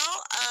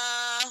male.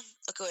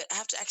 Okay, wait, I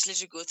have to actually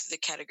go through the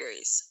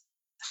categories.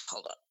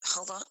 Hold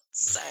on.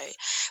 Sorry.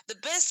 The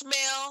best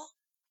male,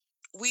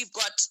 we've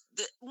got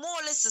the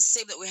more or less the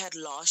same that we had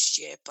last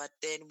year, but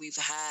then we've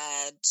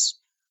had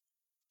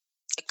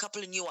a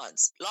couple of new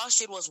ones. Last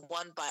year it was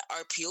won by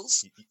R.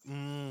 Peels.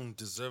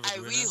 Deserved I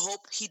winner. really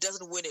hope he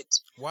doesn't win it.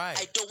 Why?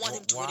 I don't want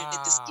him to win it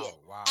this year.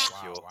 Wow.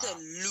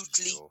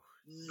 Absolutely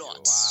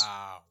not.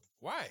 Wow.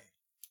 Why?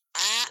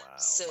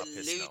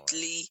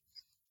 Absolutely.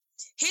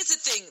 Here's the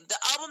thing. The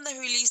album that he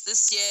released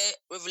this year,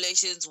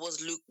 Revelations,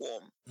 was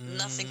lukewarm.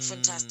 Nothing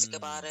fantastic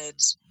about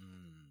it.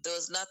 There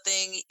was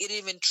nothing. It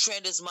didn't even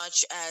trend as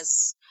much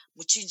as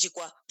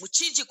Muchinjikwa.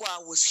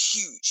 Muchinjikwa was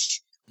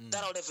huge.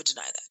 That I'll never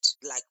deny that.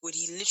 Like when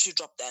he literally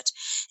dropped that,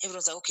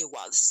 everyone's like, okay,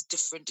 wow, this is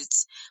different.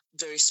 It's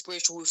very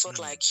spiritual. We felt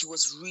like he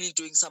was really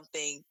doing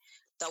something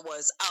that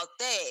was out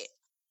there.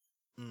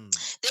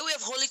 Then we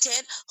have Holy 10.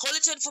 Holy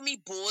 10 for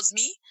me bores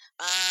me.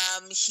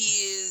 He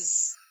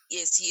is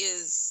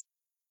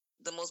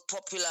the most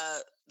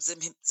popular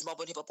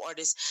Zimbabwean hip hop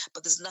artist,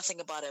 but there's nothing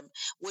about him.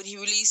 When he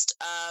released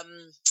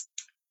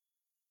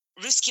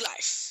Risky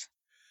Life,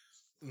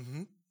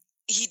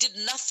 he did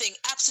nothing,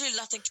 absolutely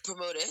nothing to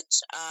promote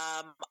it.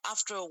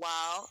 After a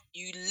while,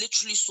 you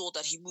literally saw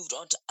that he moved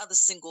on to other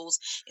singles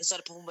and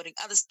started promoting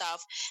other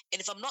stuff. And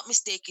if I'm not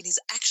mistaken, he's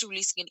actually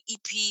releasing an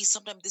EP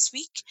sometime this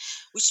week,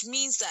 which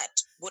means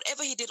that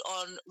whatever he did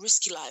on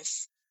Risky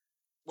Life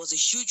was a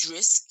huge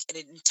risk and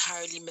it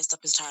entirely messed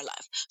up his entire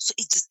life. So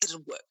it just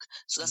didn't work.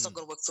 So that's not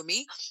going to work for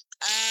me.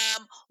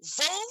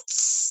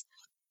 Volts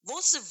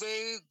is a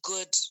very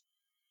good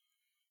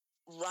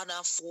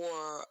runner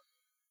for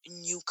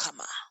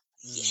newcomer.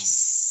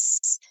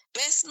 Yes.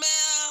 Best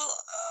male?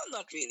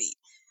 Not really.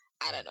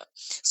 I don't know.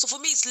 So for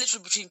me, it's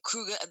literally between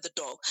Kruger and the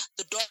dog.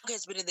 The dog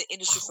has been in the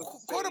industry for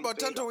What about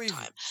Tanto Wavy?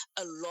 time.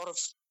 A lot of...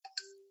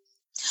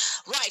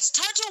 Right.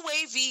 Tanto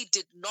Wavy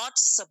did not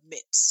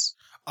submit.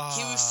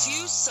 He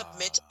refused to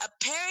submit.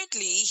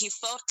 Apparently, he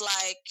felt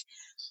like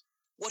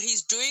what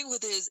he's doing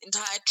with his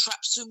entire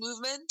Trap Sue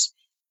movement,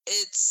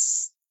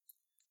 it's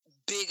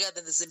bigger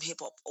than the Zim Hip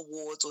Hop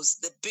Awards, or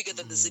bigger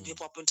than the Zim Hip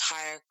Hop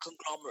entire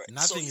conglomerate.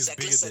 Nothing is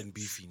bigger than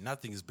Beefy.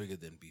 Nothing is bigger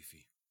than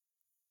Beefy.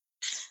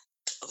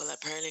 Well,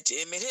 apparently to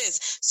him it is.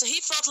 So he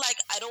felt like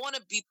I don't want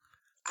to be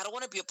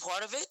a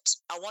part of it.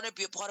 I want to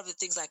be a part of the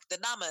things like the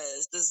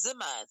Namas, the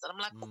Zimmers. And I'm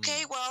like,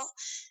 okay, well,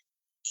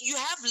 you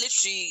have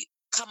literally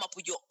come up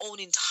with your own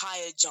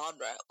entire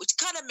genre, which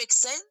kind of makes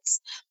sense.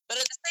 But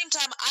at the same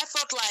time, I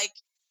felt like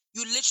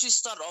you literally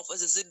start off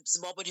as a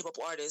Zimbabwean hip hop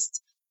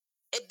artist.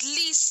 At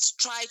least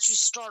try to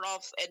start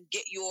off and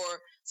get your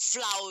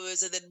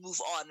flowers and then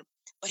move on.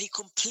 But he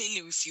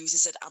completely refused. He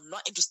said, I'm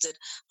not interested.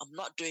 I'm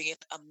not doing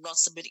it. I'm not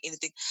submitting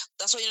anything.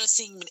 That's why you're not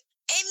seeing him in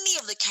any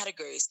of the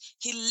categories.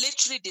 He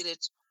literally did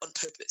it on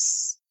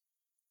purpose.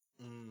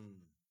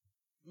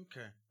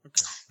 Okay.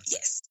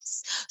 Yes.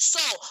 So,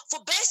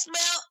 for best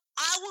male,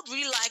 I would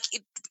really like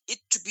it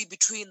to be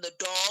between the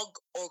dog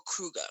or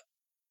Kruger.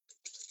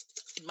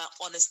 In my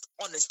honest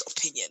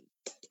opinion.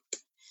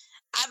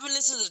 I've been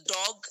listening to the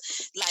dog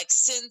like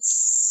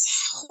since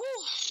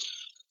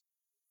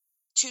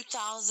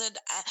 2000.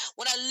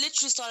 When I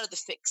literally started the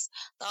fix,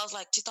 that was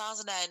like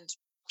 2000 and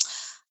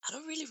I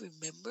don't really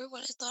remember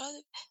when I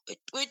started.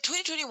 Wait,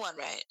 2021,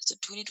 right? So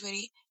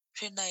 2020,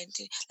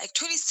 2019, like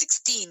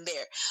 2016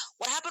 there.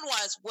 What happened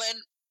was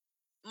when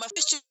my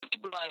first year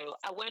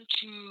I went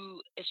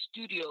to a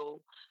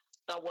studio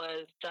that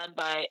was done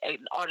by an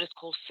artist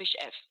called Fish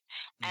F.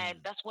 And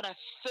that's when I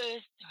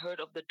first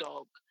heard of the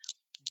dog.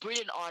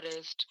 Brilliant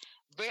artist,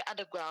 very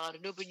underground,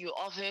 nobody knew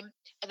of him.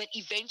 And then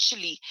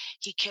eventually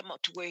he came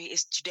up to where he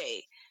is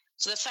today.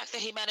 So the fact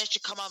that he managed to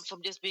come up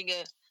from just being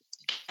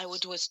I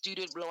went to a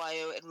studio in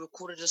Bulawayo and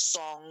recorded a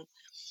song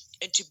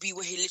and to be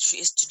where he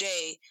literally is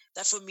today,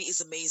 that for me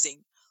is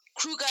amazing.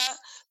 Kruger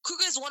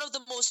is one of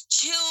the most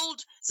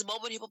chilled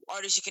Zimbabwean hip hop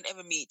artists you can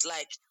ever meet.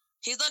 Like,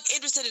 he's not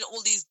interested in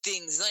all these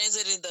things. He's not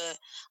interested in the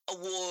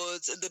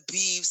awards and the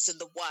beefs and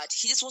the what.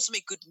 He just wants to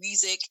make good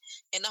music.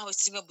 And now he's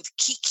singing up with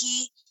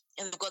Kiki.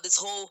 And they've got this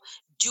whole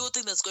duo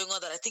thing that's going on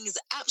that I think is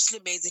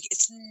absolutely amazing.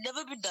 It's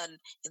never been done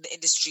in the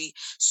industry.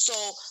 So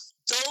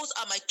those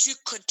are my two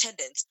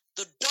contenders.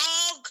 The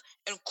dog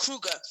and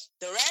Kruger.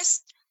 The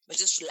rest, but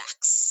just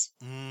relax.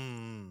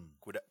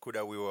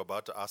 Kuda, we were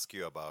about to ask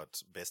you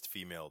about best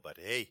female, but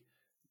hey,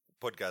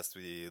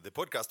 the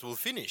podcast will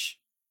finish.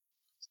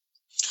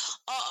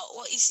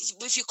 Well,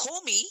 if you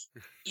call me,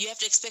 you have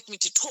to expect me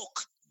to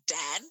talk,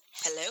 Dan.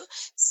 Hello.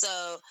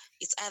 So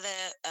it's either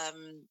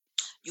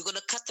you're going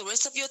to cut the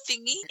rest of your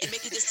thingy and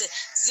make it just a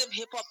Zim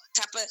hip hop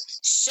type of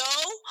show,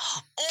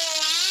 or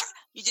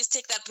you just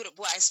take that, put it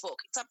where I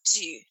spoke. It's up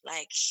to you.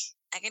 Like,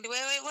 I can do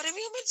whatever you want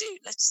to do.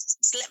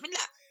 Just let me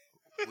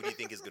know. Who do you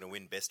think is going to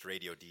win best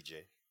radio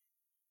DJ?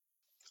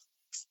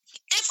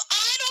 If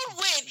I don't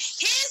win,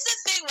 here's the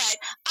thing, right?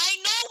 I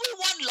know we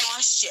won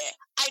last year.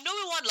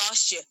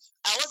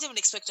 I wasn't even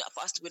expecting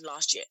for us to win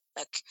last year.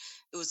 Like,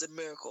 it was a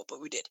miracle, but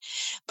we did.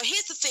 But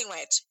here's the thing,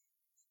 right?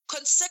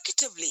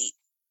 Consecutively,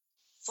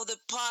 for the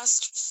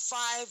past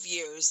 5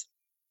 years,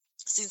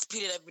 since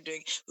Peter and I've been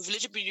doing, we've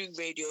literally been doing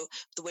radio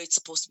the way it's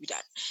supposed to be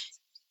done.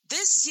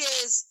 This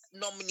year's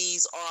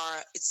nominees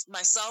are, it's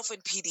myself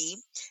and PD,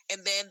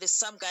 and then there's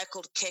some guy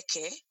called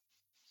Keke.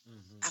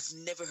 I've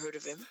never heard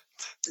of him.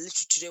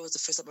 Literally today was the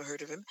first time I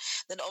heard of him.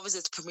 Then obviously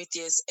it's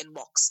Prometheus and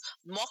Mox.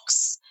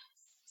 Mox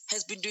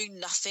has been doing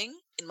nothing,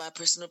 in my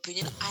personal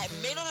opinion. I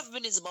may not have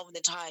been in Zimbabwe the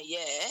entire year,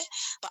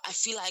 but I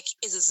feel like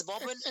as a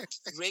Zimbabwean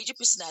radio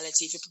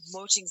personality, if you're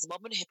promoting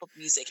Zimbabwean hip-hop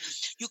music,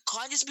 you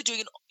can't just be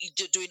doing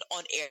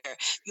on air.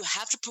 You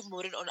have to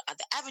promote it on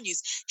other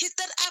avenues. He's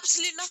done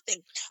absolutely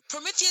nothing.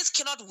 Prometheus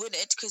cannot win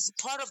it because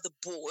he's part of the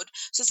board.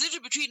 So it's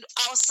literally between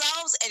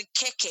ourselves and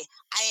Keke.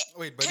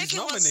 Wait, but Keke he's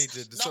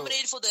nominated. Was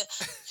nominated for the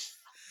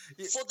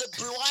for the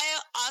Bulawayo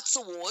Arts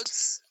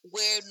Awards,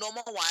 where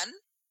Norma won.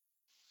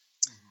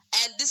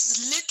 And this is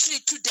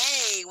literally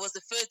today was the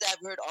first day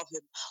I've heard of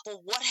him.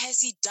 But what has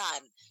he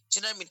done? Do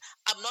you know what I mean?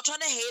 I'm not trying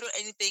to hate or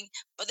anything,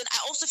 but then I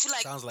also feel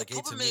like the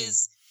problem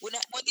is when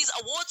these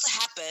awards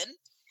happen,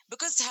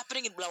 because it's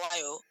happening in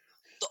Bulawayo,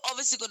 they're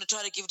obviously going to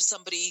try to give it to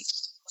somebody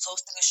who's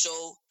hosting a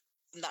show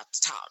in that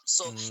town.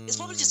 So it's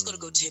probably just going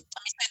to go to him. I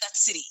mean, that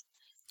city.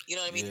 You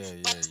know what I mean?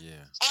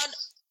 On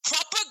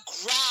proper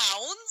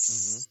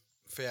grounds,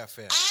 fair.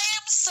 I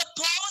am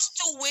supposed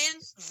to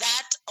win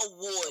that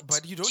award.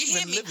 But you don't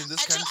even live in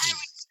this until country. I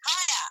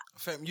retire.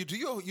 Fam, you do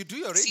your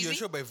radio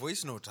show by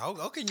voice note.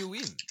 How can you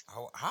win?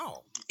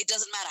 How? It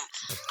doesn't matter.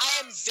 I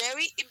am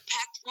very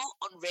impactful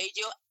on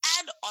radio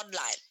and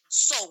online.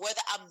 So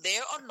whether I'm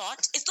there or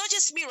not, it's not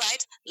just me,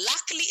 right?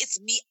 Luckily, it's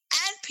me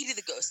and Petey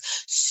the Ghost.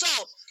 So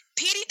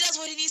Petey does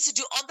what he needs to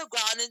do on the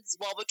ground in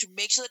Zimbabwe to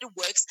make sure that it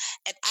works,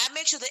 and I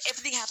make sure that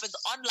everything happens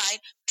online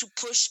to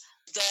push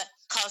the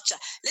culture.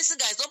 Listen,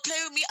 guys, don't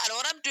play with me. I know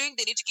what I'm doing.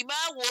 They need to give me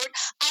my award.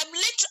 I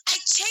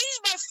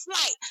changed my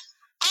flight.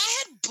 I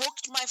had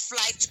booked my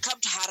flight to come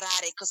to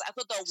Harare because I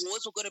thought the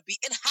awards were going to be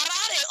in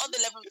Harare on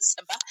the 11th of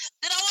December.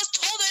 Then I was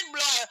told in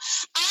Blair,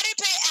 I had to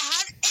pay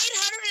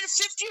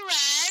 850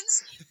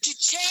 rands to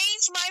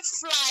change my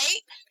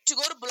flight to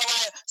go to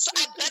Blair. So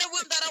I better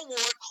win that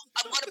award.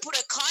 I'm going to put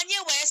a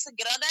Kanye West and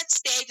get on that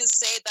stage and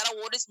say that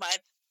award is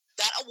mine.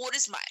 That award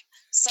is mine.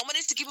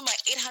 Someone needs to give me my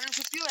 850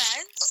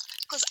 rands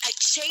because I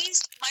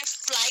changed my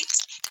flight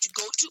to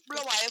go to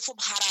Blair from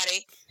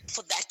Harare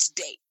for that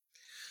day.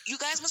 You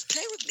guys must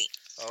play with me.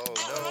 Oh,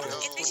 no.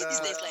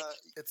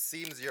 It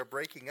seems you're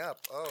breaking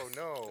up. Oh,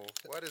 no.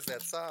 What is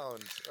that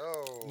sound?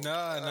 Oh.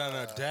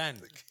 No, Dan.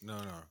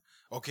 No.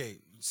 Okay,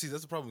 see,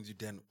 that's the problem with you,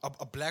 Dan.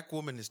 A black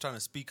woman is trying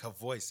to speak her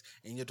voice,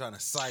 and you're trying to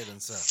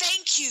silence her.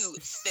 Thank you,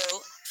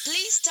 Phil.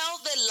 Please tell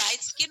the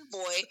light-skinned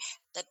boy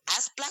that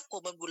as black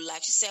women, we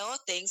like to say our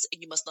things,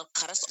 and you must not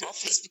cut us off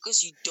just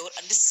because you don't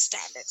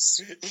understand it.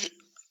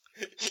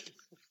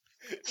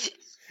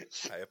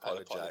 I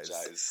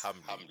apologize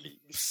humbly.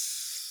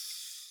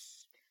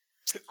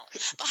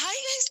 But how are you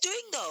guys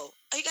doing, though?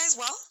 Are you guys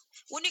well?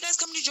 When are you guys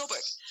coming to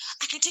Joburg?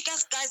 I can take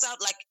us guys out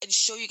and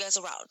show you guys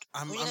around.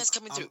 When are you guys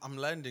coming through? I'm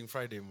landing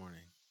Friday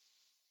morning.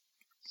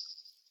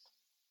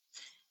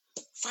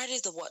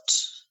 Friday's the what?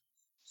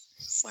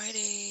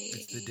 Friday.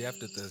 It's the day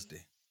after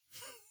Thursday.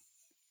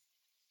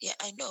 Yeah,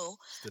 I know.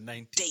 It's the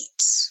 19th. Date.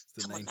 It's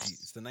the 19th.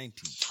 It's the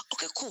 19th.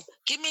 Okay, cool.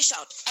 Give me a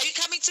shout. Are you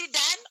coming through,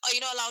 Dan? Or are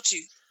you not allowed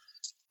to?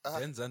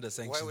 Dan's under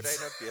sanctions. Why would I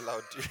not be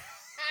allowed to?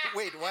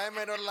 Wait, why am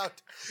I not allowed?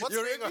 What's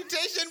your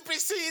reputation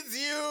precedes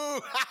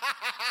you.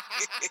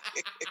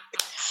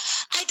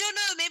 I don't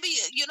know. Maybe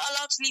you're not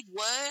allowed to leave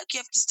work. You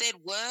have to stay at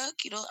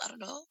work. I don't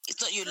know.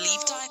 It's not your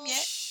leave time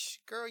yet.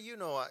 Girl,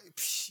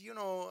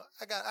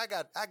 I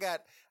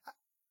got.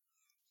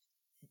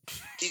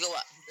 You go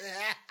what?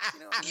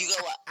 You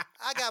go what?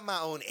 I got my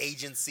own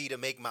agency to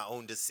make my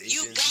own decisions.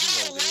 You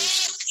gotta work.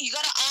 You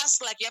gotta ask.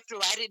 You have to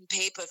write it in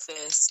paper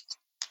first.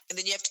 And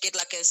then you have to get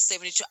a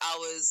 72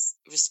 hours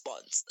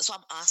response. That's what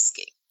I'm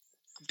asking.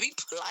 Be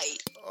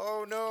polite.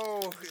 Oh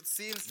no, it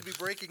seems to be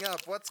breaking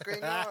up. What's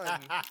going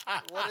on?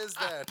 What is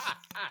that?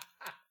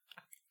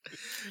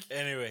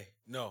 Anyway,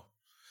 no.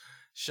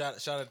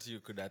 Shout out to you,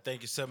 Kuda.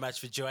 Thank you so much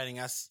for joining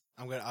us.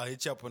 I'll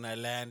hit you up when I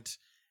land.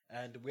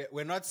 And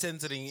we're not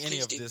censoring any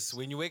of this.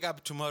 When you wake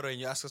up tomorrow and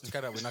you ask us to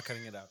cut out, we're not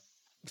cutting it out.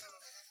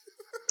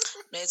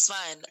 No, it's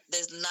fine.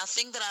 There's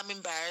nothing that I'm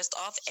embarrassed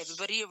of.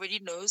 Everybody already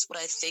knows what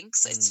I think,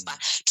 so it's fine.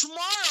 Tomorrow,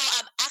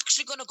 I'm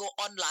actually going to go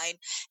online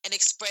and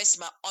express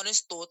my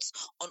honest thoughts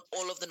on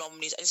all of the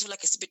nominees. I just feel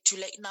like it's a bit too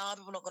late now.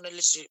 People are not going to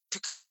literally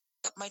pick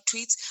up my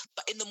tweets.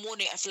 But in the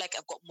morning, I feel like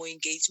I've got more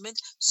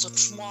engagement. So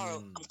tomorrow,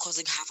 I'm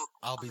causing havoc.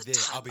 I'll be there.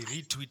 I'll be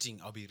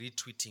retweeting.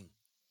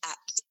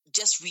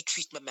 Just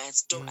retweet, my man.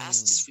 Don't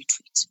ask, just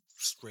retweet.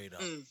 Straight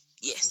up.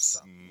 Yes.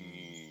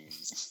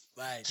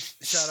 Right.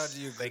 Shout out to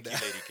you. Thank you,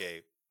 Lady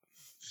K.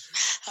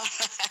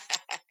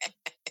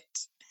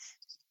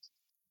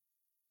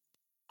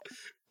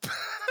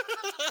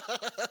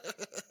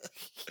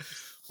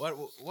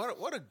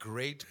 What a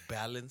great,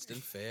 balanced,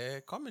 and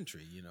fair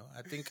commentary.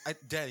 I think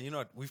Dan. You know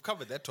what? We've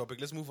covered that topic.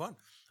 Let's move on.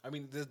 I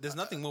mean, there's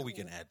nothing more we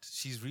can add.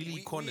 She's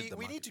really cornered the market.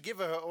 We need to give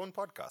her her own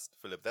podcast,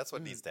 Philip. That's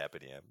what needs to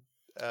happen here.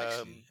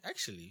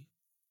 Actually,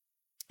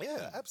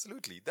 yeah,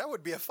 absolutely. That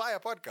would be a fire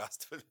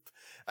podcast, Philip.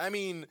 I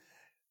mean,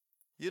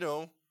 it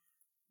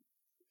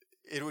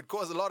would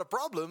cause a lot of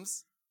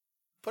problems,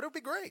 but it would be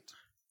great.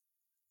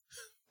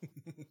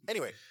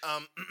 Anyway,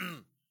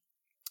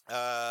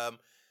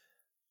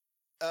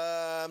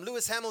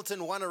 Lewis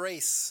Hamilton won a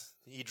race.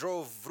 He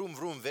drove vroom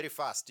vroom very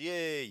fast.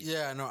 Yay!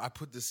 Yeah, no, I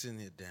put this in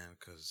here, Dan,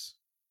 because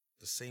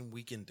the same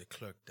weekend the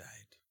clerk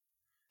died.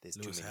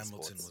 Lewis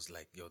Hamilton was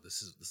like, "Yo,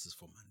 this is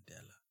for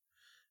Mandela."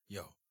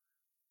 Yo,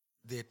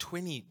 there are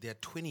 20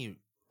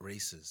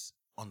 races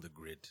on the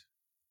grid.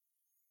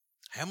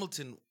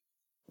 Hamilton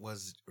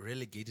was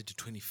relegated to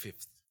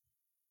 25th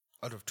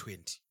out of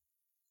 20,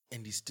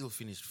 and he still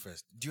finished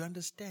first. Do you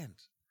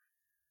understand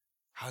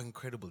how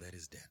incredible that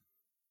is, Dan?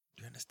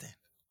 Do you understand?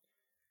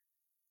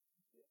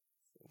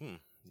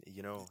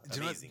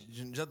 Amazing.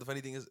 You know the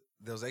funny thing is,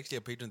 there was actually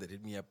a patron that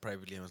hit me up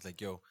privately and was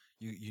like, "Yo,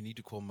 you need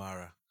to call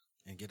Mara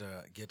and get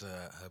her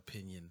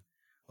opinion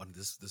on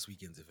this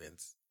weekend's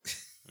events."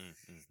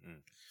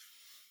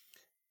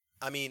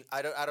 I mean,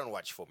 I don't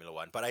watch Formula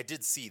One, but I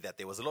did see that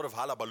there was a lot of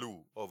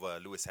hullabaloo over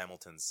Lewis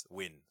Hamilton's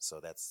win. So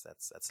that's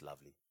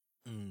lovely.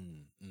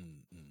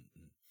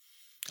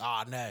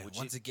 Ah, no.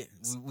 Once again,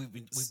 we've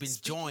been joined.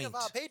 Speaking of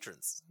our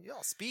patrons.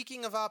 Yeah,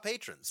 speaking of our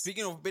patrons.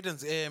 Speaking of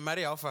patrons,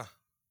 Maria Alpha.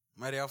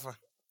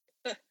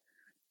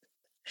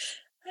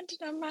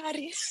 Andina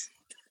Mari.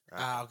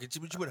 Okay,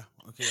 Chibuda.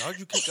 Okay, how'd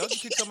you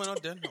kick someone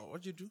out then?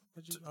 What'd you do?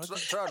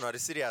 Try not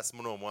serious,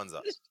 Muno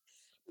Mwanza.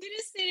 Very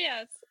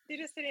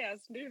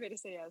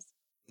serious.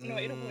 No,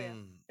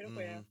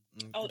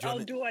 I'll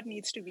do what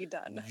needs to be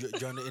done. Do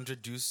you want to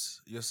introduce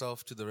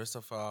yourself to the rest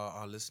of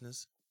our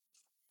listeners?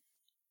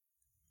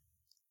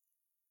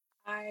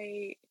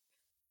 I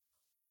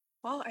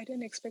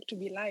didn't expect to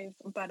be live,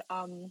 but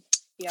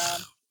yeah.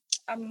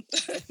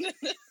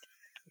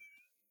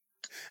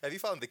 Have you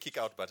found the kick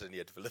out button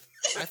yet, Philip?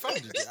 I found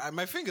it.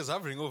 My finger's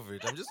hovering over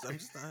it. I'm just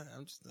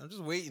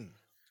waiting.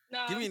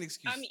 No, Give me an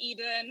excuse. I'm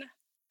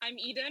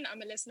Eden.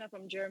 I'm a listener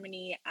from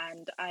Germany,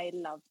 and I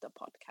love the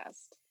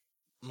podcast.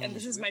 And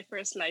this is my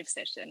first live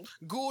session.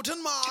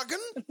 Guten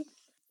Morgen.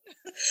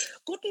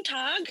 Guten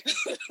Tag.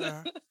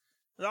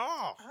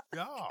 Ja.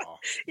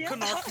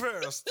 Knock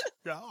first.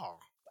 Ja.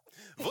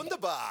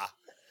 Wunderbar.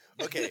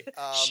 Okay.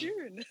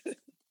 Schön.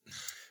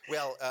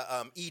 Well,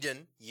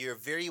 Eden, you're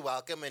very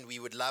welcome, and we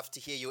would love to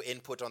hear your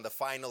input on the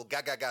final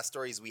Gaga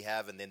stories we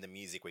have, and then the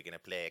music we're going to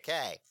play,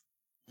 okay?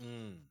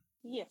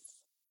 Yes.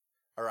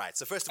 All right.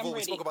 So first of all, we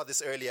ready. spoke about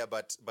this earlier,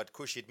 but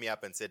Kush hit me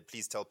up and said,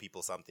 please tell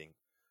people something.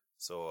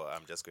 So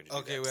I'm just going to do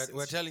Okay, that.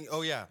 we're telling.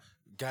 Oh yeah,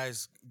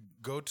 guys,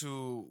 go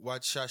to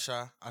watch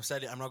Shasha. I've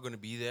said I'm not going to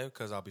be there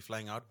because I'll be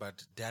flying out,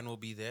 but Dan will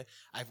be there.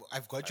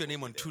 I've got your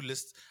name on 2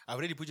 lists. I've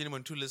already put your name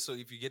on 2 lists. So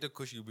if you get a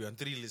Kush, you'll be on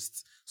 3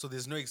 lists. So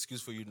there's no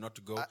excuse for you not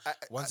to go.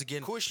 Once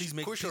again, Kush please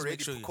already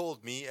make sure you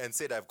called me and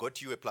said I've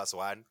got you a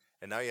 +1,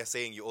 and now you're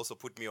saying you also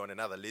put me on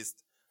another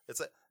list.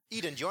 It's like,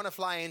 Eden, do you want to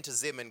fly into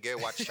Zim and go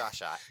watch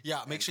Shasha?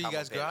 Yeah, make sure you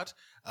guys go out.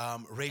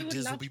 Ray I would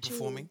Diz will love be to.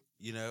 performing,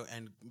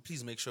 and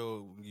please make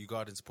sure you go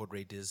out and support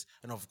Ray Diz,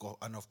 and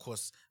of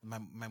course my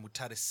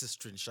Mutare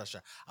sister in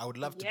Shasha. I would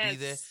love to be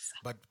there, Yes.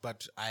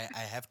 but I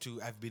have to.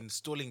 I've been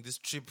stalling this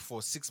trip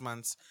for 6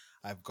 months.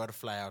 I've got to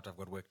fly out. I've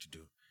got work to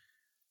do.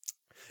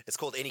 It's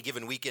called Any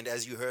Given Weekend,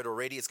 as you heard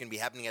already. It's going to be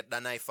happening at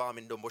Nanai Farm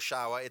in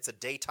Domboshawa. It's a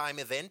daytime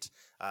event,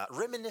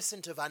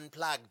 reminiscent of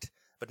Unplugged,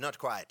 but not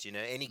quite.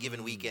 Any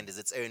Given Weekend is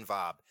its own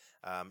vibe.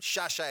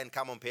 Shasha and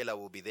Kamompela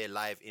will be there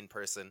live in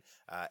person.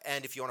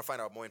 And if you want to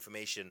find out more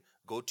information,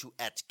 go to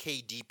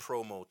 @KD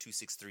Promo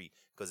 263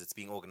 because it's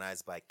being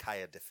organized by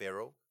Kaya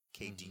DeFero,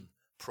 KD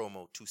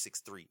Promo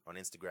 263 on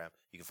Instagram.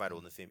 You can find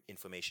all the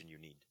information you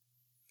need.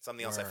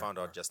 Something else I found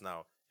out just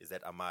now is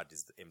that Ahmad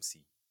is the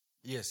MC.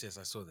 Yes,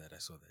 I saw that.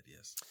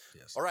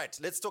 Yes. All right,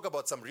 let's talk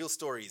about some real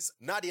stories.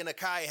 Nadia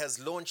Nakai has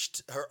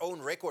launched her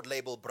own record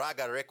label,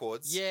 Braga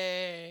Records.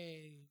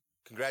 Yay!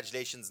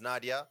 Congratulations,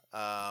 Nadia.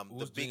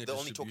 Who's doing a The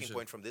only talking distribution?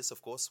 point from this,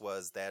 of course,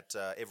 was that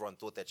everyone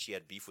thought that she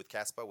had beef with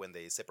Casper when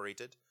they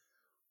separated,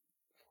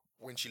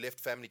 when she left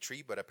Family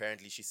Tree. But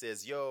apparently she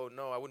says, "Yo,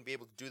 no, I wouldn't be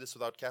able to do this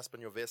without Casper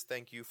and your vest.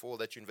 Thank you for all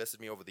that you invested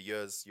in me over the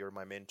years. You're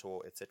my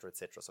mentor, etc.,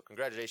 etc." So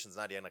congratulations,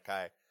 Nadia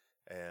Nakai,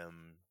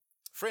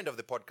 friend of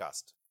the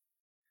podcast.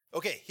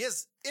 Okay,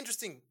 here's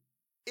interesting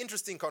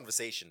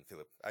conversation,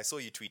 Philip. I saw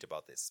you tweet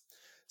about this.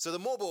 So the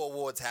Morbo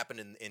Awards happen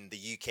in the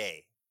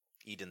UK.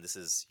 Eden, this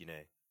is,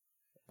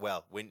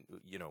 well, when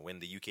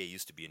the UK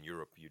used to be in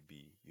Europe, you'd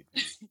be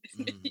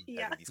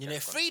Yeah. having these kind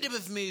of Freedom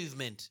of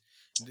movement.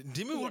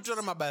 Ndimi Yes.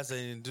 utora mabasa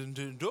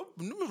ndimi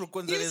Isi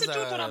rokonzereza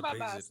tutora Brexit.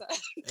 mabasa.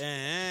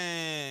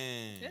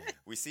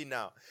 We see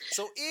now.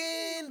 So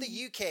in the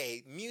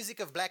UK,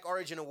 Music of Black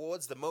Origin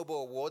Awards, the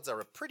Mobo Awards,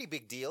 are a pretty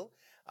big deal.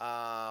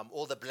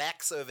 All the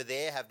blacks over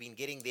there have been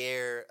getting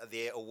their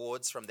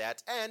awards from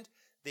that. And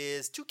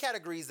there's 2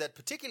 categories that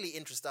particularly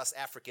interest us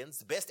Africans.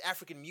 The Best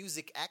African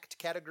Music Act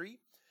category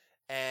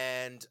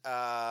and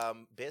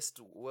Best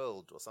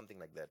World or something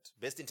like that.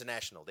 Best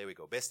International. There we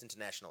go. Best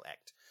International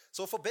Act.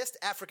 So for Best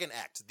African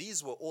Act,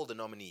 these were all the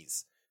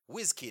nominees.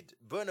 Wizkid,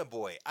 Burna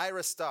Boy,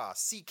 Ira Star,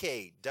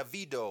 CK,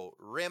 Davido,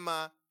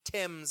 Rema,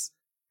 Thames,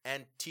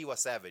 and Tiwa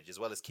Savage, as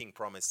well as King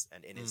Promise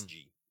and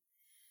NSG.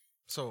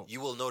 So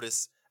You will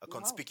notice a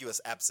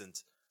conspicuous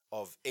absence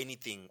of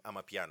anything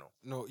Amapiano.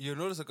 no, you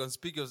notice a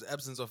conspicuous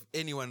absence of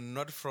anyone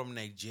not from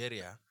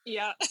Nigeria,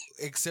 Yeah.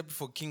 except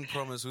for King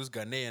Promise, who's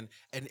Ghanaian,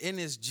 and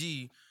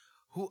NSG,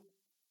 who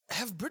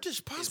have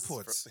British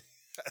passports.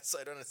 So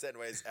I don't understand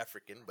why he's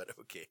African, but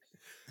okay.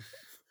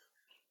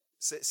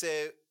 So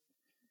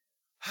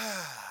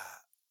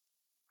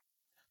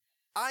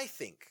I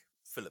think,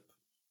 Philip,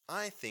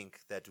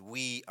 that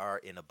we are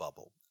in a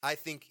bubble. I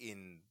think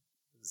in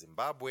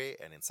Zimbabwe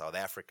and in South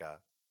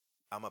Africa,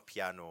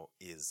 Amapiano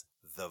is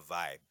the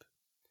vibe.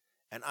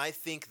 And I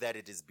think that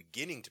it is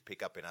beginning to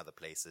pick up in other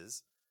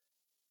places.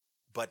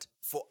 But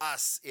for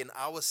us, in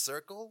our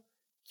circle,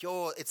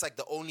 it's like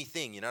the only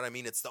thing, you know what I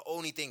mean? It's the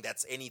only thing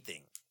that's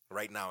anything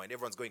right now. And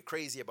everyone's going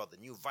crazy about the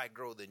new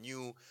Vigro, the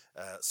new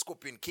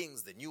Scorpion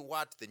Kings, the new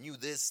what, the new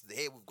this,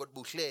 hey, we've got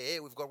Bouchle, hey,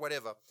 we've got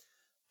whatever.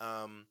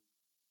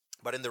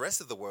 But in the rest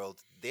of the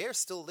world, they're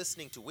still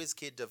listening to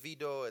Wizkid,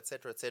 Davido,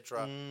 etc.,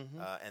 etc.,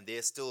 and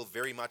they're still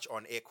very much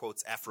on air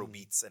quotes Afro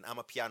beats. And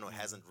Amapiano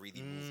hasn't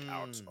really moved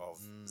out of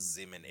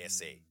Zim and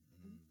SA,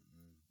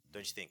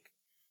 don't you think?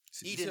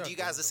 Eden, do you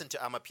guys listen to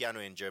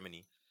Amapiano in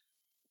Germany?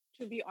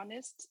 To be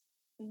honest,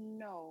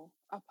 no.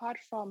 Apart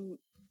from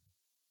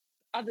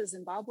other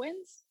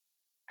Zimbabweans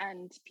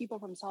and people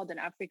from Southern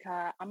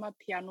Africa,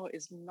 Amapiano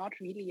is not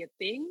really a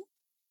thing.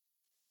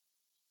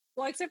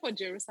 Well, except for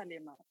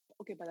Jerusalem.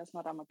 Okay, but that's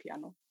not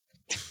Amapiano.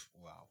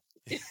 Wow.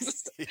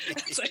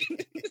 Sorry.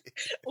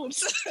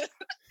 Oops.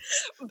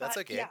 That's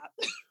okay. Yeah.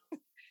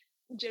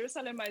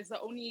 Jerusalem is the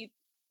only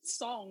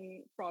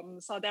song from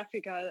South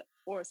Africa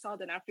or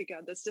Southern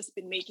Africa that's just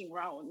been making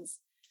rounds.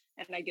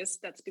 And I guess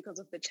that's because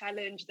of the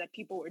challenge that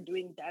people were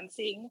doing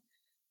dancing.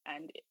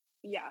 And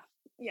yeah,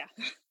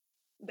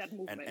 that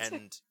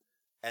movement.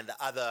 And the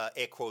other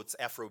air quotes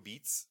Afro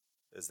beats,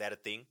 is that a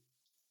thing?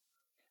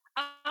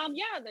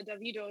 Yeah, the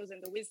Davidos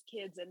and the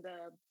Wizkids and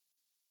the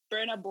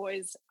Burna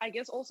Boys. I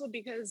guess also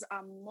because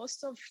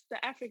most of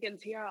the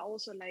Africans here are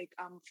also like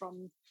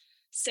from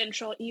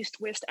Central, East,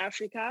 West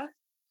Africa.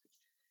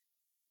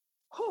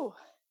 Oh,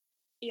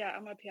 yeah,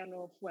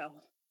 Amapiano.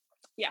 Well,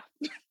 yeah.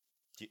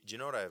 Do you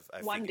know what I've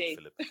One figured, day.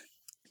 Philip?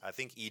 I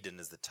think Eden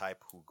is the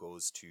type who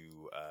goes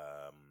to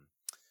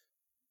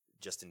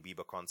Justin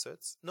Bieber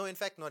concerts. No, in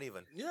fact, not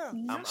even. Yeah,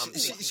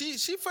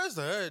 she first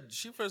heard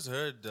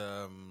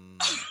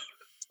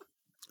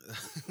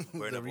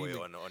Burna Boy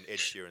on Ed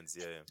Sheeran's.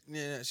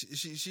 Yeah.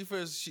 She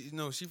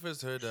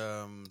first heard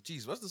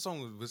geez, what's the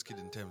song with Wizkid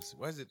and Thames?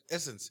 Why is it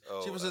Essence?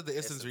 Oh, She first heard the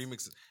Essence Essence.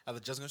 remix at the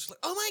Justin. She's like,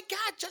 oh my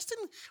god, Justin,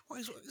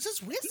 is this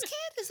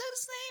Wizkid? Is that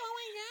his name? Oh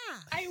my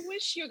god. I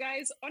wish you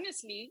guys,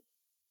 honestly,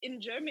 in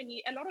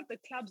Germany, a lot of the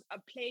clubs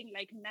are playing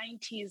like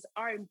 90s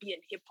R&B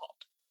and hip hop.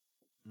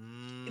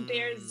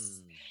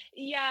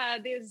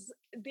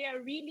 They are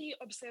really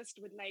obsessed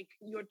with like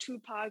your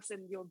Tupacs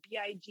and your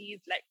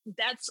BIGs. Like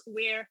that's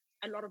where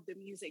a lot of the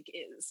music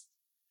is.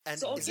 And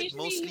So is it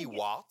occasionally mostly you get-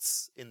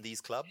 Watts in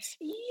these clubs?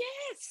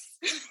 Yes.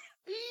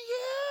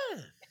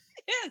 Yeah.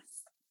 Yes.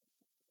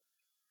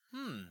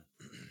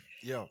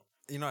 Yo,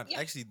 you know what?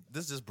 Yeah. Actually,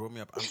 this just brought me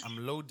up.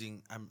 I'm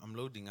loading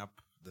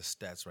up the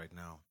stats right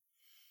now.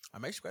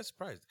 I'm actually quite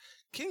surprised.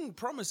 King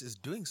Promise is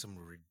doing some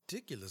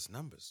ridiculous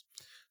numbers.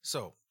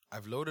 So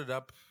I've loaded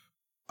up.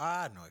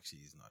 No, actually,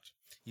 he's not.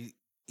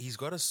 He's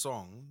got a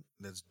song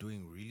that's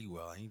doing really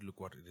well. I need to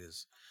look what it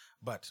is.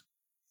 But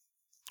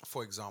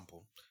for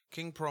example,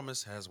 King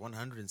Promise has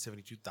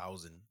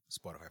 172,000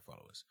 Spotify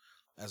followers.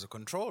 As a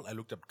control, I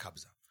looked up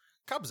Kabza.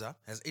 Kabza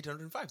has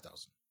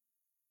 805,000.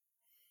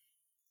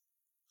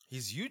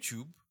 His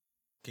YouTube,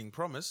 King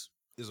Promise,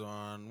 is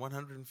on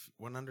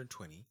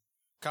 120.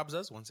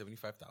 Kabza's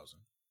 175,000.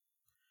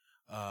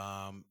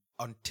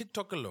 On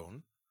TikTok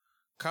alone,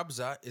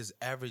 Kabza is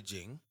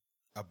averaging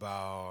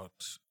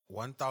about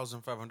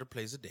 1,500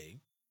 plays a day.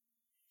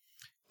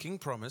 King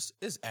Promise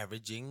is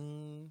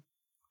averaging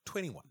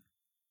 21.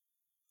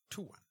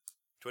 21.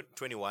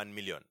 21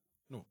 million.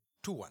 No,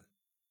 21.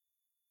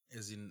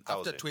 As in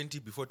Thousand. after 20,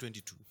 before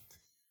 22.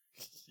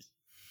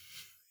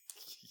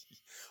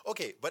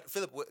 Okay, but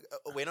Philip,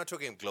 we're not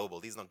talking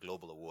global. These are not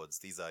global awards.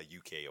 These are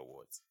UK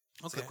awards.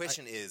 So Okay, the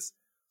question is,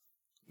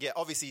 yeah,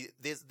 obviously,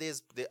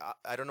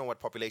 I don't know what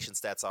population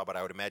stats are, but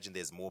I would imagine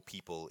there's more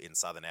people in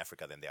Southern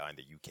Africa than there are in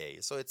the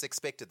UK. So it's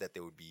expected that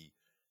there would be,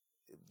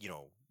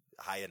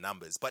 higher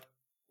numbers. But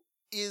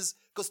because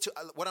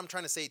what I'm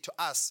trying to say, to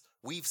us,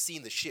 we've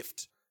seen the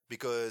shift,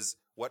 because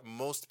what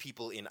most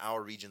people in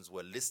our regions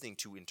were listening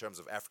to in terms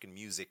of African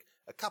music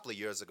a couple of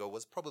years ago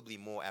was probably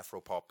more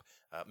Afropop,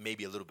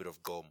 maybe a little bit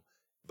of Gom.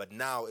 But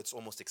now it's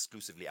almost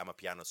exclusively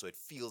Amapiano, so it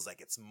feels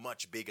like it's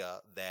much bigger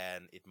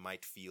than it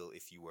might feel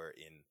if you were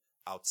in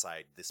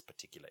outside this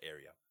particular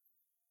area.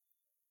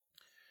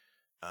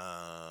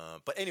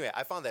 But anyway,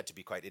 I found that to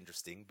be quite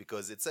interesting,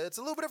 because it's a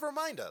little bit of a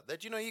reminder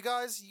that, you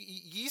guys,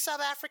 you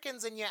South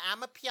Africans and your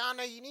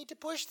Amapiano, you need to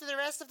push to the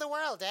rest of the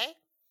world, eh?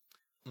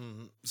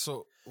 Mm-hmm.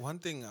 So one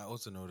thing I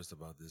also noticed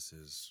about this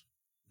is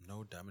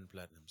no diamond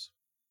platinums.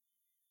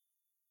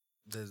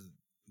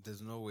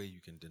 There's no way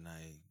you can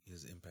deny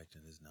his impact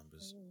and his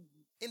numbers.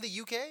 In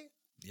the UK?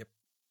 Yep,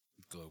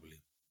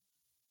 globally.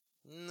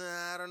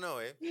 Nah, I don't know,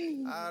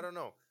 I don't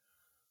know.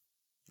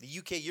 The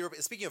UK, Europe.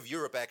 Speaking of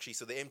Europe, actually,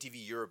 so the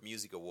MTV Europe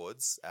Music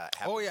Awards.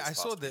 Oh yeah, I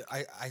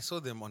I saw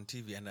them on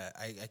TV, and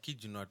I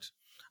kid you not,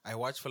 I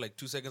watched for like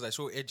 2 seconds. I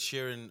saw Ed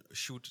Sheeran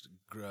shoot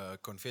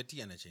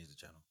confetti, and I changed the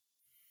channel.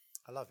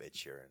 I love Ed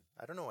Sheeran.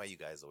 I don't know why you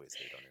guys always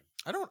hate on him.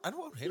 I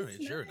don't hate on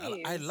Ed Sheeran.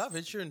 I nice. love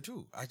Ed Sheeran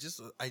too. I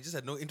just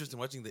had no interest in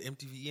watching the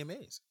MTV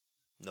EMAs.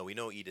 No, we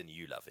know, Eden,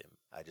 you love him.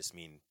 I just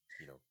mean,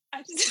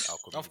 I just our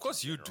community Of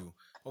course in you general.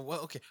 do. Well,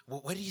 okay.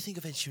 Well, what do you think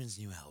of Ed Sheeran's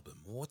new album?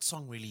 What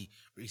song really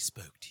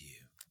spoke to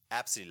you?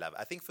 Absolutely love it.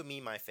 I think for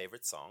me, my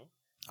favorite song.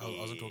 I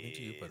wasn't talking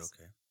to you, but is-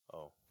 okay.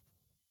 Oh,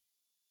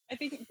 I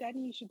think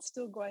Danny, you should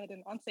still go ahead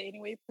and answer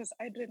anyway, because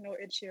I didn't know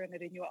Ed Sheeran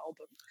had a new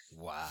album.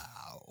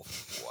 Wow.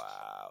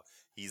 wow.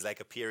 He's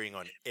like appearing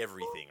on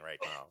everything right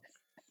now.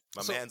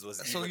 My man's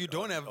was. So you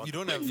don't have on you the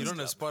don't have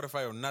playlist stuff.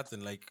 Spotify or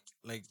nothing like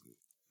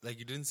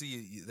you didn't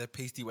see that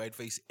pasty white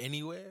face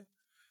anywhere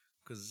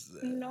because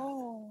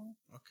No,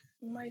 okay.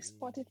 my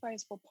Spotify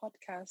is for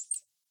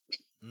podcasts.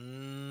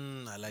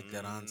 I like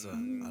that answer.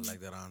 I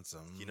like that answer.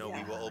 You know, we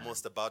Yeah. were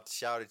almost about to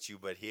shout at you,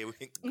 but here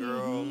we,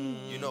 girl,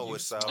 you know you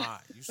what's up.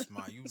 smart. You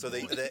smart. You So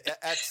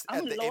at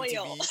I'm the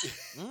loyal.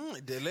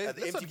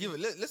 MTV,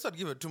 let's not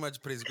give it too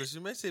much praise because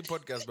you may say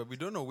podcast, but we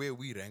don't know where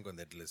we rank on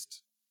that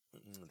list.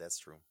 That's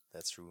true.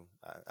 That's true.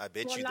 I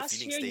bet Well, you the last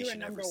Feeling year you were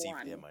Station have number received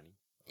one. their money.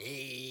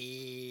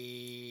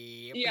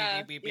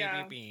 Yeah,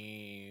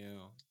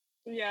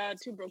 Yeah,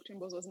 Two Broke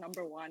Timbos was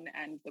number one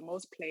and the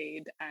most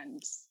played,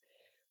 and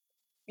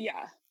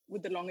yeah,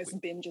 with the longest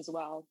binge as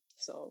well.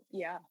 So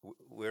yeah,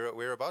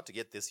 We're about to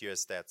get this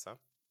year's stats, huh?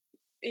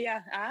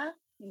 yeah.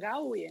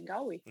 Ngawi.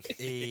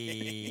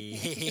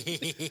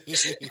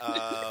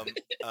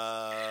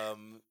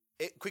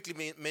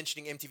 Quickly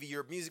mentioning MTV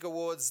Europe Music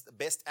Awards, the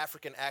Best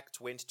African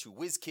Act went to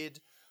Wizkid,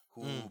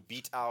 who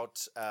beat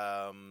out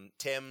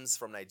Thames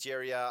from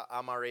Nigeria,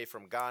 Amare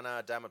from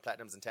Ghana, Diamond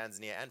Platinums in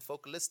Tanzania, and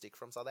Focalistic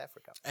from South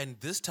Africa. And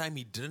this time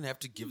he didn't have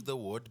to give the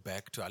award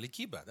back to Ali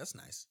Kiba. That's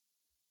nice.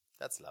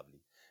 That's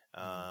lovely.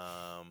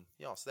 Yeah,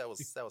 so that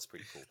was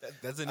pretty cool.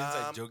 That's an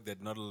inside joke that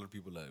not a lot of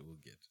people will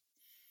get.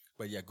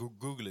 But yeah,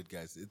 Google it,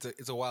 guys.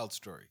 It's a wild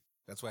story.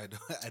 That's why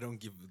I don't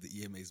give the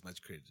EMAs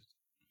much credit.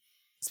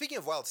 Speaking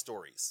of wild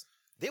stories,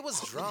 there was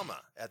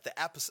drama at the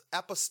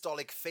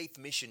Apostolic Faith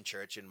Mission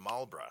Church in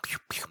Marlborough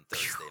on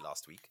Thursday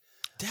last week.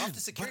 Damn, After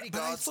security but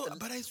guards,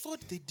 I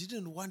thought they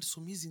didn't want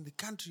Somizi in the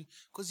country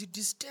because you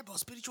disturb our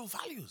spiritual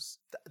values.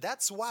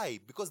 That's why,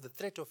 because the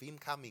threat of him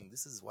coming,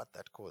 this is what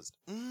that caused.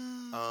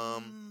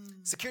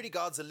 Security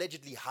guards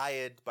allegedly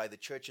hired by the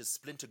church's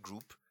splinter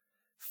group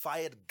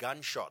fired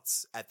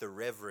gunshots at the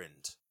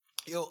reverend.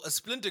 Yo, a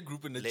splinter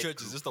group in the Led church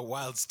group. is just a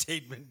wild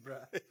statement,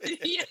 bruh.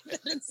 Yeah,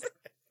 that's-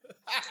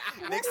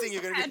 Next thing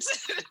you're gonna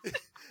that?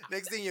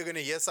 next thing you're gonna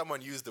hear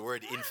someone use the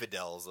word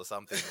infidels or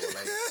something,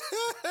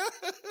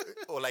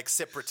 or like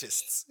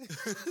separatists.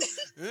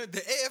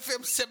 The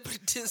AFM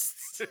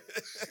separatists.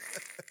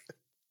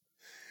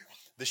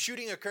 The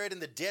shooting occurred in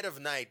the dead of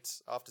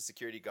night after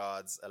security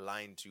guards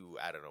aligned to,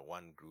 I don't know,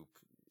 one group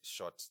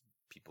shot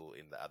people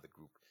in the other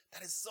group.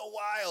 That is so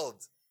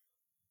wild.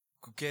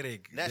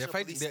 Kukerek. National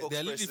Police They're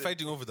literally spokesperson-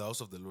 fighting over the house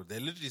of the Lord. They're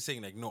literally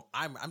saying like, no,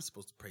 I'm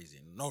supposed to praise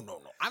here. No,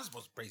 I'm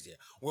supposed to praise here.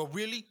 Well,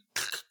 really?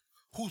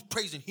 Who's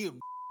praising him?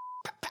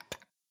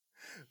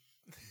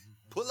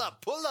 Pull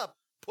up.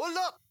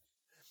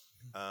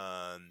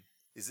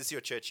 Is this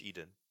your church,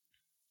 Eden?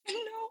 No.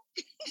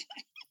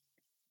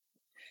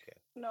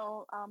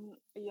 No,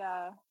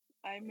 yeah,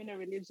 I'm in a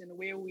religion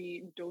where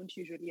we don't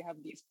usually have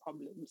these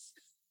problems.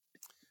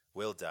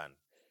 Well done.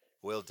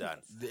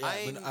 Yeah,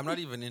 I'm not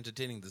even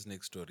entertaining this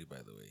next story, by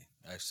the way.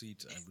 I see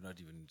it. I'm not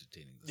even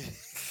entertaining this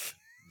next story.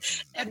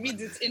 That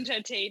means it's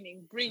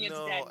entertaining. Bring it,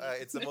 No, Danny.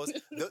 it's the most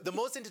the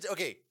most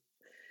okay.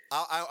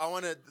 I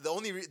want to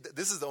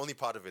this is the only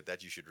part of it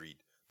that you should read.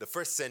 The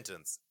first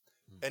sentence.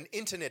 An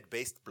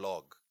internet-based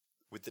blog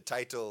with the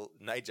title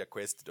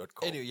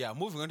NigerQuest.com. Anyway, yeah,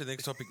 moving on to the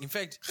next topic. In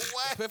fact,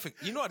 What?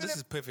 perfect. You know what? This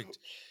is perfect.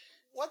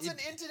 What's an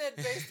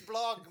internet-based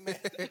blog, man?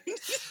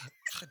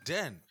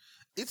 Dan,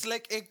 it's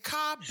like a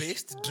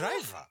car-based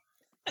driver.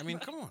 I mean,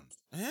 come on.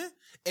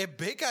 A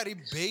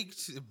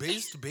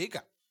bakery-based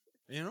baker.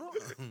 You know?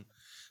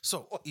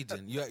 So,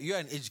 Eden, you are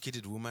an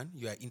educated woman.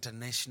 You are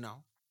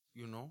international,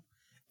 you know,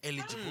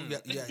 eligible.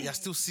 You're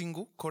still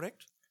single,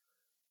 correct?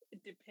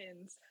 It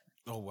depends.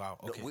 Oh, wow.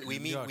 Okay. We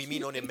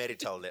mean on a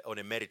marital level. On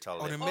a marital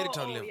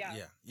level,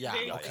 yeah. yeah.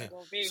 Very Okay.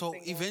 single, very So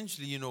single.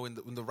 eventually, you know,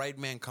 when the right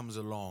man comes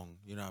along,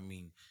 you know what I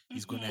mean,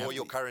 he's going to have Or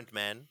your current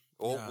man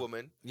or Yeah.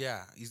 woman.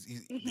 Yeah,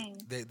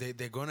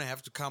 they're gonna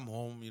have to come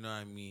home, you know what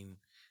I mean,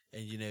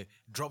 and you know,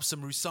 drop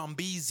some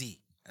Rusambisi,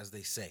 as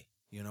they say,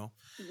 you know.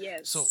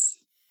 Yes.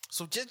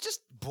 So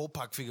just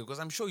ballpark figure, because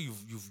I'm sure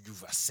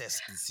you've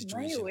assessed the My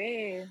situation.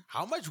 way.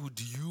 How much would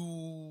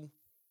you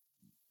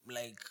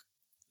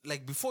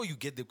like before you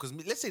get there? Because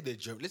let's say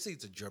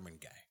it's a German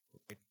guy,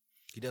 right?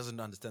 He doesn't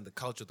understand the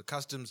culture, the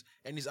customs,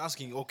 and he's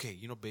asking, okay,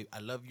 you know, babe, I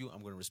love you.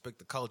 I'm gonna respect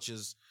the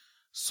cultures.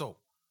 So,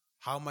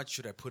 how much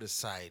should I put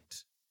aside?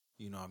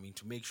 You know what I mean,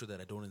 to make sure that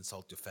I don't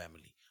insult your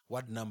family.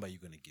 What number are you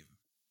going to give him?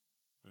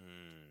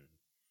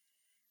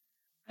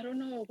 I don't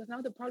know, because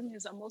now the problem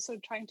is I'm also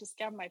trying to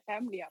scam my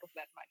family out of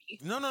that money.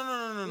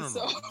 No.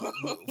 So-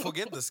 No.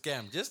 Forget the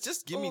scam.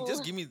 Just give me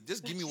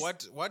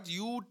what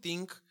you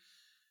think.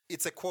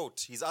 It's a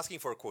quote. He's asking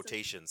for a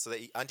quotation. So that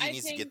Auntie I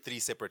needs to get think- 3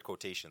 separate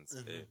quotations.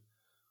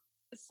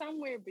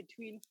 Somewhere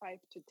between 5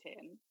 to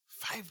 10.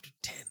 5 to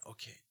 10.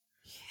 Okay.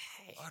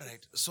 All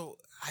right. So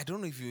I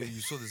don't know if you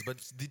saw this, but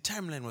the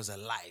timeline was a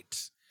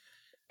light.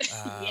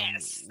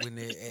 Yes. When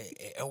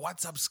a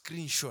WhatsApp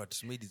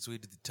screenshot made its way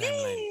to the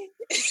timeline.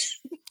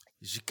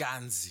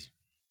 Jikanzi.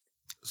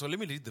 So let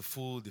me read the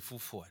full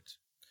forward.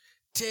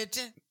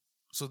 Tete.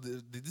 So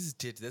this is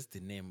Tete. That's the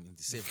name in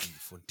the saved in the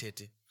phone.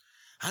 Tete.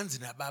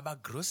 Hanzi na baba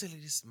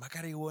groceries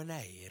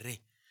makariona here.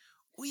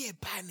 Uye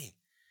pane.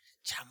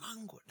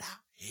 chamangoda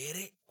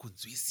here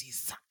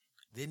kunzwisisa.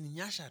 Then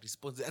Nyasha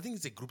responds, I think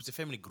it's a group, it's a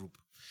family group.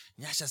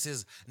 Nyasha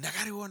says,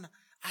 ndakariona,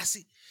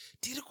 asi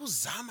tiri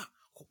kuzama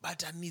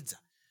kubatanidza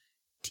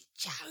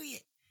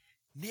tichauye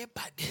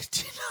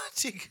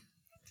nepadestinatic.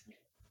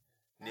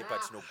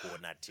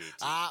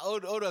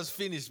 All was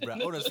finished, bro.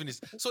 All was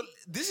finished. So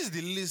this is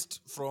the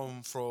list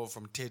from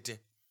Tete,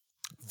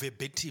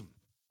 verbatim.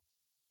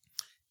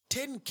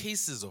 10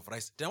 cases of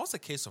rice. Then what's a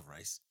case of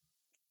rice?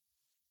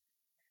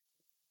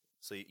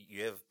 So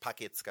you have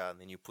packets, and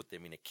then you put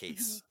them in a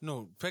case.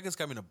 No, packets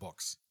come in a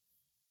box.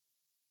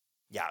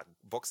 Yeah,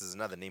 box is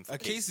another name for a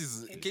case.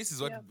 A case is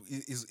what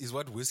is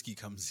what whiskey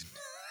comes in.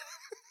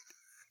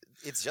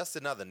 It's just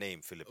another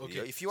name, Philip. Okay.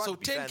 If you want so to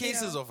be 10 fancy,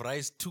 cases of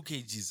rice, 2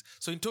 kgs.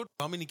 So in total,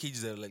 how many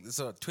kgs are like?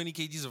 So 20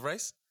 kgs of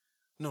rice?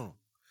 No.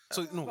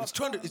 So no, it's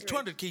 200. It's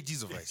 200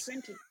 kgs of rice.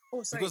 20.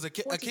 Oh, sorry. Because a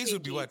case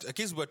would be what? A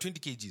case would be 20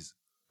 kgs,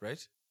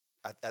 right?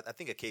 I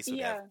think a case would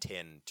have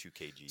 10, 2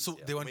 kgs. So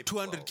they want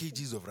 200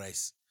 kgs of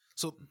rice.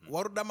 So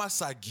waruda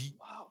masagi.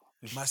 Wow.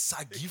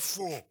 Masagi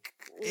 4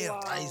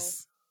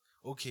 rice.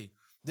 Okay.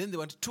 Then they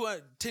want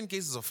 10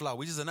 cases of flour,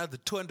 which is another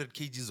 200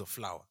 kgs of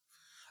flour.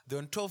 They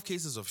want 12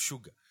 cases of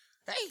sugar.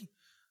 Hey,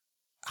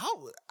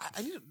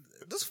 I need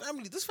this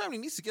family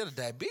needs to get a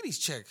diabetes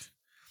check.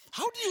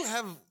 How do you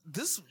have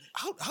this?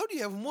 How do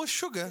you have more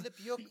sugar than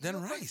you're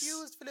rice?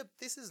 Confused, Philip.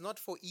 This is not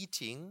for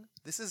eating.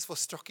 This is for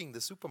stocking the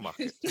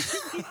supermarket.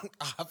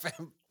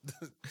 Fam,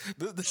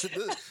 this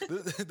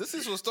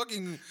is for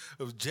stocking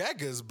of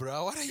Jaggers,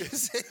 bro. What are you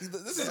saying?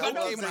 This is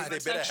OK Mart. They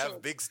better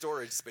have big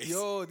storage space.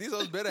 Yo, these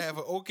ones better have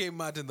an OK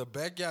Mart in the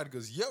backyard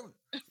because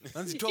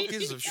that's 12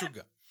 cases of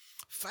sugar.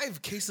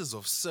 5 cases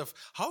of surf.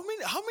 How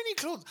many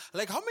clothes?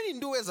 Like how many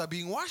underwears are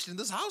being washed in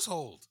this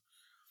household?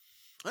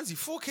 And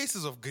 4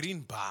 cases of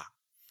green bar.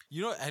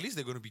 You know, at least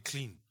they're going to be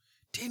clean.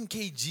 10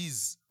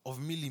 kgs of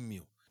milli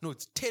meal. No,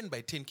 it's 10 by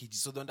 10 kgs.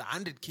 So they're under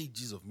 100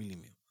 kgs of milli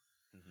meal.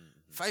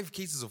 5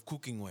 cases of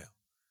cooking oil.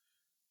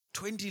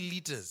 20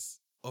 liters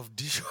of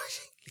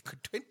dishwashing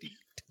liquid. 20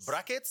 liters.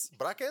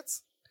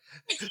 Brackets?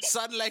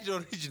 Sunlight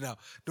Original.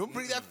 Don't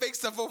bring that fake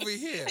stuff over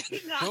here.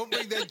 Don't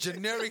bring that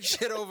generic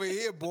shit over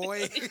here,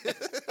 boy.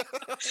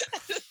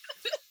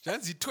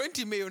 Janzi,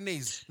 20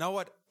 mayonnaise. Now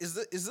what? Is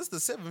this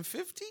the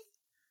 750?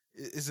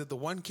 Is it the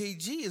 1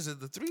 kg? Is it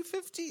the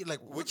 350? Like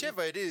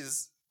whichever it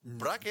is,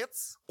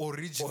 brackets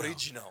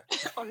original.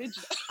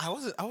 I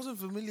wasn't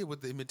familiar with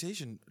the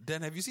imitation.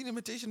 Dan, have you seen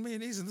imitation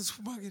mayonnaise in the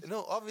supermarket?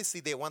 No, obviously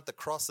they want the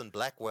Cross and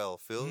Blackwell,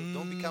 Phil.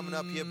 Don't be coming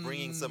up here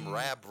bringing some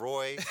Rab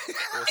Roy.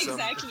 Or some...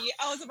 Exactly.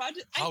 I was about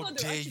to. How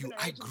dare you?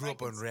 I grew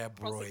up on Rab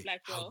Roy.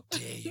 How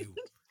dare you?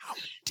 How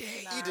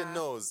dare you? Eden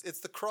knows.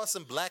 It's the Cross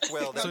and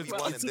Blackwell that we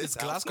want in this It's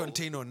glass household.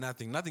 container or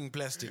nothing. Nothing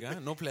plastic,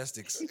 huh? No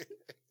plastics.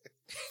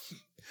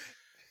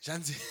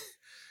 Shanzi,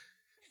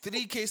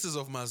 3 cases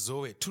of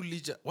Mazoe, 2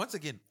 liters. Once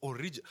again,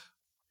 original.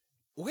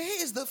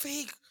 Where is the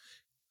fake?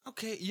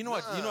 Okay, you know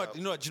what?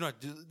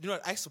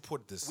 I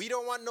support this. We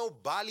don't want no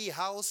Bali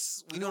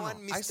house. We don't want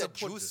Mr.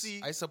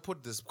 Juicy. I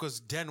support this because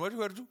Dan, what do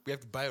we have to do? We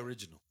have to buy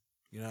original.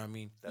 You know what I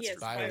mean? That's yes,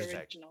 buy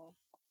original.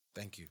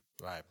 Thank you.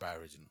 Buy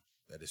original.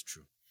 That is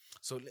true.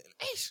 So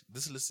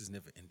this list is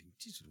never ending.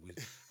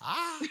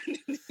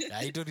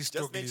 I don't just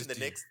mention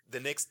the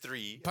next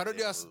 3.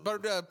 Parodia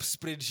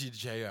spreadsheet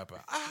jaya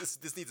hapa.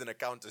 This needs an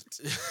accountant.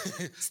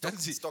 stock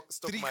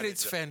 3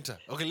 crates Fanta.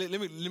 Okay, let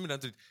me run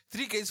through it.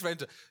 3 crates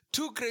Fanta,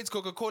 2 crates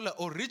Coca-Cola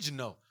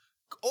original,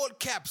 all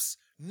caps,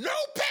 no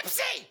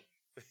Pepsi.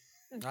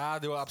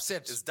 They were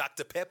upset. Is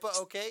Dr. Pepper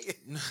okay?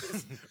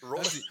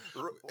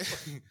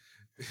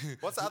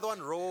 What's the other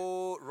one?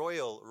 Royal.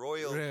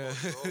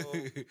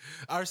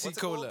 RC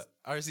Cola.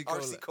 RC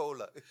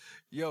Cola.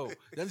 Yo,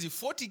 that's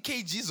 40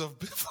 kgs of.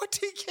 Do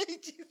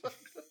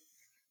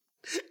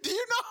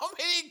you know how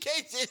many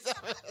kgs?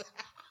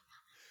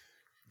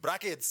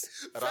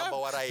 Brackets. Ramba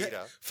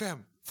Waraira.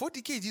 Fam,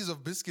 40 kgs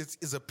of biscuits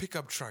is a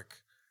pickup truck.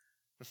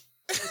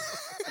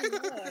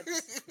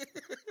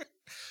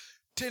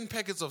 10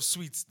 packets of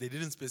sweets. They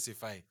didn't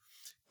specify.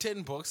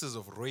 10 boxes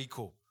of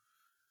Royco.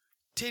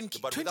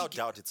 But without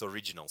doubt, it's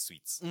original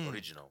sweets.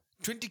 Original.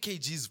 20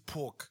 kgs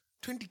pork.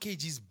 20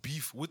 kgs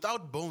beef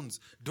without bones.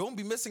 Don't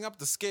be messing up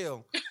the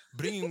scale.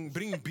 Bringing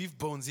beef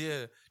bones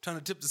here, trying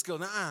to tip the scale.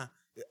 Nah,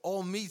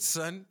 all meat,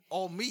 son.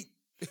 All meat.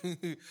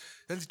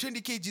 That's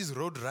 20 kgs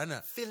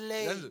Roadrunner.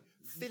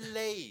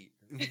 Filet.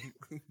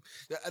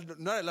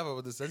 Not I love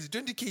about this. That's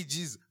 20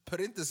 kgs,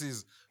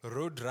 parentheses,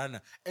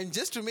 Roadrunner. And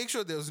just to make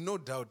sure there was no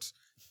doubt,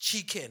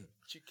 chicken.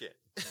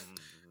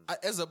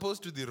 As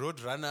opposed to the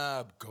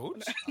Roadrunner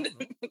goat?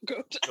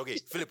 Goat. Okay,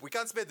 Philip, we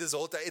can't spend this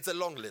whole time. It's a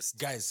long list.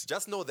 Guys.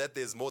 Just know that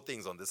there's more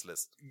things on this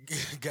list.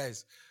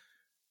 Guys.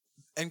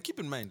 And keep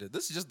in mind,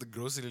 this is just the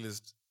grocery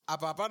list.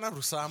 Apapana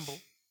Rusambo.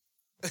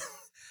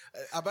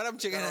 Apana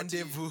mchekana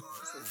ndevu.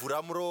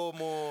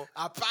 Vuramromo.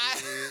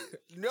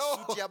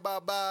 No. Sutia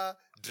baba.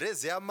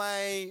 Dress ya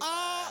mai.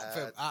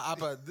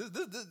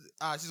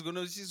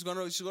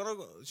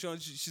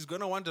 She's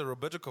gonna want a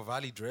Roberto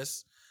Cavalli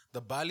dress.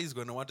 The Bali's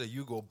gonna want a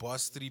Hugo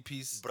Boss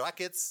 3-piece.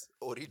 Brackets,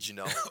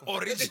 original.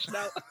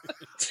 Original.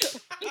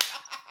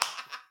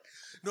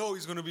 No,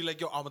 he's gonna be like,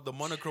 yo, I'm the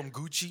monochrome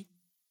Gucci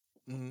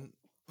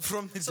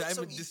from the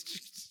Diamond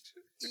District.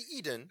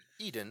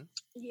 Eden.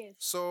 Yes.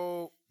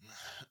 So,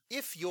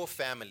 if your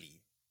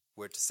family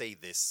were to say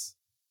this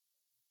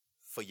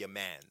for your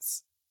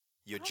mans,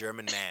 your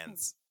German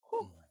mans,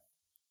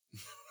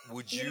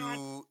 would You know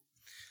you?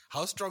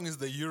 How strong is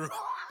the euro?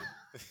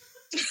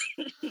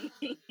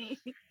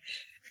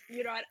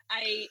 You know what?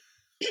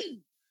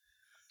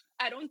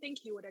 I don't think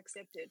he would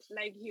accept it.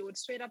 Like, he would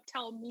straight up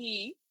tell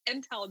me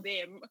and tell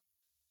them,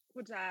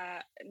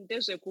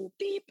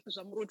 beep,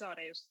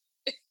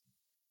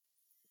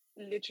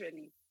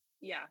 literally,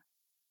 yeah.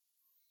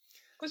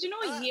 Because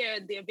here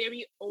they're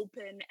very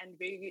open and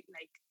very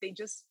like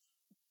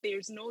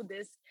there's no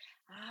this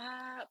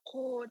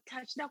ko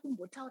tachida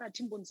kumbotaura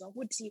timbonzwa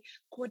kuti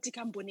koti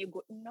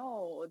kambonego.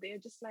 No, they're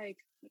just like,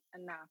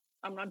 nah,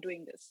 I'm not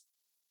doing this.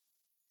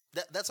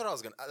 That's what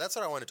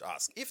I wanted to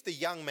ask. If the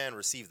young man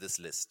received this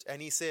list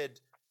and he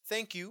said,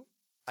 "Thank you,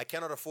 I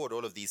cannot afford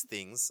all of these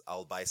things.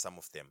 I'll buy some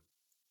of them,"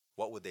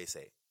 what would they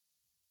say?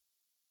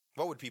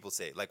 What would people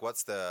say? Like,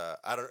 what's the?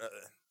 I don't.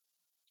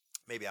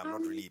 Maybe I'm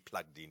not really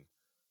plugged in.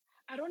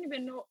 I don't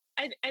even know.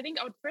 I think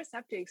I would first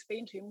have to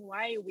explain to him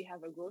why we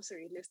have a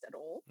grocery list at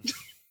all.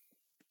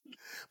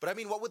 But I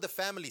mean, what would the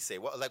family say?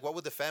 What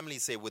would the family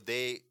say? Would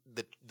they,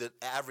 the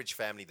average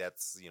family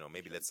that's,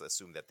 maybe let's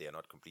assume that they are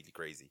not completely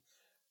crazy.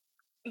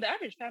 The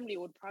average family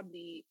would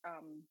probably,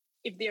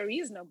 if they're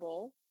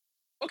reasonable,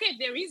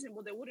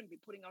 they wouldn't be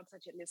putting out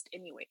such a list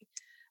anyway.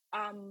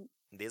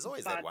 There's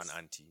always that one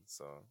auntie,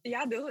 so.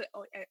 Yeah,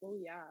 oh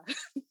yeah.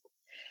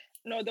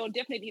 No, they'll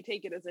definitely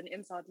take it as an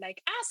insult.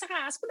 Like, saka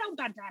asikuda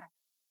kubhadhara.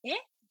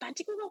 But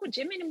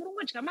Germany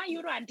murungodya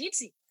ma-euro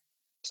handiti.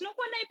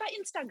 Tinokuonai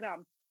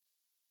pa-Instagram.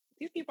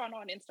 These people are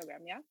not on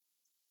Instagram, yeah?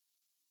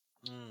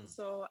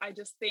 So I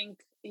just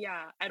think,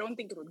 I don't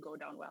think it would go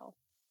down well.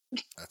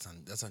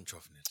 That's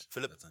unfortunate.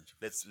 Philip,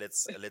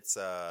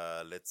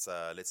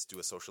 let's do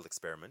a social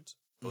experiment.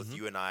 Both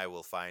you and I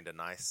will find a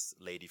nice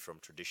lady from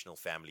traditional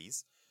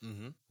families.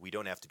 We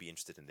don't have to be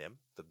interested in them.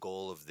 The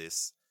goal of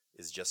this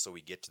is just so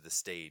we get to the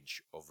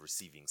stage of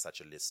receiving such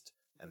a list,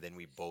 and then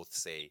we both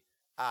say,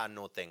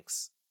 no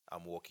thanks,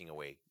 I'm walking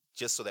away,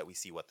 just so that we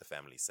see what the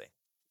families say.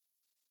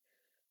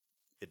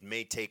 It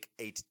may take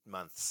 8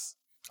 months.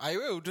 Go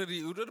ahead.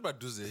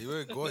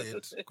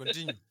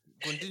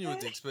 Continue with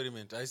the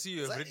experiment. I see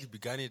you have already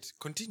begun it.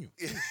 Continue.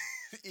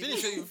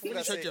 Finish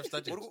what you have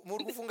started. Why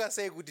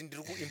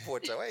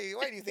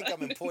do you think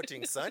I'm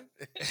importing, son?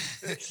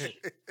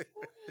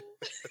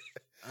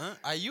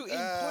 Are you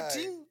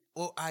importing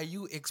or are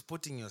you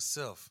exporting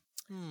yourself?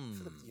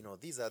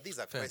 These are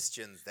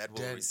questions that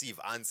will receive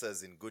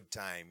answers in good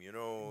time.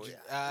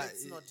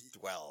 Let's not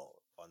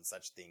dwell on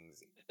such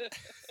things.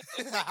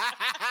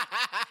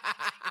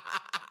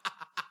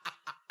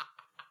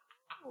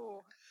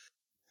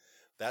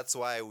 That's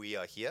why we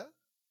are here,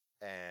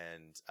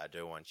 and I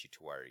don't want you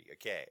to worry,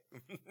 okay?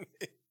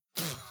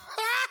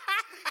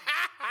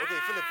 Okay,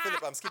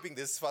 Philip, I'm skipping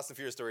this Fast and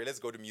Furious story. Let's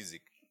go to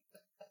music.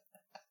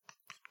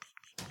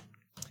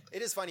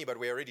 It is funny, but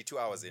we're already 2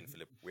 hours in,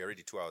 Philip. We're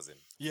already 2 hours in.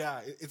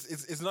 Yeah,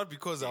 it's not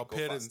because our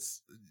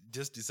parents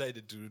just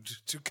decided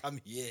to come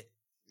here.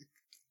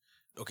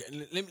 Okay,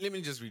 let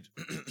me just read.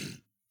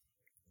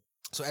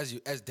 So as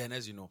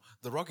you know,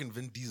 The Rock and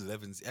Vin Diesel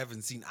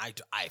haven't seen eye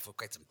to eye for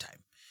quite some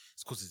time.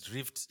 It's because it's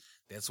rifts.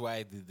 That's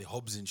why the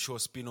Hobbs and Shaw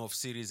spin-off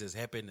series has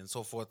happened and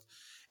so forth.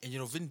 And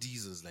Vin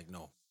Diesel's like,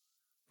 no,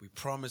 we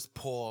promised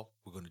Paul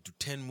we're gonna do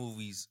 10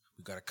 movies.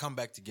 We gotta come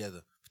back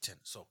together for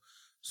 10. So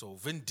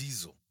Vin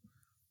Diesel.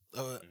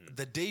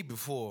 The day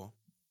before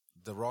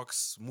The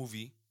Rock's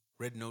movie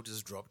Red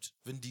Notice dropped,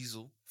 Vin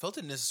Diesel felt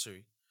it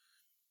necessary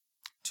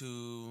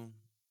to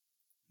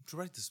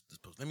write this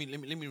post. Let me read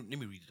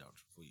it out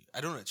for you.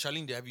 I don't know,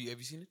 Charlene, have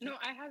you seen it? No,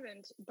 I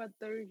haven't. But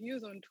the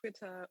reviews on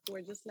Twitter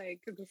were just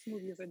like, this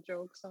movie is a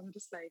joke. So I'm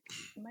just like,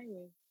 my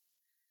way.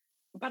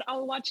 But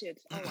I'll watch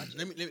it.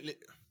 Let me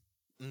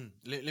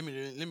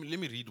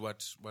read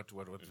what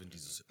Vin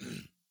Diesel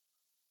said.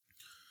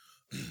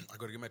 I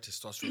gotta get my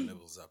testosterone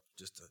levels up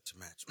just to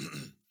match.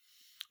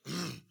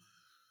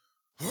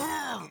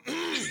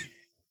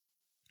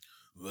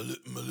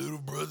 My little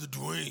brother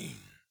Dwayne,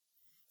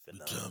 the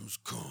time's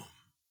come.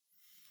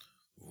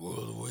 The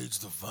world awaits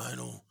the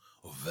final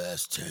of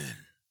Vast 10.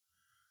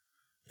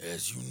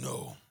 As you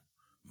know,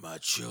 my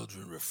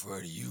children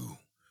refer to you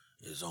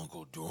as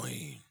Uncle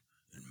Dwayne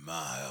in my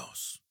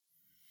house.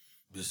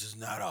 This is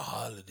not a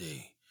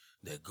holiday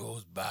that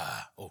goes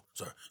by.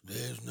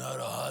 There's not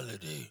a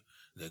holiday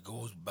that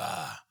goes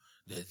by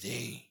that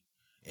they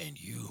and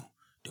you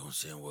don't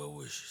send well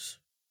wishes.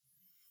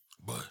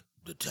 But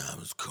the time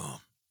has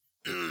come.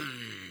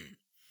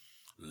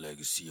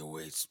 Legacy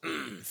awaits,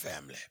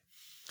 family.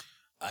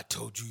 I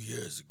told you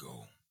years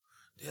ago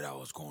that I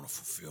was going to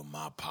fulfill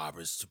my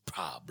promise to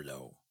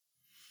Pablo.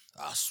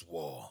 I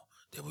swore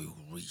that we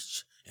would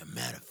reach and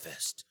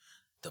manifest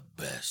the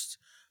best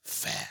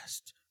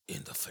fast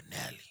in the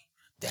finale.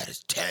 That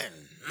is 10.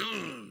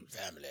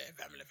 Family.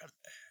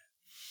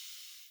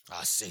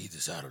 I say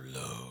this out of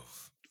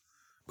love,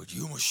 but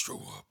you must show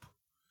up.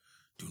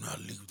 Do not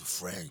leave the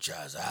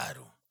franchise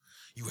idle.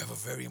 You have a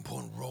very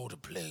important role to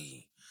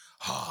play.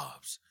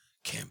 Hobbs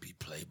can't be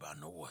played by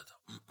no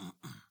other.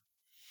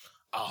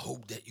 I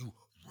hope that you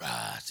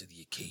rise to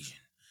the occasion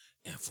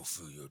and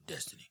fulfill your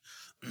destiny.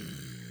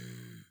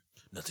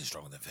 Nothing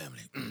stronger than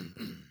family.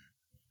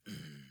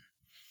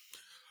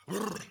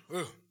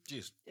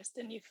 Jeez.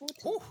 Destiny food.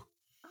 Ooh.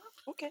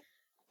 Okay.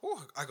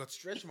 Oh, I got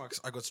stretch marks.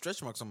 I got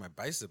stretch marks on my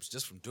biceps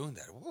just from doing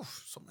that. Oh,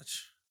 so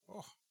much.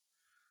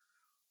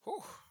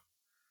 Oh.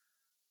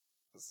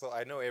 So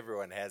I know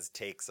everyone has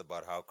takes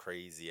about how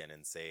crazy and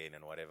insane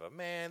and whatever.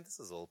 Man, this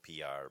is all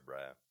PR,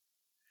 bruh.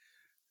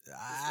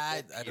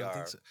 I don't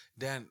think so.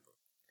 Dan,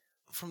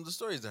 from the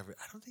stories I've read,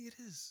 I don't think it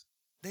is.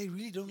 They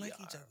really don't like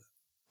each other.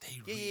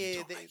 They really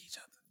don't like each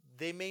other.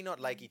 They may not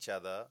like each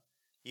other,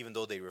 even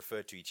though they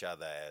refer to each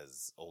other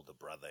as older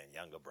brother and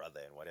younger brother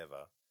and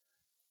whatever.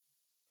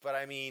 But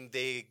I mean,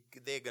 they're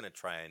gonna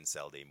try and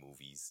sell their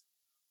movies.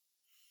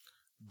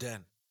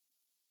 Dan,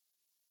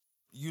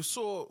 you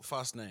saw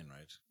Fast 9,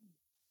 right?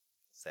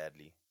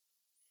 Sadly.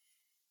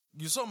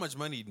 You saw how much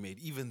money it made,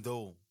 even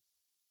though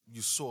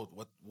you saw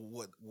what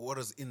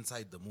was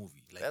inside the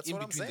movie, like That's in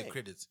what I'm between the saying.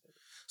 credits.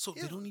 So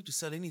they don't need to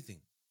sell anything.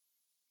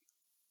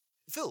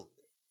 Phil,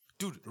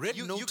 dude, Red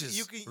Notice.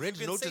 you can Red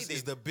say Notice they-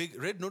 is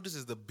Red Notice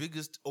is the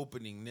biggest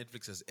opening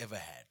Netflix has ever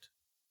had.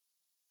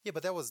 yeah,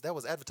 but that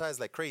was advertised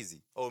like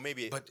crazy. Or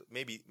maybe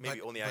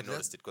only I but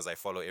noticed it because I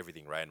follow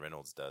everything Ryan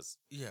Reynolds does.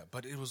 Yeah,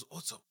 but it was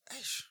also,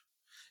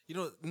 you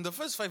know, in the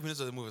first 5 minutes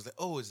of the movie, it's like,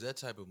 oh, it's that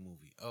type of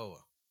movie. Oh,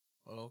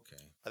 okay.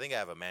 I think I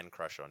have a man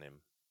crush on him.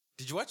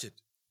 Did you watch it?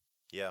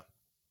 Yeah.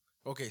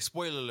 Okay,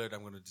 spoiler alert,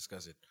 I'm going to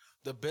discuss it.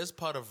 The best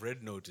part of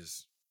Red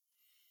Notice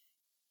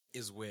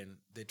is when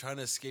they're trying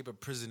to escape a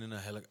prison in a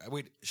helicopter.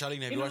 Wait,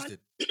 Charlene, have you know watched what?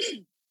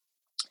 it?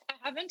 I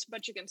haven't,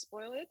 but you can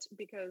spoil it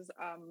because,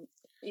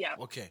 yeah.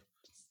 Okay.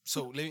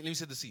 So let me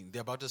set the scene.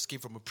 They're about to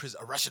escape from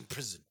a Russian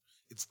prison.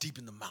 It's deep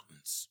in the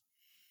mountains.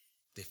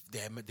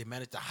 They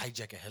managed to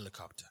hijack a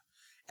helicopter.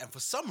 And for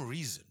some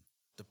reason,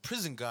 the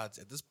prison guards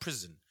at this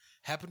prison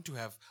happen to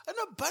have an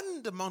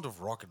abundant amount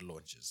of rocket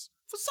launchers.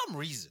 For some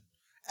reason,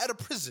 at a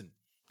prison,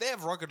 they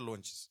have rocket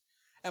launchers.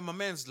 And my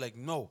man's like,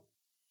 no.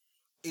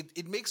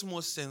 It makes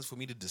more sense for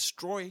me to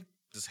destroy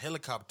this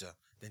helicopter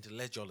than to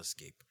let y'all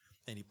escape.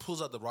 And he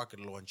pulls out the rocket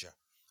launcher,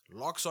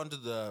 locks onto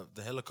the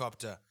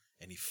helicopter,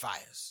 and he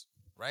fires.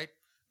 Right?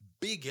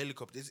 Big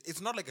helicopter. It's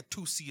not like a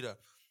 2-seater.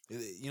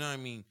 You know what I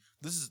mean?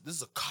 This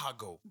is a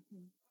cargo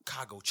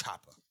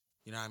chopper.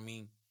 You know what I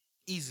mean?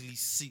 Easily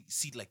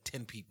seat like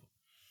 10 people.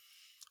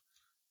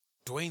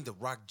 Dwayne The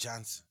Rock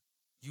Johnson,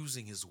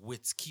 using his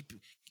wits,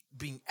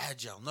 being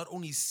agile, not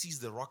only sees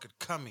the rocket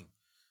coming,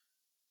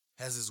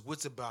 has his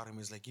wits about him.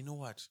 He's like, you know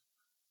what?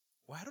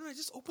 Why don't I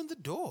just open the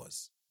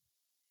doors?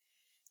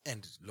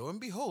 And lo and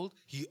behold,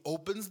 he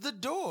opens the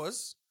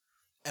doors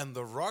and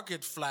the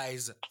rocket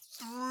flies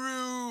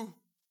through.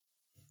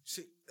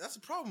 See, that's the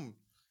problem.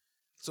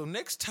 So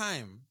next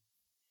time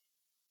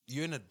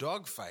you're in a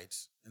dogfight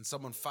and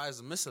someone fires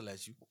a missile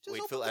at you, just Wait,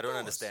 open Phil, the I don't doors.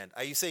 understand.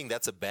 Are you saying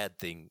that's a bad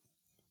thing?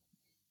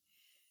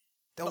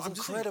 That was I'm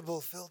just saying-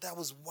 incredible, Phil. That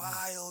was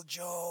wild,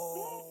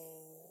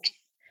 Joe.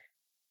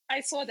 I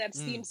saw that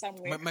scene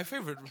somewhere. My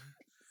favorite,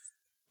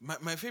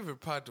 my favorite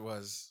part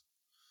was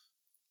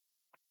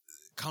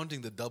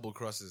counting the double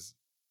crosses.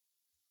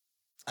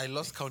 I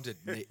lost count at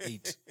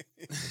 8.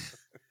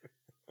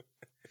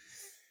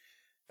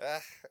 Yeah.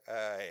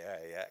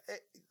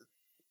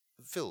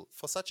 Phil,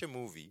 for such a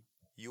movie,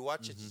 you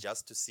watch it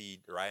just to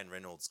see Ryan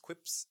Reynolds'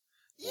 quips.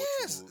 or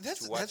Yes, to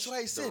that's watch why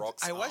I The said.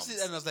 Rock's I watched it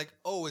arms. and I was like,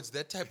 oh, it's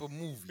that type of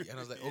movie. And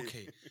I was like,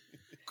 okay.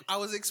 I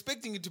was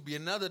expecting it to be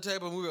another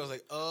type of movie. I was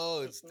like,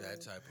 oh, it's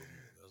that type of movie.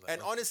 I was like,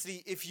 And okay.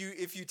 honestly, if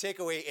you take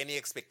away any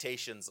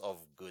expectations of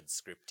good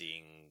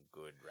scripting,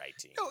 good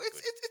writing, No,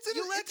 it's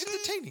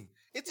entertaining.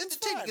 It's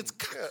entertaining. fun. It's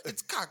cock. Yeah.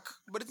 It's cock,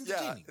 but it's yeah,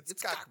 entertaining.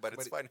 it's cock, but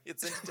it's fun.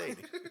 It's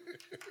entertaining.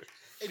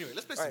 Anyway,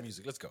 let's play All some right.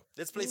 music. Let's go.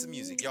 Let's play some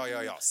music.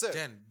 Yeah. So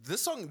Dan,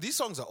 these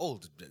songs are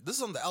old. This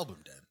is on the album,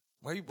 Dan.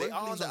 Why are you they playing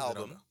are on the songs that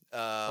album. why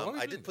are we I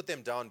playing did put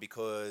them down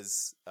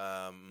because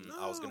I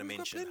was going to we've got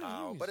mention plenty of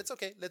how, new but it's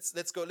okay.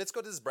 Let's go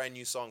to this brand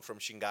new song from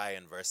Shingai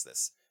and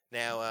Verseless.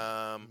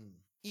 Now,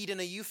 Eden,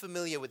 are you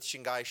familiar with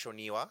Shingai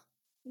Shoniwa?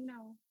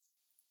 No.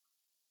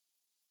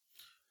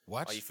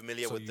 What? Are you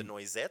familiar So with the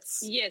Noisettes?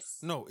 Yes.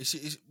 No,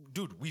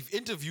 dude, we've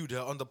interviewed her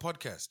on the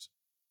podcast.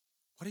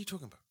 What are you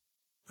talking about?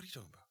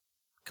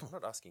 I'm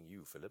not asking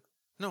you, Philip.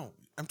 No,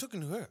 I'm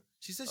talking to her.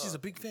 She says she's a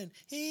big fan.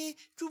 Hey,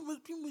 Dream was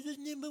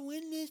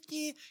 #1 last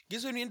year.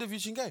 Guess when we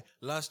interviewed Shingai?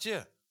 Last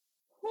year.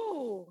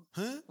 Who?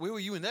 Huh? Where were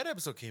you when that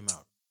episode came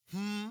out?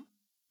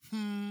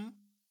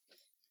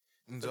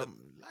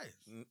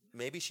 Lies.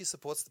 Maybe she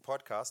supports the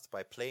podcast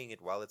by playing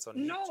it while it's on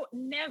No,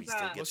 mute. still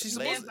never. get She's to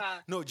supposed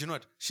Never. No, do you know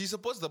what? She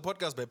supports the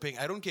podcast by paying.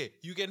 I don't care.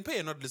 You can pay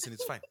and not listen.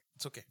 It's fine.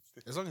 It's okay.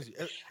 As long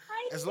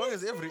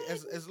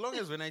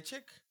as when I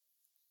check,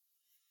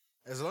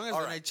 As long as All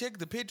when right. I check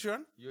the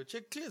Patreon, your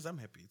check clears, I'm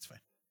happy. It's fine.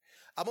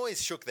 I'm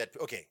always shook that,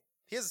 okay,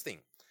 here's the thing.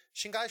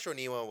 Shingai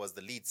Shoniwa was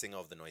the lead singer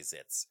of the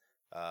Noisettes.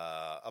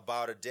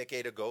 About a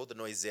decade ago, the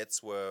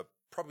Noisettes were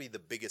probably the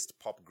biggest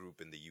pop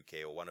group in the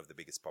UK, or one of the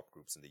biggest pop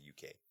groups in the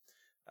UK.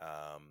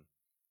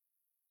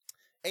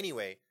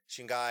 Anyway,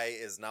 Shingai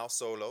is now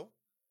solo.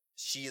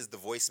 She is the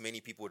voice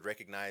many people would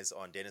recognize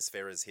on Dennis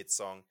Ferrer's hit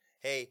song,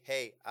 Hey,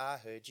 Hey, I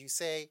Heard You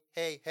Say,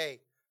 Hey, Hey.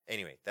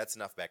 Anyway, that's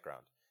enough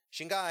background.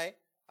 Shingai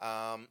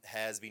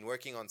has been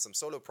working on some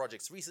solo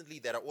projects recently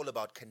that are all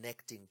about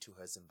connecting to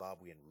her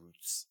Zimbabwean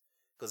roots.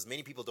 Because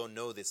many people don't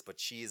know this,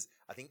 but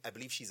I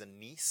believe she's a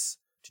niece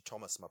to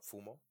Thomas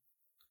Mapfumo.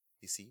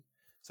 You see?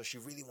 So she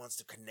really wants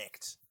to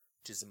connect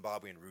to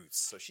Zimbabwean roots.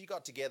 So she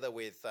got together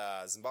with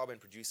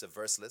Zimbabwean producer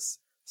Verseless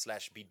 /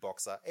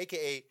 beatboxer,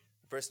 aka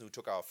the person who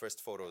took our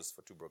first photos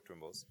for Two Broke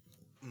Twimbos.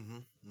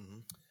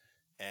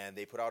 And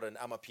they put out an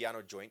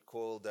Amapiano joint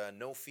called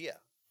No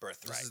Fear,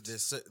 Birthright.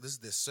 This is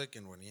the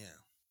second one, yeah.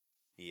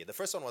 Yeah, the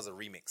first one was a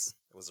remix.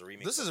 It was a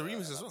remix. This is a of,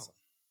 remix as another well.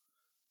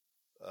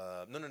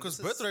 song. No. Because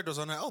this is- Birthright was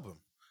on her album.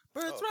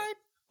 Birthright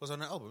was on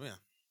her album, yeah.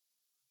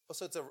 Oh,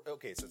 so it's a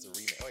remix.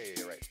 Oh, yeah,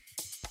 you're right.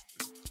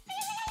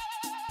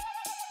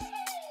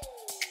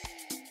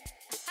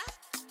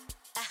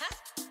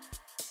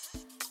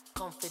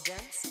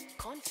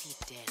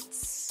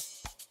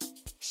 Confidence.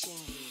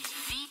 Shingy.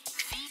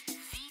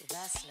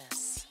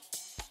 Restless.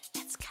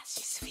 Let's catch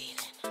this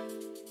feeling.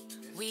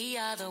 We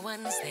are the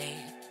ones they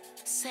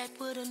said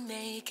wouldn't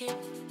make it.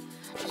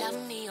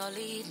 Love me or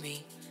leave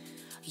me.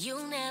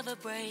 You'll never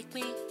break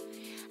me.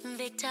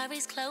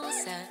 Victory's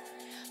closer.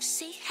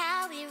 See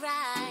how we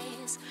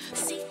rise.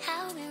 See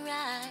how we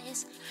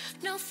rise.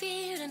 No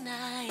fear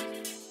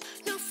tonight.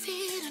 No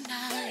fear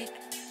tonight.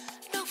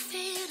 No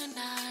fear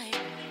tonight.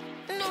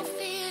 No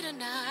fear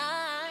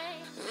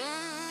tonight.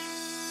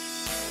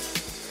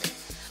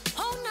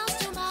 Who knows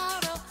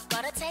tomorrow?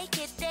 Gotta take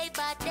it day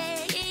by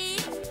day.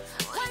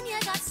 When you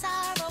got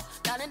sorrow,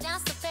 darling,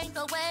 dance the pain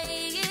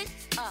away.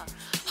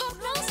 Who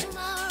knows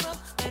tomorrow?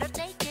 Better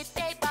take it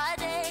day by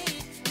day.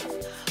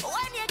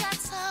 When you got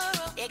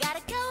sorrow, you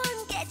gotta go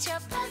and get your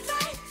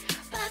birthright,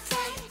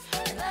 birthright,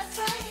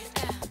 birthright.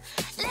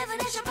 Living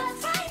is your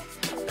birthright,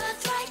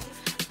 birthright,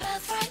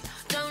 birthright.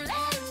 Don't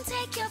let him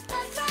take your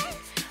birthright,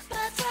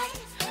 birthright,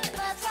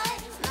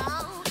 birthright. No,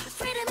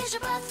 freedom is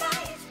your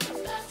birthright,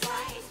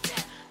 birthright.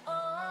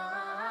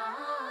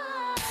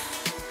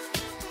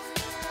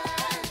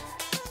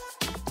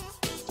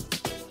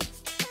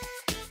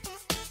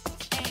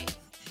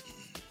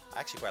 I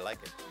actually quite like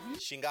it.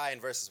 Shingai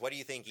and Versus. What do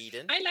you think,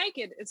 Eden? I like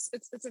it. It's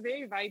a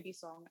very vibey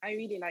song. I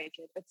really like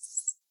it.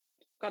 It's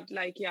got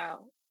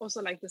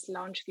also like this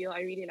lounge feel.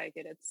 I really like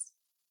it. It's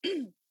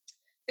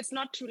it's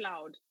not too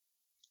loud.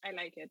 I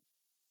like it.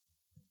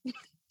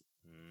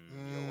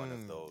 You're one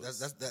of those.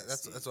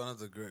 That's one of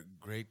the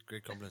great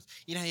compliments.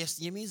 You know,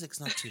 your music's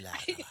not too loud.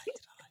 I like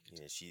it.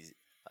 Yeah, she's.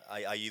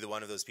 Are you the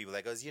one of those people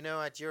that goes, you know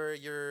what,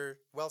 you're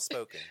well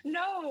spoken?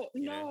 No.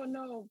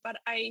 But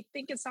I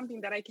think it's something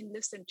that I can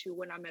listen to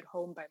when I'm at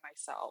home by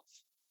myself.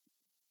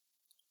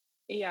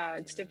 Yeah,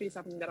 it's definitely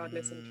something that I'd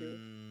listen to.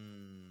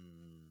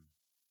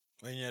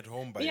 When you're at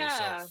home by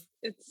yourself.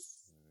 Yeah,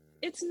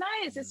 it's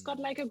nice. It's got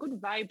like a good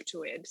vibe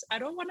to it. I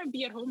don't want to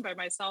be at home by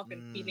myself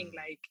and feeling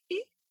like,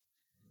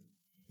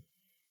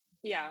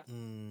 yeah.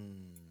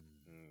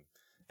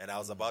 And I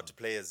was about to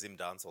play a Zim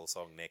dancehall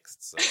song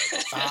next. So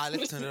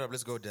let's turn it up.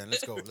 Let's go, Dan.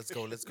 Let's go.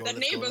 The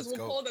neighbors will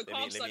call the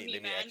cops on me,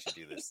 let me man.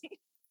 actually do this.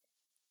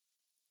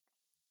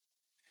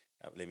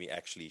 Let me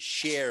actually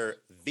share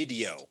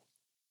video.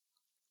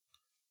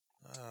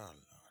 Oh,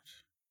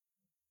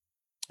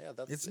 Lord. Yeah,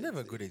 it's never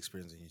a good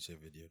experience when you share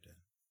video, Dan.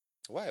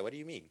 Why? What do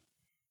you mean?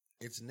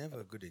 It's never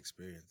a good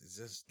experience. It's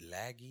just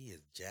laggy.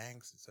 It's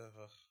janks. It's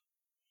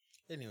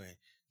Anyway,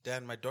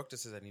 Dan, my doctor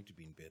says I need to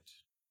be in bed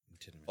in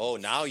 10 minutes. Oh,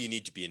 now you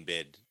need to be in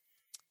bed.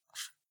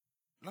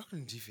 Not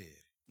when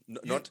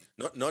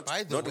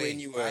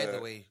you were. By the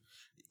way,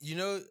 you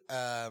know,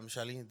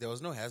 Charlene, there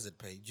was no hazard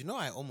pay. You know,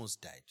 I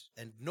almost died,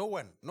 and no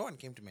one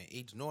came to my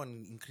aid. No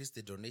one increased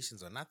the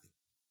donations or nothing.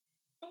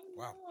 Oh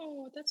wow.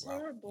 No, that's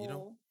horrible. You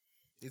know,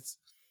 it's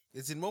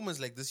in moments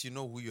like this you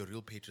know who your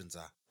real patrons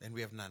are, and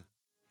we have none.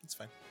 It's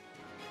fine.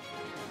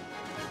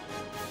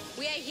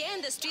 We are here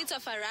in the streets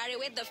of Harare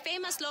where the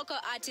famous local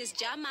artist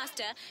Jah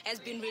Master has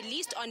been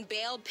released on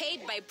bail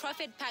paid by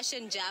Prophet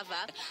Passion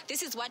Java.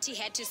 This is what he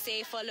had to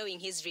say following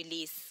his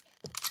release.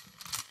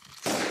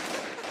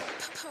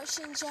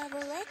 Passion Java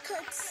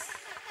Records.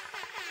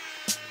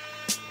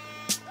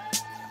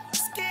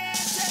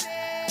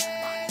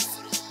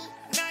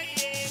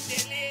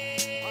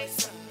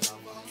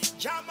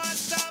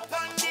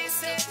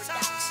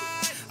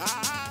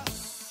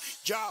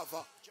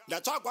 Java,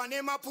 ndachagwa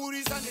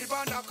nemapurisa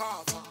niribanda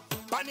kava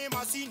pane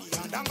masini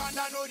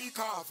andanganda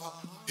norikava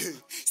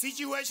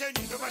situation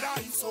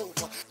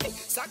indomadaisopa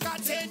saka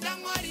tenda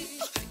mwari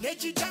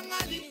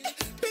nechitangani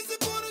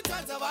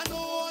pisikurutadza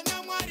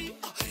vanoona mwari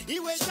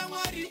iwe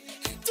shamwari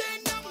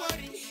tenda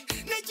mwari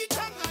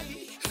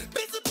nechitangani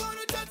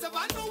pisikurutadza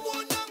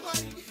vanoona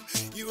mwari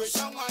iwe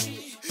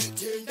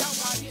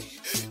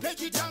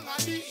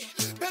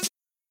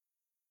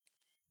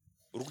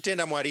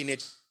Kutenda Mwarine.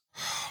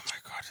 Oh my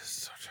God, this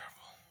is so terrible.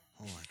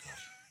 Oh my God.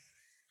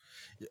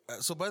 Yeah,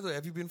 so, by the way,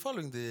 have you been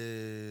following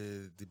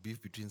the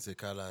beef between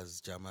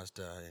Sekala's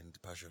Jamaster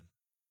and Passion?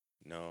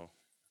 No.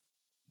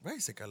 Why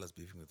is Sekala's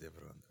beefing with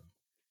everyone, though?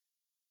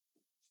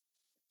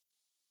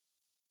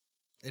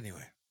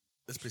 Anyway,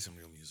 let's play some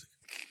real music.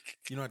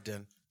 You know what,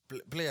 Dan?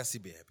 Play a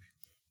CB Happy.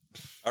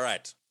 All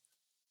right.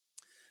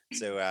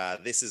 So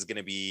this is a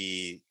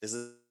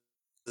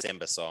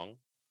December song.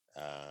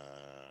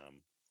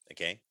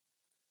 Okay.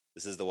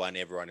 This is the one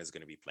everyone is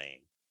going to be playing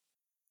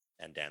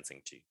and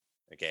dancing to.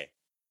 Okay.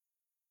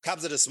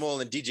 Kabza the Small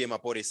and DJ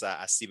Maporisa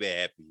Asibe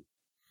Happy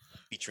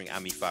featuring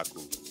Ami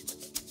Faku.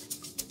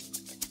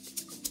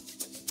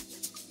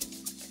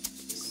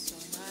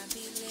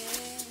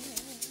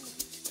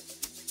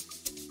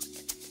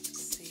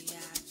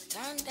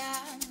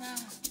 Siyathandana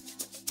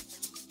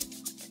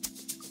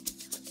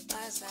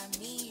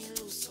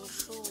bazamile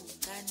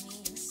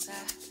usohlukanisa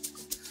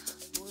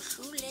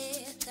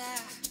uhluleka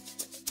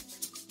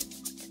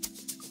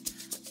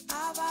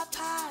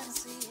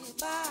abaphansi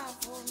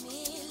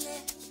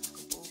bavumile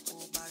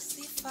ukuba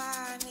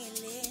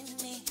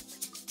sifanelene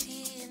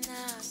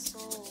thina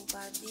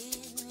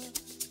sobabini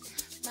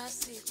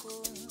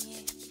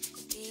masikunye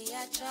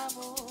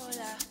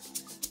iyajabula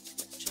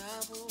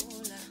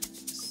jabula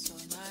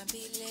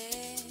sonwabile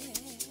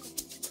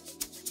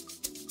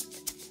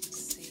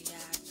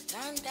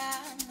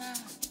siyathandana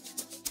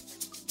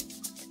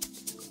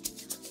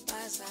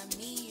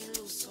bazamile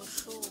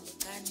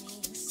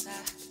usohlukanisa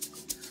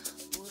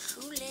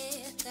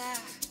uhluleka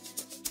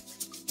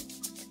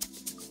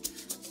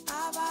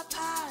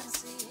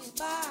abaphansi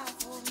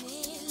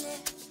bavumile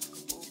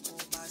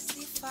ukuba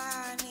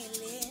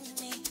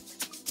sifanelene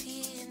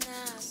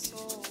thina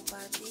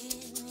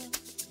sobabini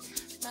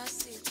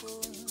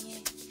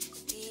masikunye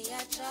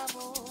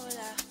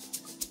iyajabula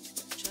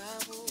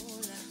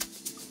jabula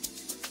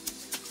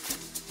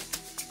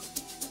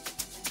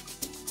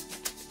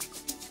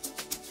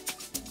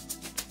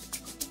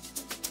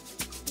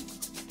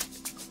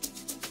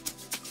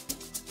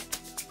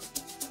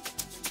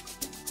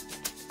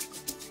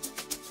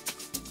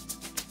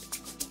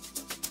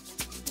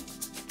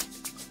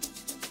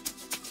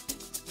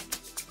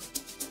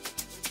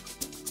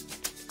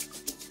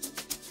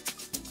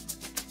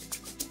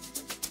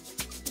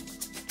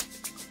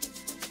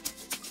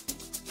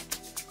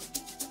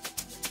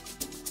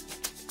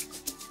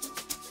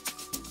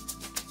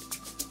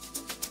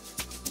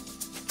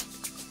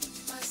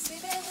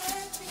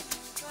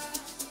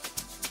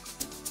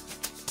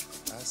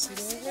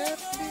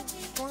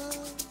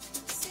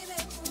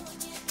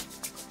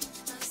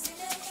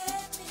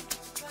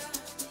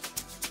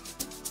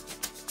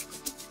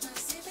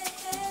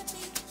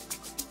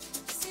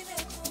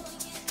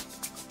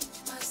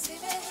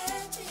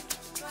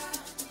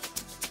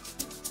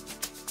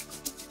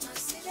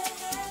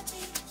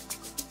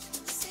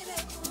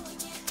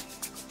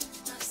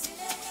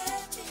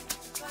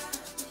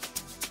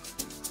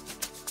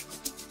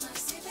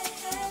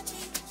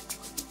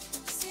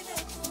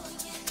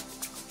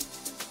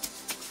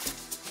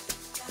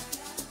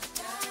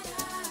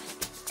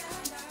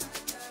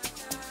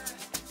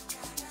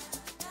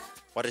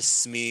What a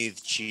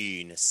smooth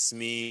tune. A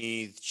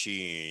smooth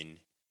tune.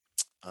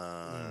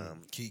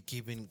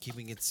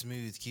 Keeping it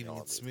smooth, keeping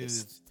No, it smooth.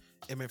 this-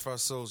 MFR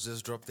Souls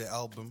just dropped their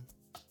album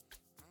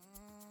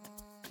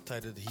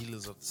titled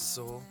Healers of the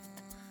Soul.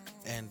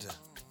 And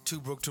two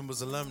Broke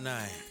Tumbers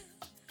alumni,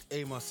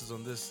 Amos is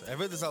on this. I've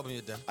heard this album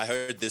yet, Dan. I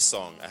heard this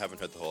song. I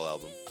haven't heard the whole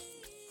album.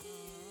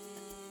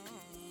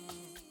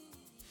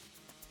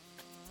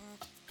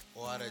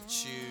 What a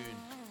tune.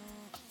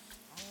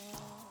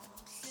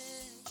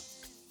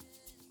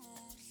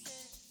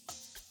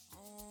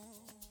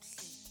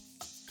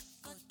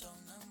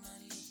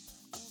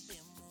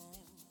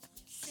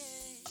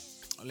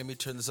 Let me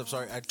turn this up.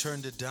 Sorry, I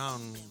turned it down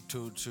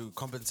to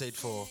compensate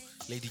for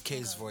Lady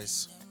K's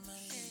voice.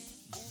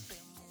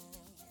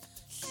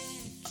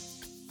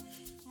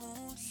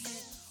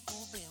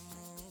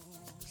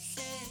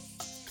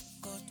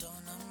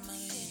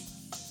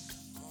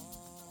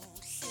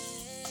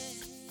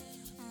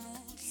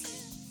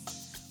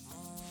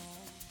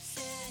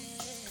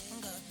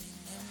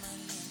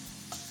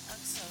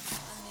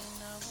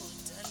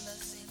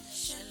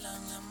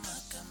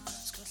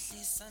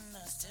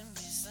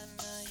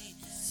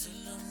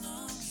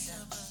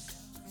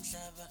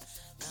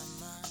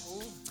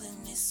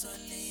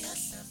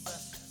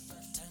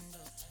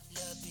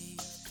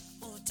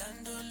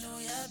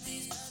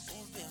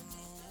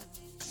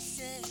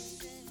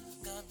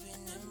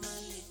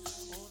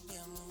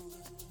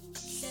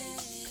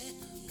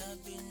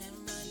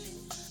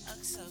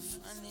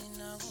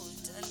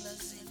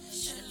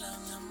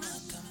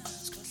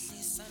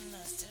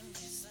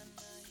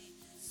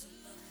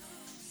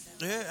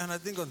 Yeah, and I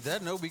think on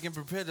that note, we can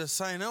prepare to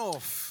sign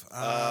off.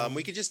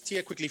 We could just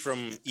hear quickly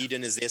from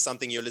Eden. Is there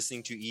something you're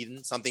listening to,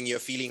 Eden? Something you're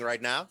feeling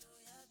right now?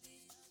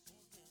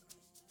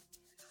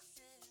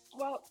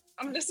 Well,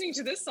 I'm listening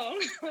to this song,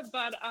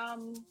 but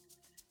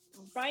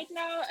Right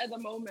now, at the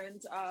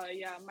moment,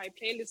 my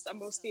playlists are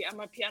mostly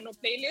a piano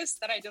playlist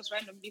that I just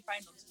randomly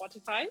find on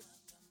Spotify.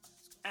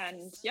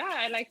 And yeah,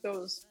 I like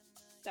those.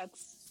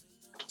 That's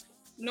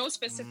no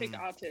specific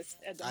artist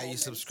at the Are moment. you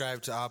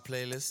subscribed to our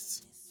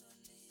playlists?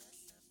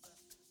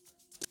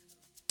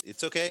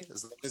 It's okay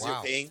as long as you're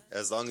Wow. paying.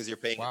 As long as you're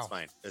paying, Wow. it's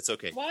fine. It's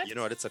okay. What? You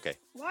know what? It's okay.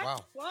 What?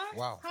 Wow. What?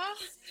 Wow. Huh?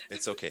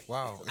 It's okay.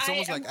 Wow. It's I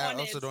almost am like I on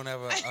also it. don't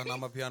have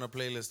an piano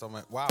playlist on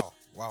my. Wow.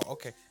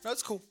 Okay. No,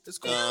 it's cool. It's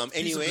cool. Peace and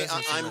Anyway,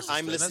 blessings to I'm my sister.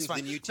 listening That's to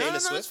fine. the new No, Taylor no,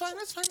 Swift. That's fine.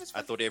 That's fine. That's I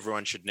fine. thought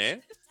everyone should know.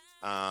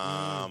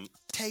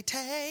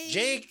 Tay.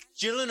 Jake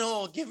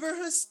Gyllenhaal, give her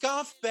her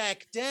scarf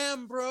back.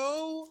 Damn,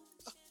 bro.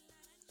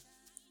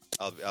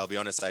 I'll be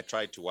honest. I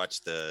tried to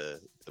watch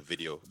the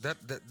video. That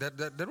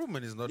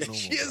woman is not normal.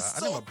 She is I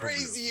so never probably-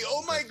 crazy.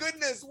 Oh my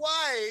goodness.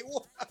 Why?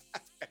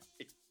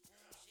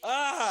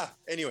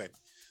 Anyway.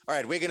 All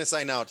right, we're gonna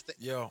sign out.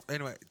 Yo.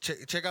 Anyway,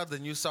 check out the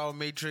new Sour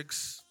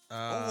Matrix.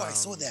 I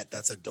saw that.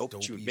 That's a dope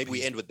tune. EP. Maybe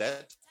we end with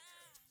that.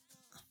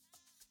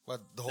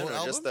 What, the whole No,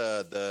 album? just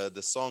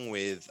the song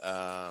with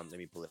let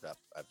me pull it up.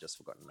 I've just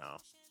forgotten now.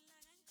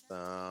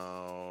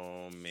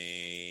 Sour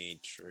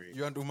Matrix.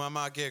 You want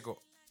Umama Akeko?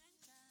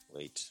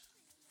 Wait.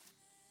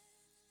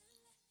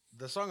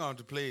 The song I want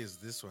to play is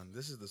this one.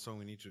 This is the song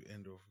we need to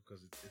end off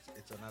because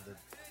it's another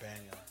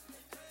banger.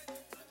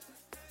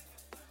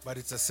 But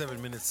it's a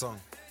 7-minute song.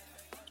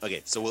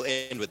 Okay, so we'll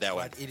end with that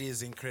one. But it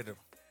is incredible.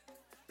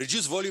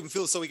 Reduce volume,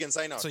 Phil, so we can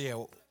sign out. So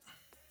yeah.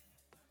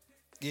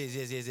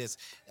 Yes.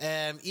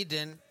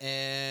 Eden,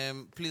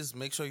 please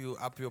make sure you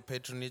up your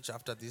patronage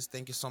after this.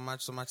 Thank you so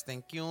much.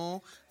 Thank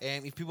you.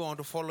 If people want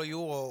to follow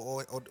you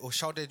or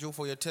shout at you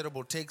for your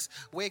terrible takes,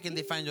 where can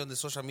they find you on the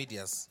social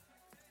medias?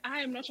 I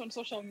am not on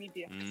social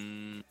media.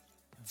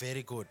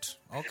 Very good.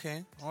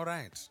 Okay. All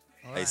right.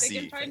 I see.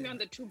 They can find me on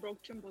the Two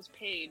Broke Timbos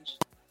page.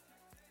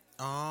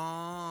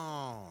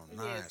 Oh,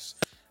 nice. Yes.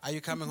 Are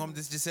you coming home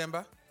this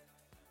December?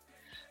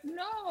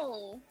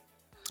 No,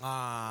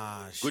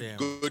 Shame.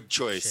 Good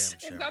choice.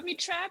 they've got me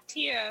trapped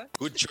here.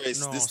 Good choice.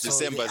 No, This so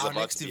December is our about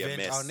next to be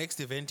event, a mess. Our next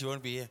event, you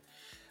won't be here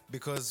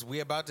because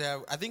we're about to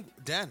have. I think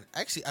Dan.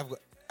 Actually,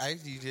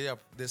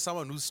 there's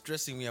someone who's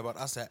stressing me about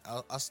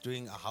us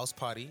doing a house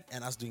party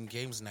and us doing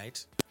games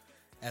night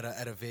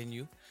at a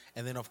venue,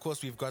 and then of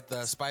course we've got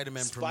the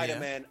Spider-Man premiere.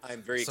 Spider-Man,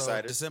 I'm very So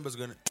excited. December's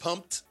gonna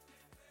Pumped.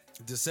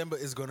 December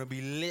is gonna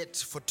be lit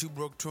for Two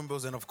Broke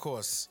Twimbos, and of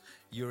course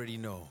you already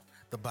know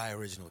the Buy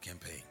Original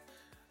campaign.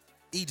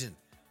 Eden,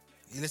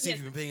 let's see if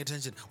Yes. you've been paying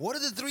attention. What are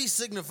the 3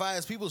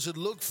 signifiers people should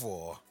look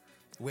for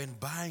when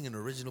buying an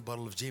original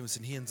bottle of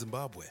Jameson here in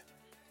Zimbabwe?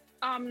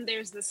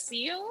 There's the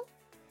seal,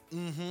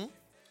 Mm-hmm.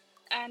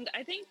 and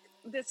I think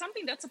there's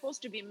something that's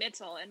supposed to be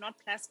metal and not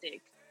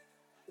plastic.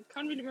 I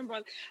can't really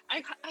remember.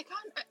 I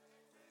can't.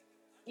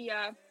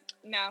 Yeah,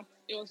 no,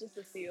 it was just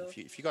the seal.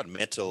 If you got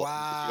metal,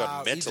 Wow, if you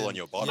got metal Eden. on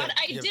your bottle. But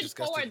I you have did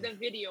disgusted forward me. the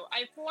video.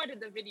 I forwarded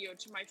the video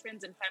to my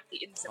friends and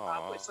family in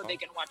Zimbabwe so they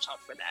can watch out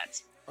for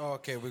that.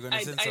 Okay, we're gonna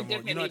I- send I some more.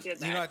 definitely did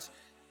that.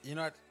 You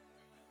know what?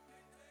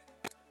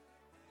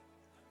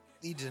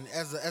 Eden,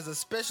 as a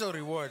special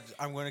reward,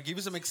 I'm gonna give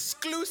you some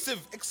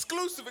exclusive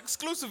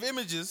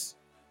images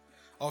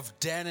of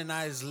Dan and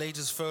I's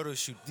latest photo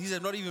shoot. These are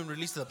not even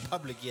released to the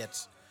public yet.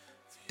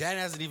 Dan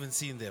hasn't even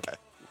seen them.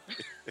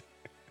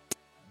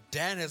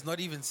 Dan has not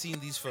even seen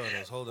these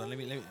photos. Hold on, let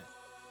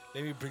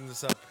me bring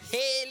this up.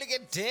 Hey, look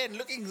at Dan,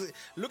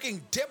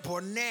 looking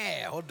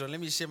debonair. Hold on, let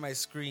me share my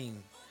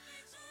screen.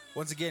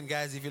 Once again,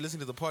 guys, if you're listening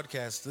to the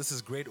podcast, this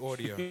is great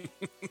audio.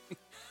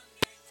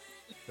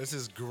 This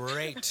is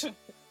great.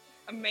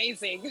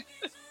 Amazing.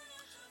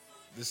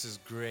 This is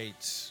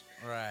great.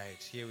 All right,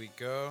 here we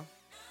go.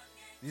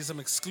 These are some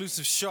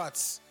exclusive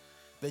shots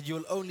that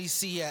you'll only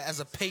see here as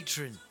a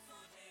patron.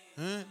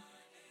 Huh?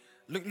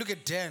 Look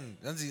at Dan.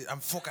 I'm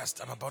focused.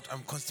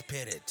 I'm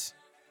constipated.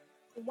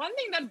 One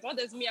thing that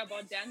bothers me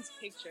about Dan's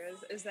pictures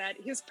is that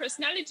his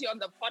personality on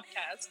the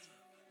podcast,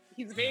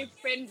 he's very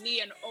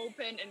friendly and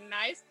open and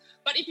nice.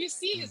 But if you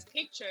see his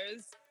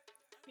pictures,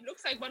 he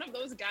looks like one of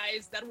those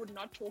guys that would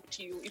not talk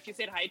to you if you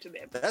said hi to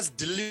them. That's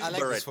deliberate. I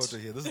like this photo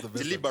here. This is the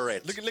best.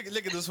 Deliberate. One.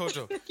 Look at this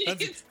photo.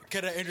 Yes.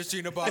 Can I interest you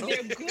in a But bottle?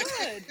 they're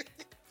good.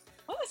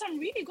 Oh, there's some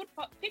really good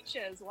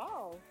pictures.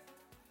 Wow.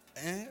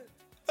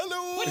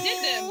 Hello. Who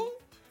did them?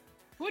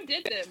 Who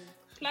did them?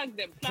 Plug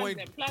them. Plug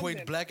them. Plug Point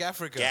them. Black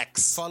Africa.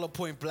 Gax. Follow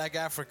Point Black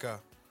Africa.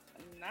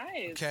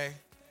 Nice. Okay.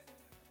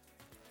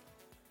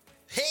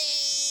 Hey.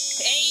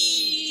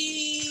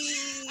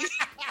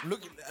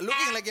 Looking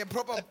like a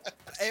proper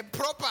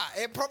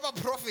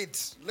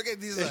prophet. Look at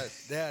these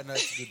guys. Yeah, no,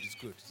 it's good. It's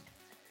good.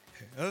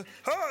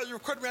 Oh, you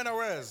caught me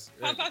unawares.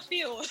 Papa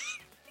Phil.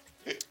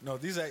 No,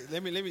 these are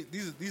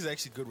these are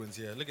actually good ones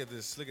here. Look at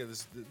this.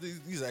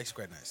 These are actually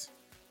quite nice.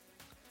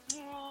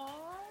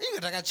 You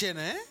got a chin,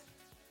 eh?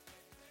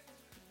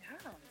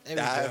 There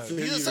we I go. feel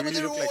These are you some of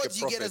the really look like a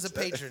rewards you get as a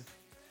prophet. patron.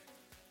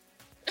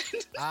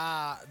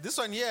 This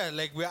one here,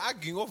 like we're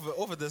arguing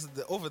over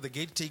the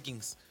gate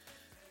takings.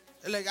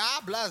 Like,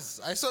 Blaz,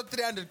 I saw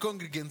 300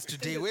 congregants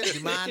today. Where's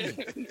the money?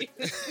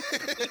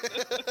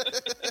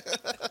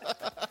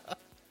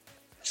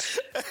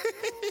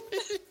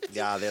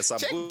 Yeah, there's some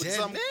Check good. Dan,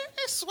 Some,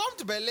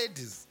 swamped by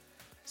ladies.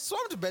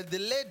 Swamped by the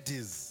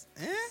ladies.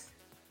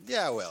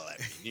 yeah, well, I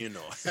mean, you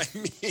know, I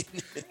mean,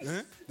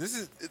 This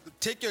is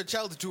take your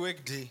child to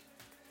work day.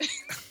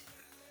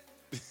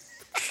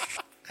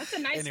 That's a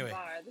nice Anyway.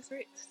 bar. That's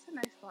a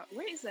nice bar.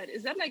 Where is that?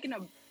 Is that like in a?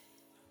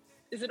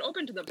 Is it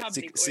open to the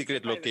public? or it's a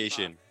secret private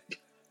location. bar?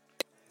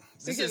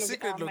 This is a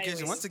secret my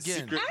location. way. Once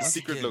again,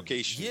 Secret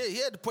location. Yeah,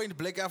 here at Point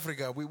Black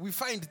Africa, we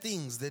find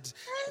things that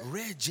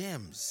rare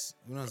gems.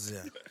 You know what I'm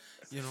saying?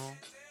 You know.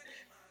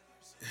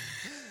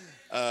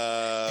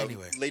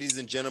 Anyway. Ladies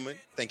and gentlemen,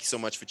 thank you so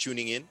much for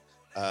tuning in.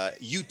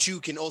 You too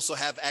can also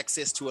have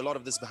access to a lot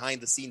of this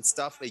behind the scenes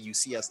stuff where you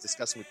see us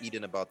discussing with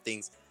Eden about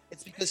things.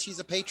 It's because she's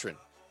a patron,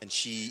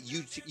 and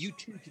you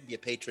too can be a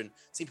patron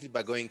simply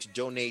by going to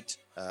donate,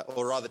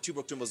 or rather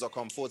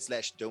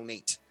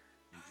twobroketwimbos.com/donate.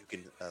 You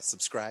can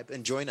subscribe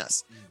and join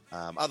us.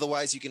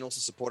 Otherwise, you can also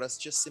support us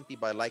just simply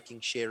by liking,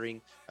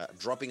 sharing,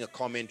 dropping a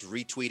comment,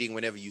 retweeting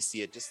whenever you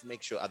see it, just to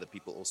make sure other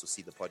people also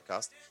see the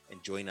podcast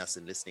and join us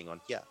in listening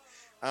on here.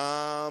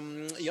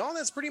 Y'all,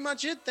 that's pretty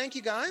much it. Thank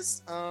you,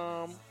 guys.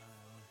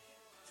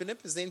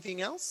 Philip, is there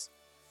anything else?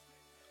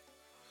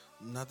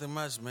 Nothing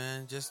much,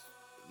 man. Just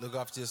look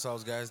after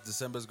yourselves, guys.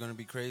 December's going to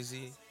be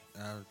crazy.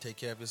 Take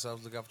care of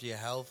yourselves. Look after your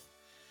health.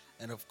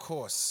 And of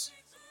course,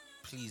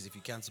 please, if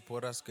you can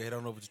support us, go head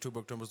on over to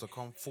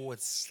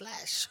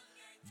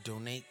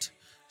twobroketwimbos.com/donate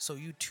so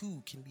you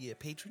too can be a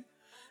patron.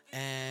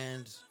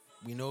 And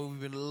we know we've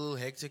been a little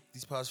hectic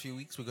these past few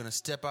weeks. We're going to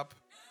step up,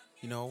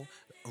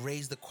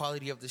 raise the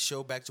quality of the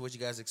show back to what you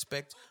guys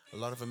expect. A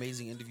lot of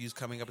amazing interviews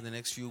coming up in the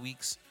next few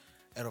weeks.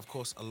 And of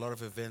course, a lot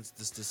of events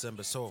this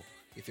December. So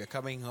if you're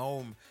coming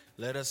home,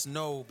 let us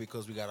know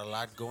because we got a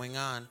lot going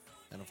on.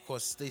 And of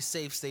course, stay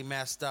safe, stay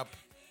masked up.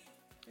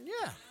 And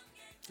yeah,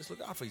 just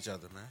look out for each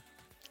other, man.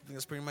 I think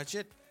that's pretty much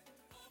it.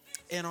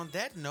 And on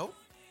that note,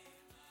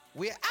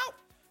 we're out.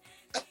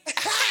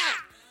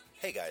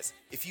 Hey guys,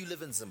 if you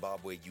live in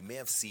Zimbabwe, you may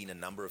have seen a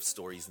number of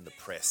stories in the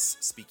press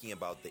speaking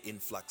about the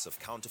influx of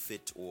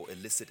counterfeit or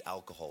illicit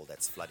alcohol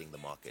that's flooding the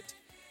market.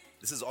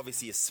 This is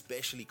obviously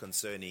especially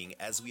concerning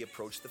as we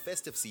approach the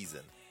festive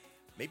season.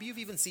 Maybe you've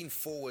even seen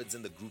forwards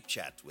in the group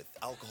chat with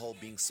alcohol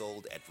being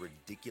sold at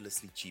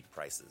ridiculously cheap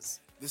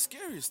prices. The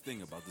scariest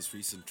thing about this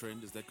recent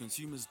trend is that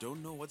consumers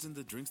don't know what's in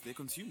the drinks they're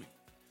consuming.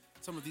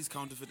 Some of these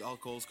counterfeit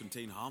alcohols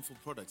contain harmful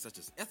products such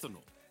as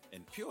ethanol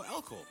and pure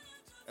alcohol,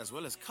 as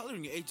well as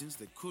coloring agents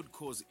that could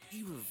cause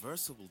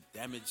irreversible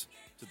damage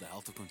to the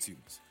health of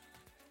consumers.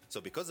 So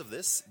because of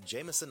this,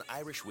 Jameson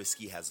Irish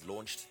Whiskey has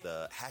launched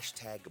the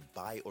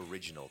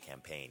 #BuyOriginal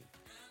campaign.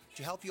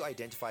 To help you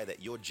identify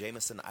that your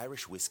Jameson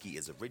Irish Whiskey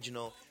is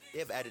original, they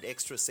have added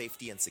extra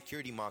safety and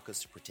security markers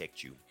to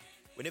protect you.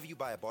 Whenever you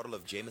buy a bottle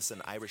of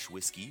Jameson Irish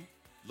Whiskey,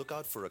 look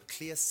out for a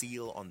clear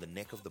seal on the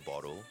neck of the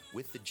bottle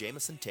with the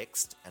Jameson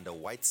text and a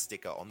white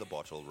sticker on the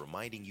bottle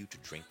reminding you to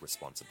drink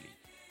responsibly.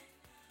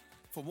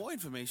 For more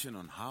information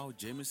on how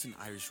Jameson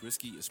Irish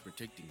Whiskey is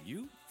protecting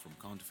you from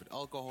counterfeit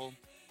alcohol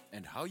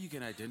and how you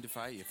can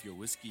identify if your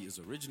whiskey is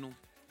original,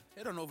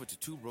 head on over to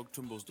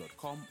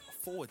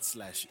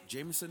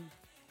twobroketwimbos.com/Jameson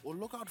or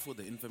look out for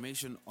the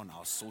information on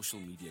our social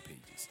media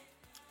pages.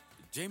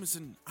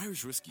 Jameson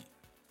Irish Whiskey.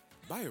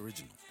 Buy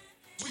original.